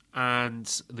match,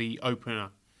 and the opener.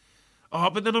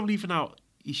 Oh, but then I'm leaving out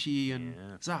Ishii and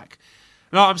Zack.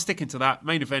 No, I'm sticking to that.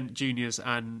 Main event, juniors,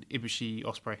 and Ibushi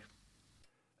Ospreay.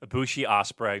 Ibushi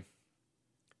Ospreay,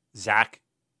 Zack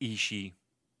Ishii.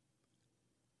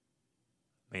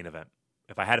 Main event.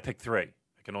 If I had to pick 3, I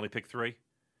can only pick 3.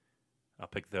 I'll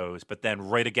pick those, but then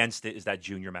right against it is that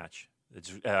junior match.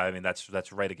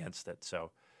 That's right against it.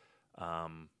 So,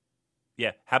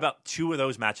 yeah. How about 2 of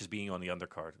those matches being on the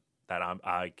undercard that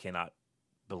I cannot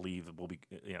believe it will be.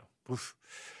 Oof.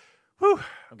 Whew.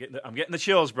 I'm getting the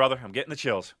chills, brother. I'm getting the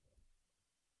chills.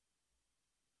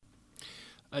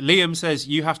 Liam says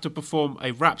you have to perform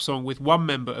a rap song with one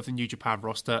member of the New Japan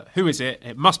roster. Who is it?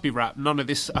 It must be rap. None of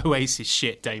this Oasis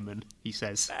shit, Damon. He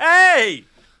says. Hey.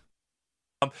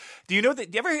 Do you know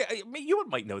that? You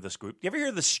might know this group. Do you ever hear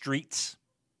of the Streets?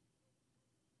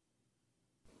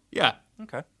 Yeah.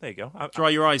 Okay, there you go. Dry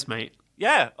your eyes, mate.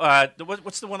 Yeah.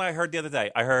 What's the one I heard the other day?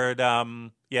 I heard,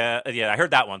 yeah, I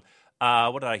heard that one.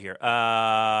 What did I hear?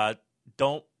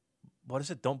 What is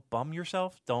it? Don't bum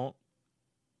yourself?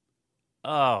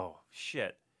 Oh,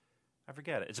 shit. I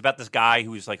forget it. It's about this guy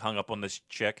who's like hung up on this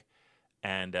chick,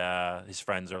 and his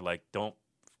friends are like, don't,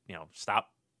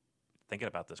 stop thinking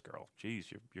about this girl. Jeez,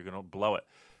 you're going to blow it.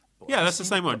 Yeah, that's the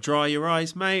same one. Dry your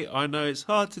eyes, mate. I know it's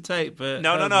hard to take, but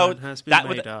no. Has been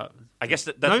made up. I guess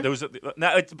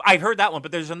I've heard that one,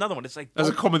 but there's another one. It's like there's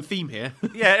a common theme here.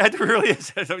 Yeah, it really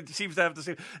is. It seems to have the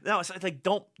same. No, it's like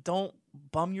don't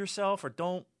bum yourself or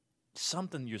don't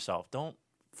something yourself. Don't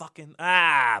fucking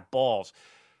balls.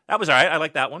 That was all right. I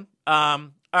like that one. All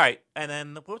right, and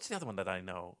then what's the other one that I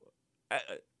know? All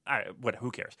right, who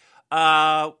cares?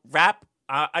 Rap.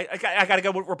 I got to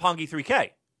go with Roppongi 3K.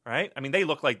 Right? I mean, they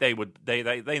look like they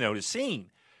know the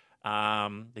scene.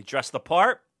 They dress the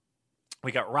part.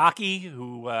 We got Rocky,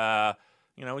 who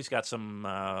he's got some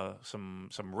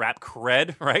rap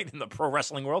cred, right, in the pro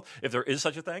wrestling world, if there is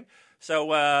such a thing. So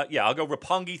I'll go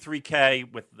Roppongi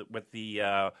 3K with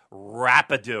the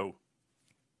Rapido.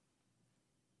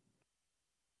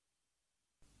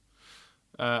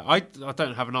 I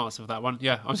don't have an answer for that one.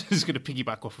 Yeah, I'm just going to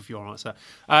piggyback off of your answer.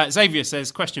 Xavier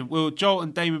says, question, will Joel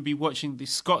and Damon be watching the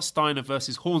Scott Steiner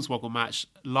versus Hornswoggle match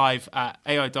live at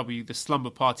AIW, the Slumber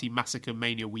Party Massacre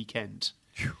Mania weekend?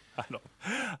 I don't.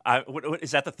 What, is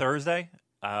that the Thursday?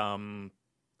 I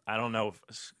don't know.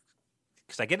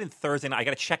 Because I get in Thursday night. I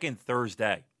got to check in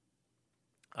Thursday.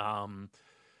 I'd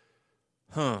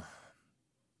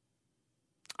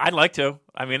like to.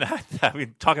 I mean,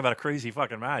 talking about a crazy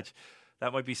fucking match.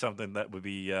 That might be something that would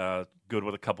be good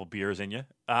with a couple beers in you.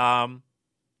 Yeah,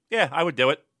 I would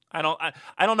do it. I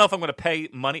don't know if I'm going to pay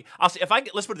money. I'll see if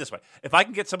let's put it this way: if I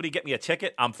can get somebody to get me a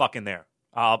ticket, I'm fucking there.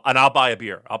 And I'll buy a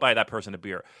beer. I'll buy that person a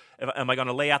beer. Am I going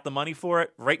to lay out the money for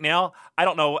it right now? I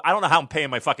don't know. I don't know how I'm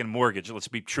paying my fucking mortgage. Let's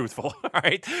be truthful, all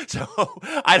right? So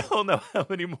I don't know how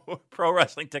many more pro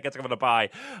wrestling tickets I'm going to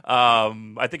buy.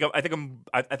 I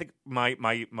think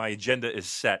my agenda is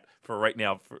set for right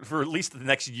now for at least the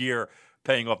next year,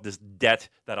 paying off this debt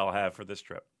that I'll have for this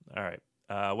trip. All right.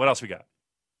 What else we got?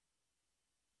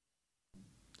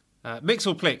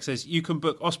 Mixel Plick says you can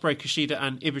book Ospreay, Kushida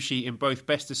and Ibushi in both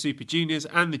Best of Super Juniors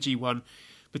and the G1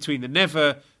 between the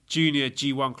Never Junior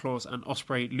G1 clause and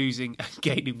Ospreay losing and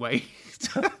gaining weight.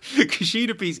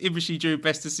 Kushida beats Ibushi during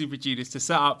Best of Super Juniors to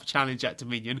set up a challenge at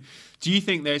Dominion. Do you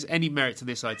think there's any merit to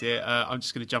this idea? I'm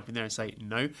just going to jump in there and say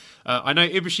no. I know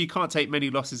Ibushi can't take many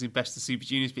losses in Best of Super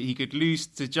Juniors, but he could lose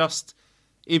to just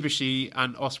Ibushi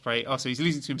and Ospreay. Oh, so he's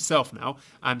losing to himself now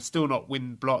and still not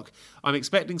win block. I'm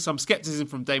expecting some skepticism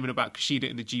from Damon about Kushida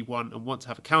in the G1 and want to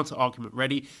have a counter argument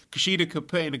ready. Kushida could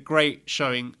put in a great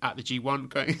showing at the G1,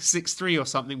 going 6-3 or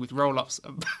something with roll-ups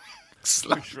and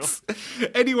slaps.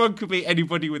 Anyone could beat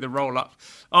anybody with a roll-up.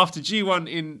 After G1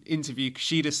 in interview,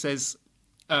 Kushida says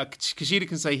Kushida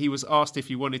can say he was asked if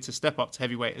he wanted to step up to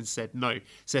heavyweight and said no.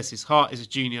 Says his heart is a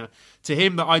junior. To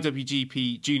him, the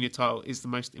IWGP junior title is the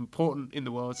most important in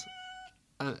the world.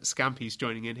 Scampy's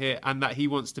joining in here. And that he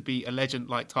wants to be a legend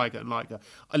like Tiger and Liger.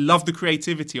 I love the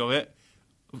creativity of it.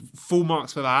 Full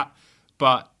marks for that.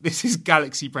 But this is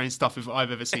galaxy brain stuff if I've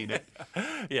ever seen it.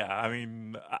 Yeah, I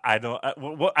mean, I don't.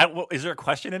 Is there a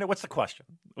question in it? What's the question?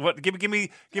 What? Give me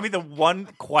the one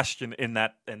question in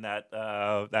that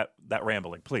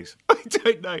rambling, please. I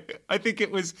don't know. I think it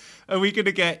was: are we going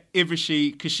to get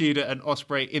Ibushi, Kushida, and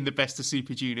Ospreay in the Best of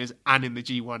Super Juniors and in the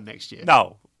G1 next year?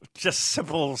 No, just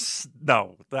simple.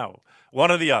 No,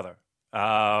 one or the other,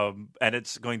 and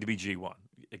it's going to be G1.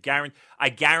 I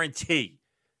guarantee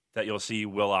that you'll see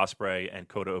Will Ospreay and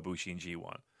Kota Ibushi in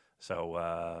G1. So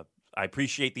I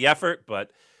appreciate the effort,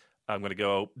 but I'm going to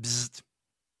go bzzzt.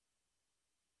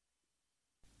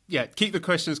 Yeah, keep the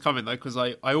questions coming, though, because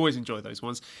I always enjoy those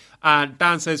ones. And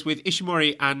Dan says, with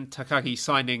Ishimori and Takagi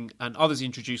signing and others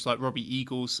introduced like Robbie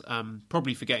Eagles,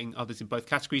 probably forgetting others in both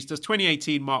categories, does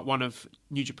 2018 mark one of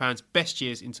New Japan's best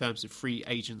years in terms of free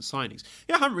agent signings?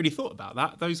 Yeah, I haven't really thought about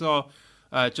that. Those are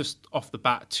just off the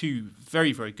bat, two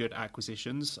very, very good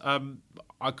acquisitions. I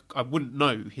wouldn't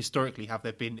know historically have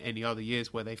there been any other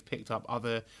years where they've picked up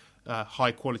other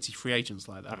high quality free agents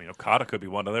like that. I mean, Okada could be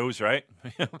one of those, right?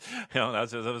 That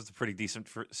was a pretty decent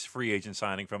free agent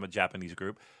signing from a Japanese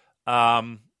group.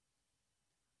 I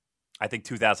think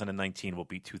 2019 will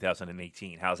be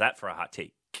 2018. How's that for a hot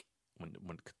take when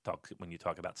you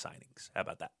talk about signings? How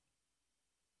about that?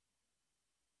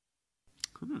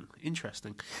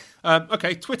 Interesting.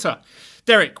 Okay, Twitter.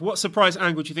 Derek, what surprise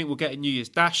angle do you think we'll get in New Year's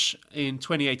Dash? In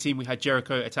 2018, we had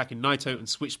Jericho attacking Naito and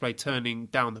Switchblade turning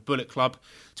down the Bullet Club.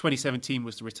 2017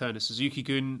 was the return of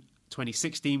Suzuki-gun.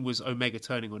 2016 was Omega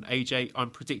turning on AJ. I'm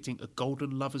predicting a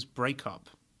Golden Lovers breakup.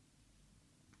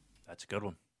 That's a good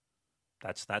one.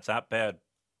 That's not bad.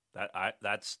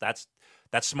 That's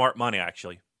smart money,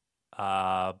 actually.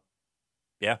 Yeah,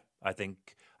 I think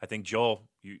Joel,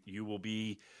 you'll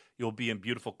be in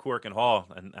beautiful Cork and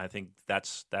Hall, and I think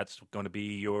that's going to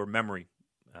be your memory.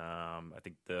 I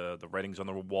think the writing's on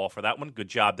the wall for that one. Good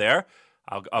job there.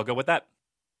 I'll go with that.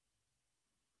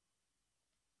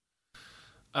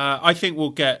 I think we'll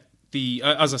get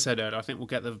as I said earlier, I think we'll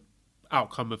get the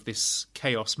outcome of this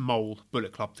Chaos Mole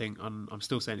Bullet Club thing. I'm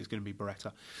still saying it's going to be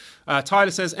Beretta.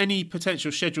 Tyler says, any potential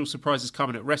schedule surprises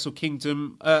coming at Wrestle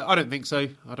Kingdom? I don't think so.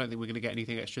 I don't think we're going to get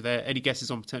anything extra there. Any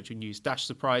guesses on potential news Dash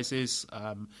surprises?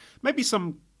 Maybe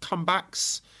some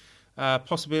comebacks.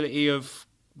 Possibility of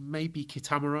maybe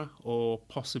Kitamura or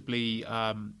possibly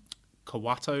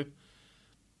Kawato.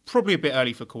 Probably a bit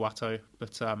early for Kawato,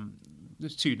 but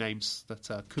there's two names that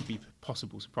could be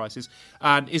possible surprises.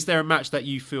 And is there a match that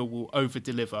you feel will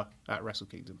over-deliver at Wrestle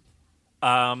Kingdom?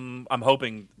 I'm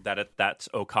hoping that's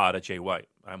Okada Jay White.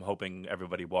 I'm hoping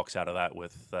everybody walks out of that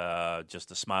with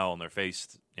just a smile on their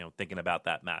face, thinking about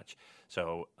that match.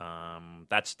 So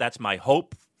that's my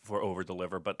hope for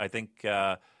over-deliver. But I think,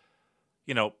 going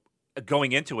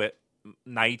into it,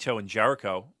 Naito and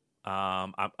Jericho,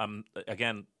 I'm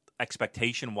again,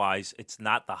 expectation-wise, it's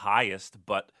not the highest,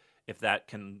 but if that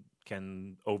can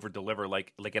over-deliver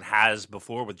like it has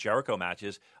before with Jericho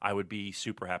matches, I would be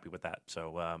super happy with that.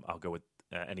 So I'll go with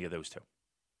any of those two.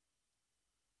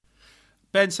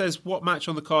 Ben says, what match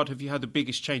on the card have you had the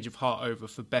biggest change of heart over,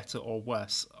 for better or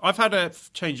worse? I've had a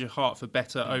change of heart for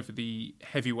better over the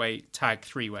heavyweight tag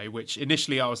three-way, which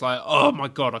initially I was like, oh my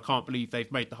God, I can't believe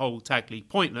they've made the whole tag league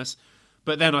pointless.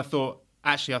 But then I thought,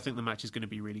 actually, I think the match is going to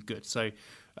be really good. So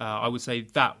I would say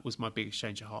that was my biggest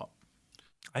change of heart.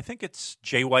 I think it's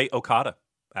Jay White Okada,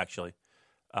 actually.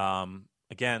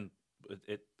 Again,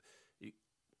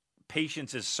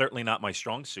 patience is certainly not my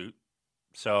strong suit.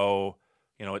 So,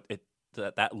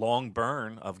 that long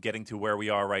burn of getting to where we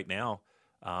are right now,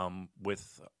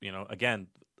 with, again,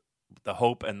 the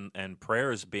hope and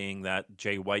prayers being that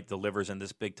Jay White delivers in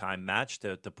this big time match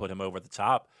to put him over the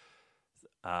top.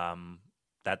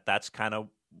 That's kind of,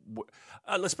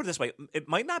 let's put it this way. It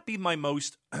might not be my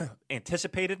most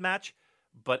anticipated match,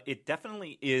 but it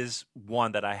definitely is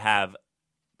one that I have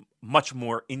much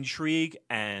more intrigue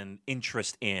and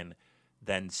interest in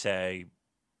than, say,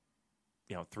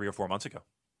 3 or 4 months ago.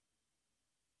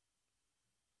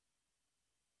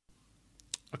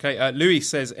 Okay, Louis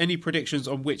says, any predictions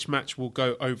on which match will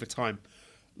go overtime?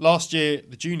 Last year,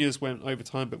 the juniors went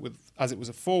overtime, but as it was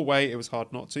a four-way, it was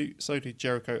hard not to. So did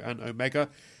Jericho and Omega.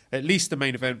 At least the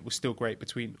main event was still great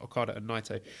between Okada and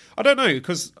Naito. I don't know,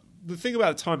 because the thing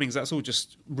about the timings, that's all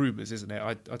just rumours, isn't it?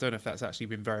 I don't know if that's actually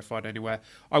been verified anywhere.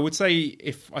 I would say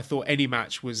if I thought any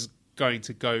match was going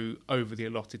to go over the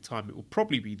allotted time, it will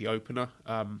probably be the opener,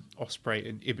 Ospreay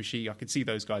and Ibushi. I can see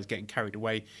those guys getting carried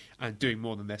away and doing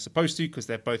more than they're supposed to, because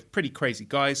they're both pretty crazy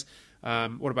guys.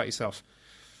 What about yourself?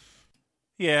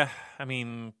 Yeah, I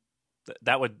mean,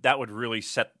 that would really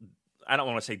set, I don't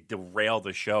want to say derail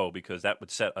the show, because that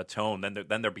would set a tone.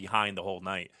 Then they're behind the whole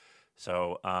night.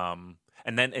 So,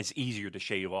 and then it's easier to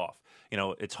shave off.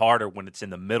 It's harder when it's in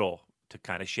the middle to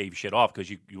kind of shave shit off, because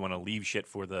you want to leave shit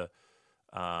for the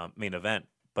main event.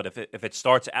 But if it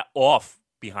starts off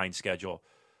behind schedule,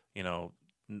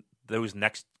 those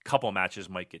next couple matches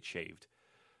might get shaved.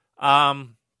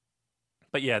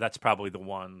 But yeah, that's probably the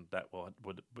one that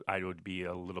I would be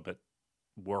a little bit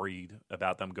worried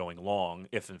about them going long,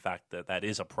 if in fact that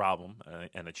is a problem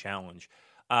and a challenge.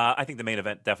 I think the main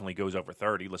event definitely goes over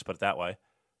 30. Let's put it that way.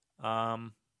 Yeah,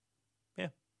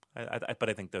 but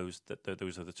I think those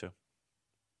are the two.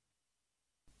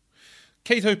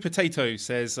 Kato Potato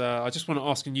says, I just want to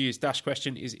ask a New Year's Dash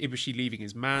question. Is Ibushi leaving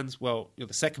his mans? Well, you're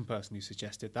the second person who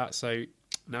suggested that, so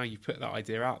now you've put that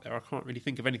idea out there. I can't really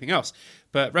think of anything else.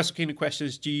 But Wrestle Kingdom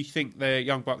questions, do you think the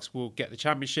Young Bucks will get the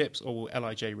championships, or will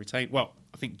LIJ retain? Well,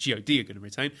 I think GOD are going to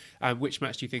retain. And which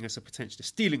match do you think has the potential of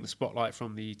stealing the spotlight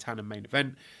from the Tandem main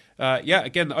event? Yeah,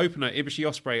 again, the opener, Ibushi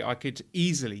Ospreay, I could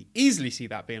easily see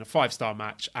that being a 5-star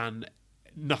match and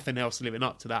nothing else living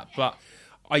up to that. But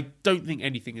I don't think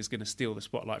anything is going to steal the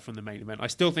spotlight from the main event. I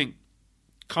still think,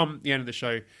 come the end of the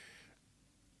show,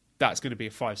 that's going to be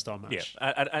a 5-star match.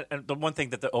 Yeah, and the one thing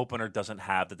that the opener doesn't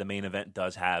have, that the main event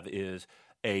does have, is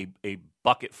a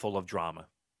bucket full of drama,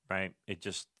 right? It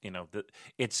just,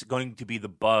 it's going to be the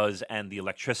buzz and the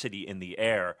electricity in the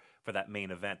air for that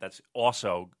main event. That's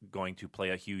also going to play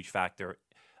a huge factor,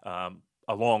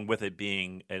 along with it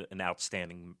being an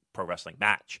outstanding pro wrestling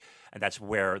match. And that's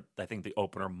where I think the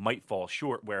opener might fall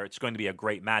short, where it's going to be a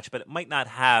great match, but it might not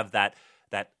have that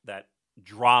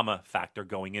drama factor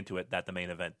going into it that the main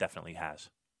event definitely has.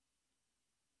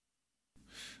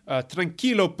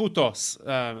 Tranquilo putos.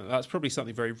 That's probably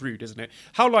something very rude, isn't it?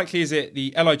 How likely is it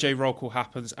the LIJ roll call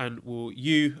happens, and will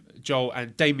you, Joel,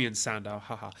 and Damien Sandow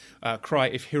cry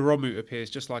if Hiromu appears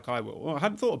just like I will? Well, I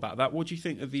hadn't thought about that. What do you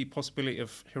think of the possibility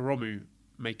of Hiromu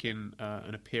making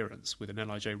an appearance with an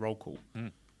LIJ roll call?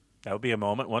 That would be a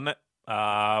moment, wouldn't it?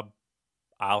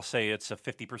 I'll say it's a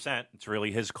 50%. It's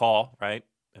really his call, right?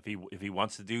 If he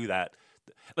wants to do that,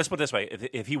 let's put it this way: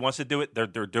 if he wants to do it, they're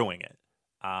doing it.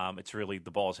 It's really the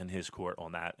ball's in his court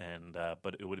on that, and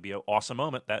but it would be an awesome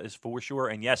moment, that is for sure.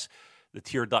 And yes, the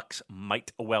tear ducts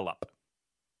might well up.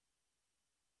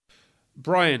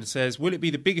 Brian says, will it be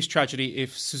the biggest tragedy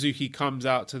if Suzuki comes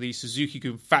out to the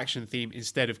Suzuki-gun faction theme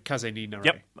instead of Kaze ni Nare?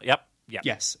 Yep.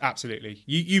 Yes, absolutely.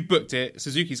 You booked it.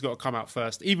 Suzuki's got to come out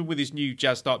first. Even with his new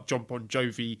jazzed up John Bon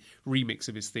Jovi remix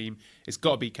of his theme, it's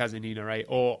got to be Kaze ni Nare,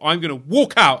 or I'm going to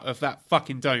walk out of that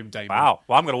fucking dome, Damon. Wow.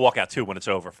 Well, I'm going to walk out too when it's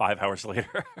over, 5 hours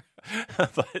later.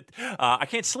 But I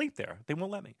can't sleep there. They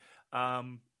won't let me.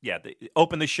 They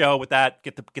open the show with that,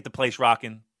 get the place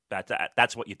rocking.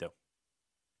 That's what you do.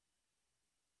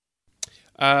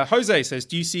 Jose says,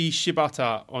 do you see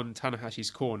Shibata on Tanahashi's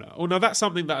corner? Oh, no, that's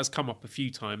something that has come up a few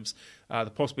times.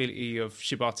 The possibility of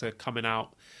Shibata coming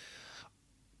out.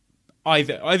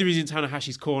 Either he's in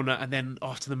Tanahashi's corner, and then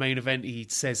after the main event he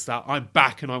says that I'm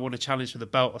back and I want to challenge for the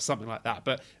belt or something like that.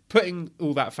 But putting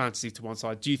all that fantasy to one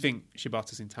side, do you think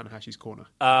Shibata's in Tanahashi's corner?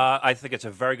 I think it's a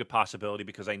very good possibility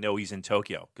because I know he's in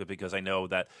Tokyo. Because I know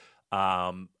that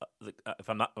if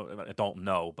I'm not, I don't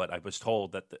know, but I was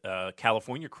told that the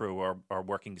California crew are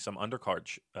working some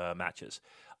undercard matches.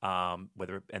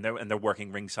 They're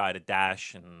working ringside at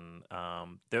Dash, and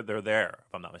they're there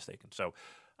if I'm not mistaken. So.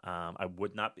 I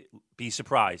would not be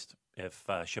surprised if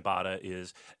Shibata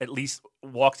is at least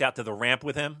walks out to the ramp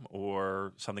with him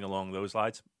or something along those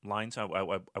lines.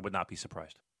 I would not be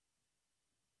surprised.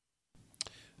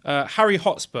 Harry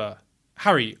Hotspur.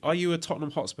 Harry, are you a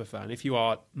Tottenham Hotspur fan? If you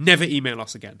are, never email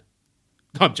us again.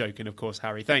 I'm joking, of course,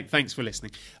 Harry. Thanks for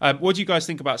listening. What do you guys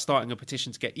think about starting a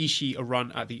petition to get Ishii a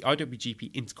run at the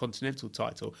IWGP Intercontinental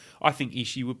title? I think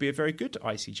Ishii would be a very good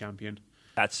IC champion.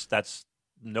 That's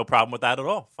no problem with that at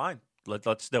all. Fine,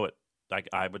 let's do it.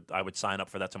 I would sign up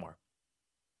for that tomorrow.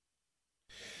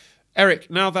 Eric,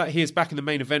 now that he is back in the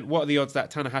main event, what are the odds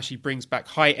that Tanahashi brings back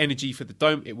high energy for the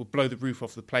Dome? It will blow the roof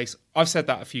off the place. I've said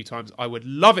that a few times. I would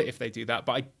love it if they do that,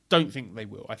 but I don't think they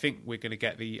will. I think we're going to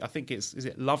get is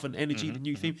it Love and Energy, the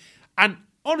new theme? And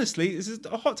honestly, this is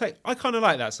a hot take. I kind of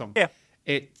like that song. Yeah.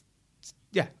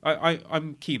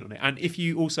 I'm keen on it. And if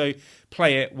you also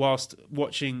play it whilst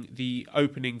watching the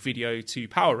opening video to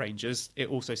Power Rangers, it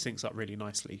also syncs up really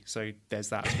nicely. So there's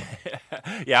that as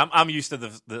well. Yeah, I'm used to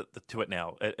to it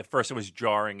now. At first it was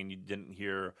jarring and you didn't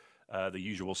hear the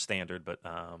usual standard, but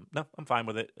no, I'm fine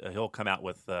with it. He'll come out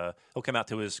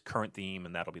to his current theme,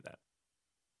 and that'll be that.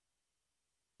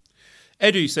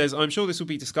 Edu says, I'm sure this will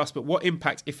be discussed, but what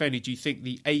impact, if any, do you think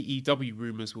the AEW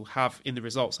rumours will have in the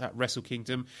results at Wrestle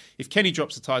Kingdom? If Kenny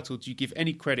drops the title, do you give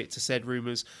any credit to said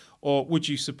rumours, or would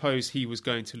you suppose he was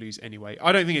going to lose anyway?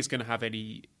 I don't think it's going to have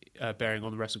any bearing on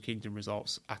the Wrestle Kingdom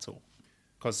results at all,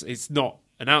 because it's not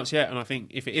announced yet, and I think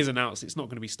if it is announced, it's not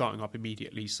going to be starting up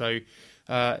immediately. So,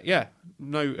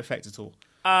 no effect at all.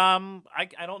 I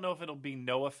don't know if it'll be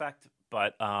no effect,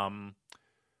 but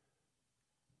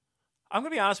I'm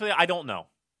going to be honest with you. I don't know.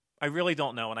 I really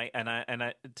don't know. And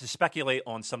I to speculate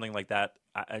on something like that,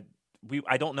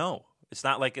 I don't know. It's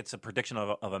not like it's a prediction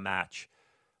of a match.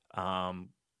 I'm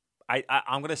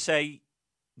going to say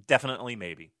definitely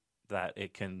maybe that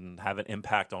it can have an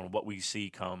impact on what we see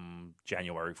come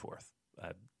January 4th,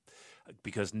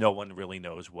 because no one really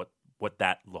knows what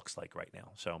that looks like right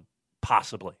now. So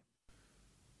possibly.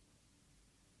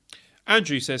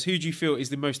 Andrew says, who do you feel is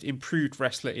the most improved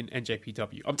wrestler in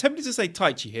NJPW? I'm tempted to say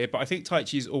Taichi here, but I think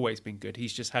Taichi has always been good.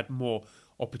 He's just had more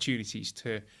opportunities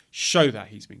to show that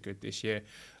he's been good this year.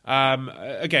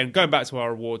 Again, going back to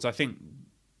our awards, I think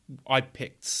I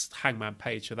picked Hangman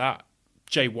Page for that.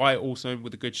 Jay White also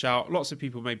with a good shout. Lots of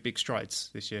people made big strides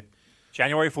this year.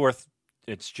 January 4th,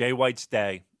 it's Jay White's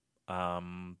day.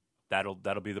 That'll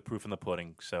be the proof in the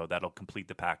pudding. So that'll complete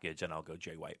the package, and I'll go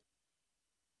Jay White.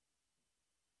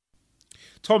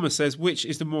 Thomas says, which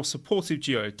is the more supportive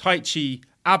duo, Taichi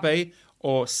Abe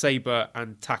or Sabre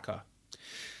and Taka?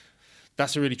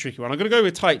 That's a really tricky one. I'm going to go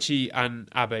with Taichi and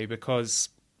Abe because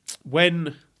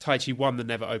when Taichi won the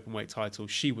Never Openweight title,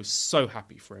 she was so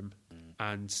happy for him.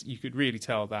 And you could really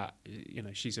tell that,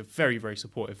 she's a very, very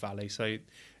supportive Vale. So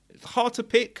it's hard to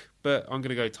pick, but I'm going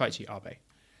to go Taichi Abe.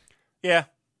 Yeah.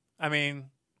 I mean,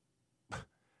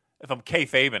 if I'm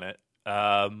kayfabing it,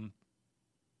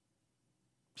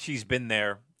 she's been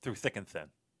there through thick and thin,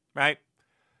 right?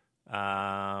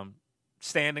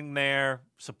 Standing there,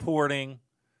 supporting,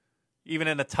 even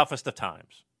in the toughest of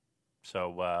times.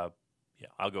 So,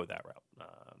 I'll go that route.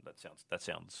 That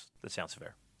sounds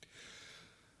fair.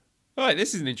 All right,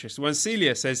 this is an interesting one.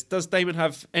 Celia says, does Damon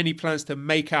have any plans to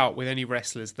make out with any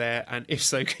wrestlers there? And if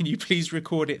so, can you please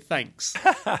record it? Thanks.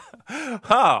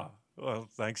 Well,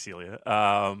 thanks, Celia. Do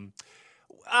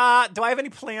I have any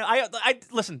plan? I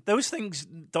listen, those things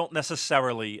don't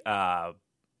necessarily are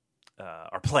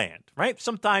planned, right?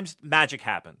 Sometimes magic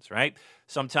happens, right?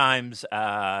 Sometimes,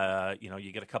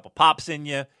 you get a couple pops in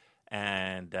you,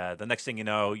 and the next thing you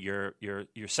know, you're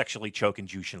sexually choking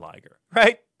Jushin Liger,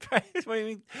 right? I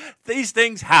mean, these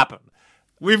things happen.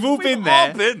 We've all been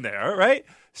there, right?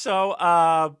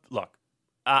 So, look,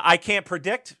 I can't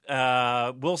predict.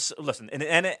 We'll listen,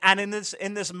 and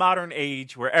in this modern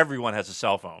age where everyone has a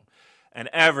cell phone and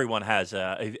everyone has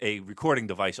a recording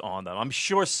device on them, I'm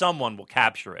sure someone will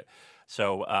capture it.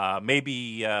 So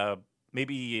maybe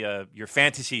your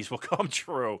fantasies will come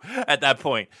true at that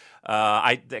point.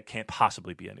 That can't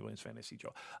possibly be anyone's fantasy,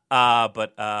 Joe.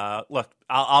 But look,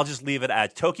 I'll just leave it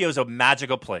at Tokyo's a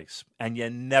magical place, and you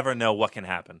never know what can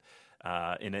happen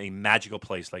in a magical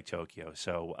place like Tokyo.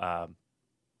 So,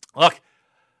 look,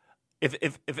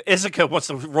 if Izuka wants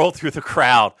to roll through the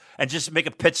crowd and just make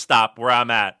a pit stop where I'm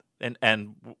at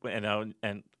and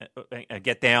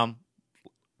get down,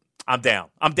 I'm down.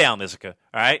 I'm down, Izuka.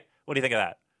 All right, what do you think of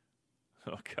that?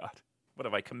 Oh, God. What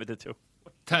have I committed to?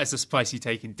 That is a spicy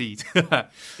take indeed. Yeah.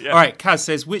 All right, Kaz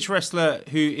says, which wrestler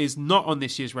who is not on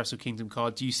this year's Wrestle Kingdom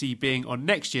card do you see being on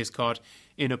next year's card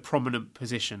in a prominent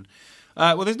position?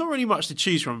 Well, there's not really much to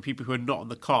choose from people who are not on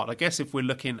the card. I guess if we're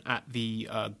looking at the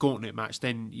gauntlet match,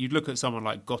 then you'd look at someone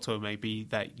like Goto maybe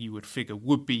that you would figure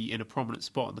would be in a prominent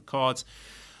spot on the cards.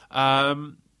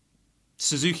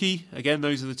 Suzuki, again,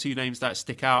 those are the two names that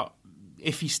stick out.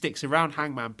 If he sticks around,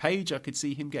 Hangman Page, I could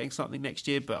see him getting something next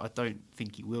year, but I don't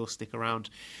think he will stick around.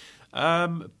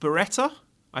 Beretta,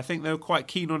 I think they were quite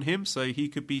keen on him, so he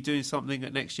could be doing something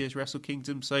at next year's Wrestle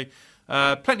Kingdom. So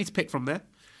plenty to pick from there.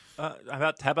 How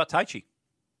about Taichi?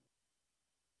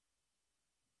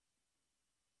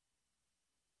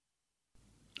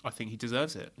 I think he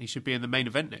deserves it. He should be in the main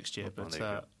event next year, but it's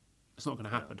not going to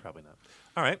happen. No, probably not.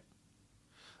 All right.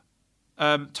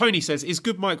 Tony says, is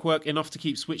good mic work enough to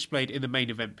keep Switchblade in the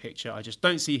main event picture? I just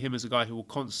don't see him as a guy who will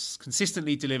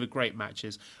consistently deliver great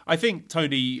matches. I think,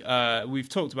 Tony, we've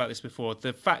talked about this before,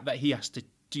 the fact that he has to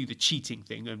do the cheating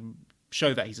thing and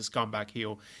show that he's a scumbag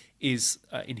heel is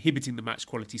inhibiting the match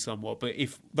quality somewhat. But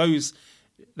if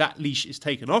that leash is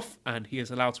taken off and he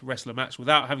is allowed to wrestle a match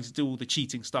without having to do all the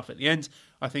cheating stuff at the end,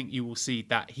 I think you will see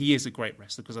that he is a great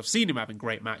wrestler, because I've seen him having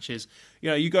great matches.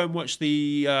 You go and watch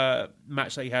the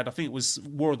match that he had, I think it was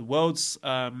War of the Worlds,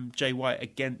 Jay White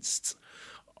against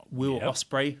Will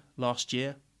Ospreay last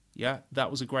year. Yeah,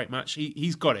 that was a great match.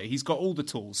 He's got it. He's got all the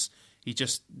tools.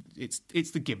 It's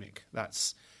the gimmick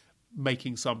that's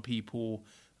making some people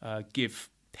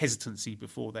give hesitancy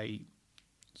before they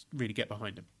really get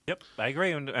behind him. Yep, I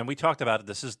agree, and we talked about it.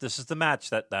 This is the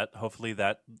match that hopefully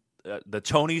that the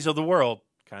Tonys of the world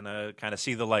kind of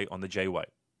see the light on the Jay White.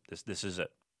 This is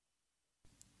it.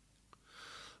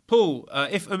 Paul,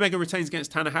 if Omega retains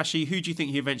against Tanahashi, who do you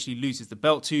think he eventually loses the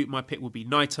belt to? My pick would be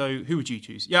Naito. Who would you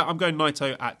choose? Yeah, I'm going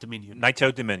Naito at Dominion.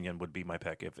 Naito Dominion would be my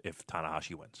pick if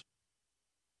Tanahashi wins.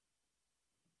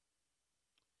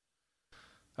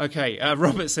 Okay,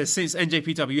 Robert says, since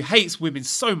NJPW hates women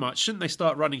so much, shouldn't they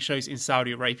start running shows in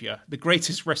Saudi Arabia? The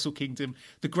greatest Wrestle Kingdom,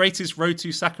 the greatest Road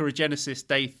to Sakura Genesis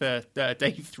day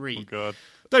 3. Oh, God.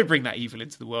 Don't bring that evil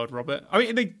into the world, Robert. I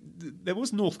mean, there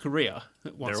was North Korea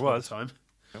at once upon a time.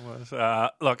 There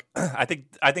was. Look, I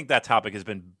think that topic has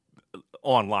been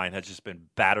online, has just been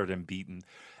battered and beaten.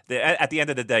 At the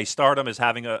end of the day, Stardom is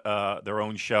having their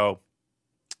own show,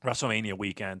 WrestleMania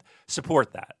weekend.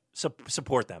 Support that.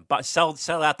 Support them. But sell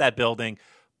out that building,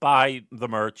 buy the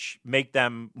merch, make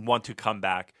them want to come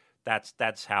back.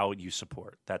 That's how you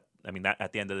support. That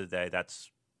at the end of the day,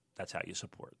 that's how you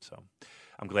support. So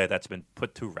I'm glad that's been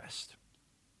put to rest.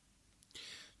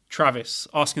 Travis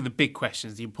asking the big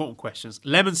questions, the important questions: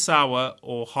 lemon sour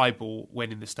or highball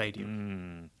when in the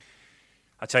stadium?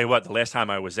 I'll tell you what. The last time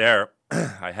I was there,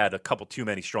 I had a couple too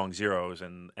many strong zeros,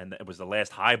 and it was the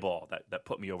last highball that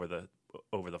put me over the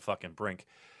fucking brink.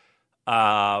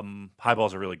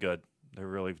 Highballs are really good. They're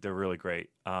really great.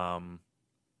 I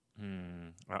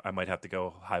might have to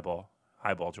go highball,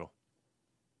 Joel.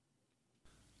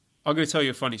 I'm going to tell you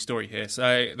a funny story here.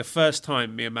 So the first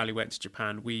time me and Mally went to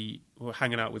Japan, we were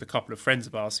hanging out with a couple of friends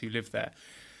of ours who lived there.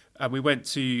 And we went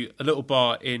to a little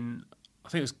bar in, I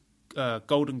think it was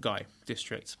Golden Gai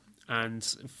district. And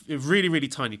a really, really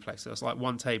tiny place. There was like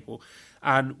one table.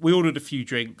 And we ordered a few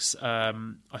drinks. I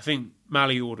think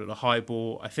Mally ordered a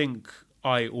highball. I think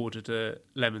I ordered a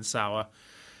lemon sour.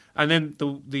 And then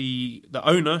the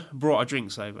owner brought our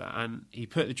drinks over and he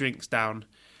put the drinks down.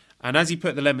 And as he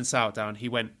put the lemon sour down, he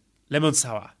went, "Lemon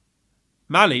sour."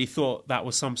 Mally thought that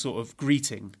was some sort of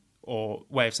greeting or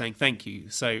way of saying thank you.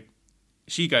 So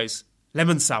she goes,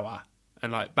 "Lemon sour,"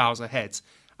 and like bows her head.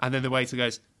 And then the waiter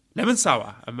goes, "Lemon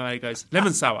sour," and Mally goes,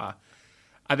 "Lemon sour,"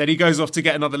 and then he goes off to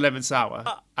get another lemon sour,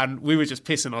 and we were just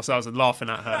pissing ourselves and laughing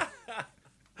at her.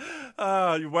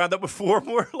 You wound up with 4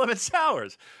 more lemon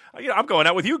sours. I'm going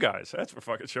out with you guys. That's for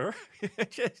fucking sure.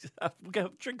 We'll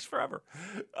get drinks forever.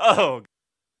 Oh.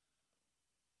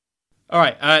 All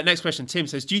right, next question. Tim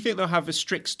says, do you think they'll have a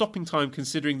strict stopping time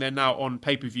considering they're now on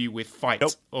pay-per-view with Fight?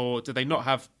 Nope. Or do they not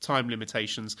have time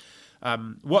limitations?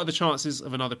 What are the chances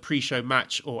of another pre-show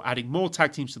match or adding more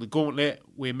tag teams to the gauntlet?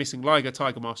 We're missing Liger,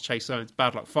 Tiger Mask, Chase Owens,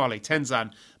 Bad Luck Fale,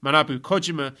 Tenzan, Manabu,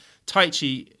 Kojima,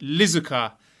 Taichi,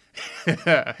 Lizuka,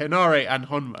 Hinare and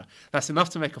Honma. That's enough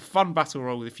to make a fun battle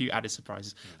royal with a few added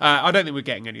surprises. I don't think we're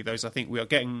getting any of those. I think we are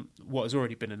getting what has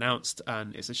already been announced,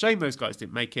 and it's a shame those guys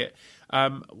didn't make it.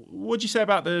 What do you say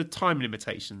about the time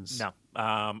limitations? No,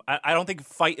 I don't think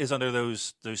Fight is under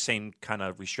those same kind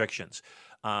of restrictions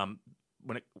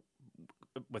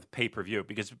with pay-per-view,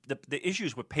 because the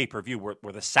issues with pay-per-view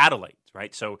were the satellites,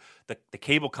 right? So the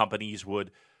cable companies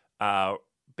would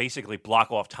basically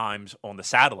block off times on the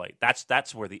satellite.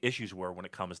 That's where the issues were when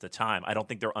it comes to time. I don't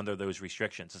think they're under those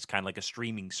restrictions. It's kind of like a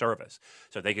streaming service,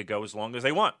 so they could go as long as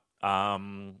they want.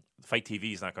 Fight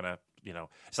TV is not going to,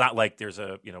 it's not like there's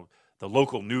the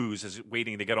local news is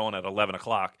waiting to get on at 11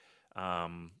 o'clock,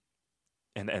 and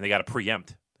they got to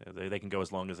preempt. They can go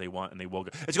as long as they want, and they will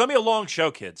go. It's going to be a long show,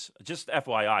 kids. Just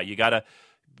FYI, you got to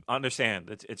understand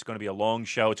it's going to be a long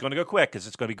show. It's going to go quick because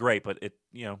it's going to be great, but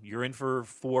you're in for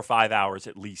 4 or 5 hours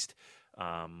at least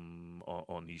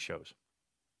on these shows.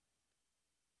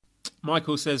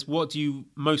 Michael says, what do you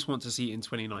most want to see in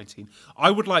 2019? I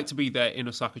would like to be there in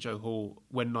Osaka-jo Hall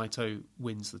when Naito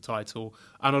wins the title,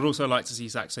 and I'd also like to see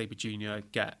Zack Sabre Jr.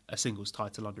 get a singles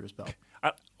title under his belt.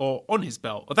 Or on his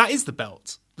belt. Or that is the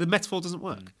belt. The metaphor doesn't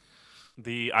work.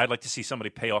 I'd like to see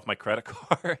somebody pay off my credit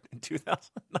card in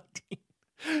 2019.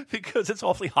 Because it's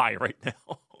awfully high right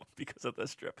now because of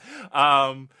this trip.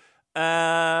 From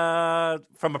a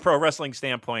pro wrestling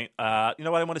standpoint, you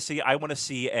know what I want to see? I want to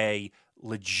see a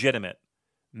legitimate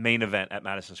main event at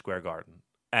Madison Square Garden.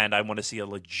 And I want to see a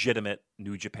legitimate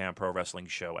New Japan Pro Wrestling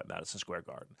show at Madison Square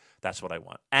Garden. That's what I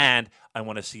want. And I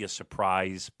want to see a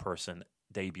surprise person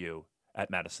debut at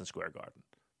Madison Square Garden.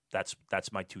 That's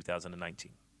my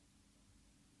 2019.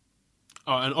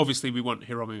 Oh, and obviously we want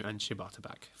Hiromu and Shibata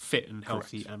back, fit and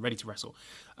healthy. Correct. And ready to wrestle.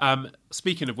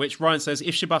 Speaking of which, Ryan says,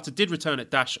 if Shibata did return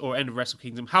at Dash or end of Wrestle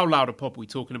Kingdom, how loud a pop are we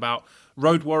talking about?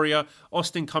 Road Warrior,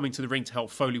 Austin coming to the ring to help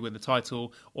Foley win the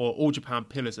title, or All Japan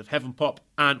Pillars of Heaven pop?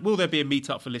 And will there be a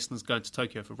meet-up for listeners going to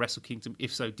Tokyo for Wrestle Kingdom?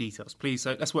 If so, details, please.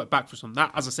 So let's work backwards from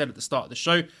that. As I said at the start of the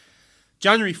show,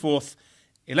 January 4th,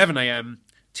 11 a.m.,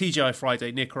 TGI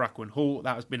Friday near Korakuen Hall.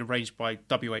 That has been arranged by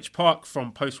WH Park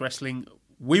from Post Wrestling.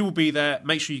 We will be there.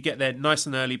 Make sure you get there nice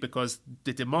and early because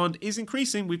the demand is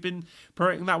increasing. We've been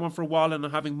promoting that one for a while and are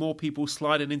having more people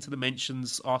sliding into the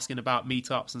mentions, asking about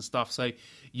meetups and stuff. So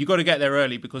you got to get there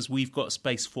early because we've got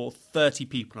space for 30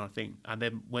 people, I think. And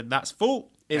then when that's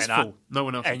full, it's full. No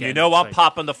one else. And I'm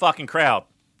popping the fucking crowd.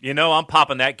 I'm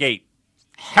popping that gate.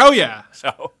 Hell yeah!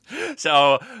 So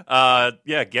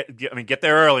get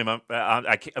there early, man.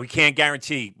 We can't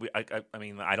guarantee.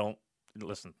 I don't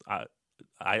listen.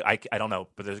 I don't know,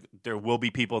 but there will be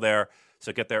people there,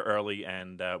 so get there early,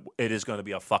 and it is going to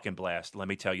be a fucking blast. Let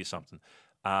me tell you something.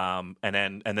 And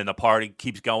then the party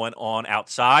keeps going on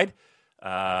outside,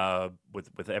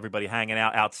 with everybody hanging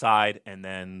out outside, and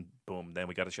then boom, then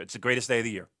we got a show. It's the greatest day of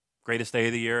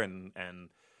the year, and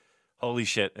holy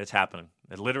shit, it's happening.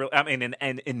 It literally,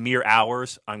 in mere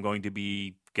hours, I'm going to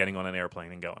be getting on an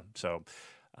airplane and going. So,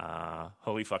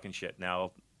 holy fucking shit.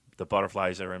 Now, the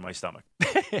butterflies are in my stomach.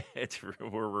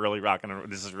 We're really rocking.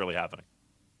 This is really happening.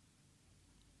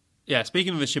 Yeah,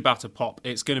 speaking of the Shibata pop,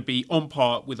 it's going to be on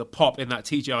par with a pop in that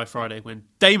TGI Friday when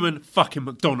Damon fucking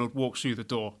McDonald walks through the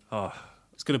door. Oh.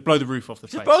 It's going to blow the roof off the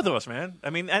place. Just both of us, man.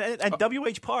 I mean, and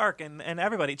WH Park and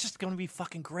everybody. It's just going to be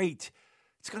fucking great.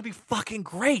 It's going to be fucking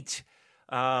great.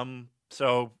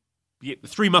 So, The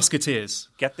Three Musketeers.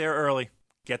 get there early.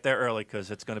 Get there early because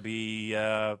it's going to be.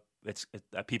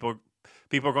 People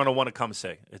are going to want to come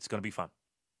see. It's going to be fun.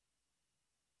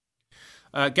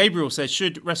 Gabriel says,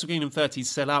 should Wrestle Kingdom 30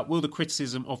 sell out, will the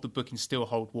criticism of the booking still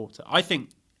hold water? I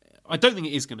don't think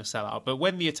it is going to sell out, but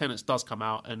when the attendance does come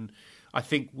out, and I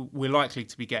think we're likely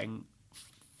to be getting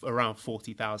around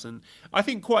 40,000, I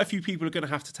think quite a few people are going to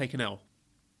have to take an L.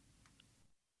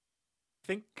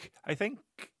 I think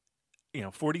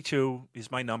 42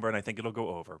 is my number, and I think it'll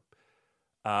go over.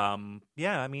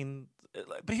 Yeah, I mean,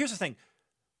 but here's the thing: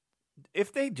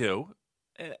 if they do,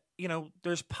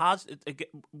 there's positive.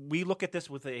 We look at this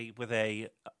with an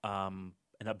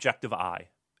objective eye,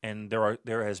 and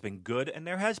there has been good and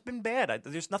there has been bad.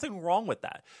 There's nothing wrong with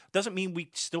that. Doesn't mean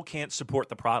we still can't support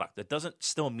the product. It doesn't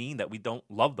still mean that we don't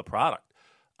love the product.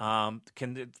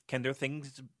 Can there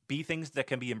be things that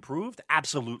can be improved?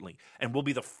 Absolutely, and we'll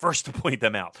be the first to point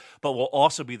them out. But we'll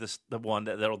also be the one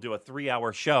that'll do a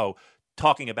 3-hour show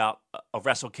talking about a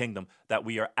Wrestle Kingdom that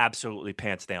we are absolutely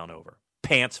pants down over,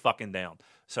 pants fucking down.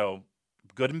 So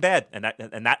good and bad, and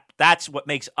that's what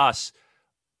makes us.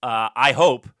 I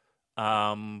hope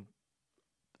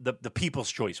the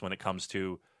people's choice when it comes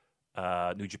to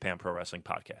New Japan Pro Wrestling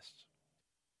podcasts.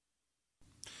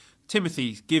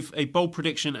 Timothy, give a bold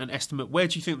prediction and estimate. Where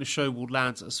do you think the show will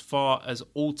land as far as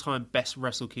all-time best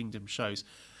Wrestle Kingdom shows?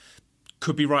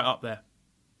 Could be right up there.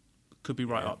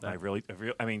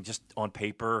 I mean, just on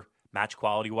paper, match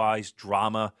quality wise,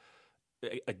 drama,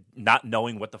 not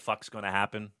knowing what the fuck's going to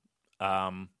happen,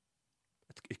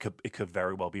 it could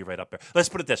very well be right up there. Let's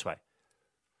put it this way: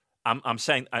 I'm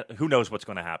saying, who knows what's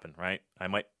going to happen, right? I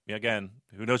might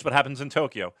who knows what happens in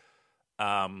Tokyo.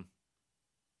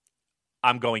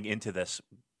 I'm going into this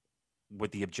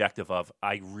with the objective of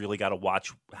I really got to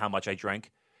watch how much I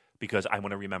drank because I want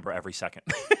to remember every second.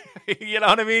 You know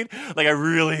what I mean? Like, I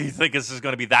really think this is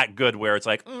going to be that good where it's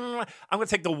like, I'm going to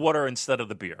take the water instead of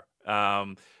the beer.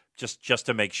 Just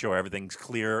to make sure everything's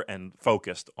clear and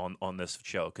focused on this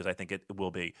show because I think it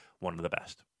will be one of the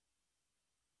best.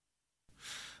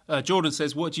 Jordan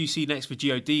says, what do you see next for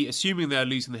GOD? Assuming they're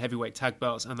losing the heavyweight tag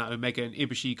belts and that Omega and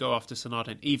Ibushi go after Sanada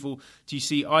and Evil, do you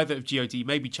see either of GOD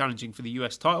maybe challenging for the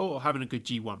US title or having a good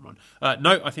G1 run?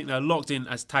 No, I think they're locked in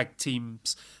as tag team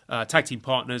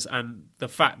partners, and the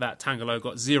fact that Tangaloa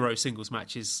got 0 singles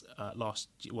matches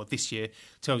this year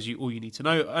tells you all you need to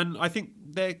know, and I think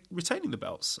they're retaining the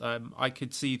belts. I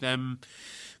could see them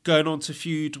going on to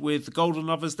feud with the Golden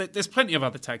Lovers. There's plenty of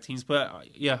other tag teams, but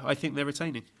yeah, I think they're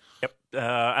retaining. Yep.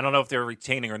 I don't know if they're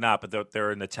retaining or not, but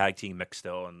they're in the tag team mix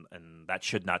still, and that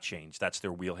should not change. That's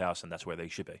their wheelhouse, and that's where they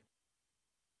should be.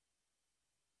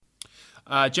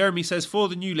 Jeremy says, for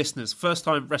the new listeners,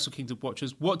 first-time Wrestle Kingdom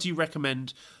watchers, what do you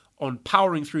recommend on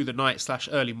powering through the night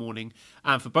 / early morning?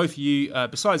 And for both of you,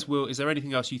 besides Will, is there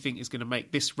anything else you think is going to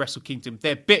make this Wrestle Kingdom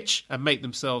their bitch and make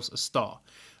themselves a star?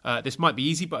 This might be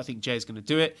easy, but I think Jay's going to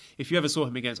do it. If you ever saw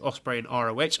him against Ospreay and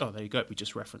ROH, there you go, we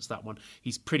just referenced that one.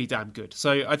 He's pretty damn good.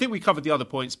 So I think we covered the other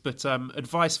points, but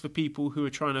advice for people who are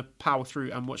trying to power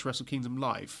through and watch Wrestle Kingdom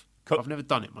live. I've never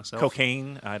done it myself.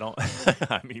 Cocaine, I don't.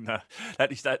 I mean,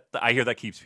 I hear that keeps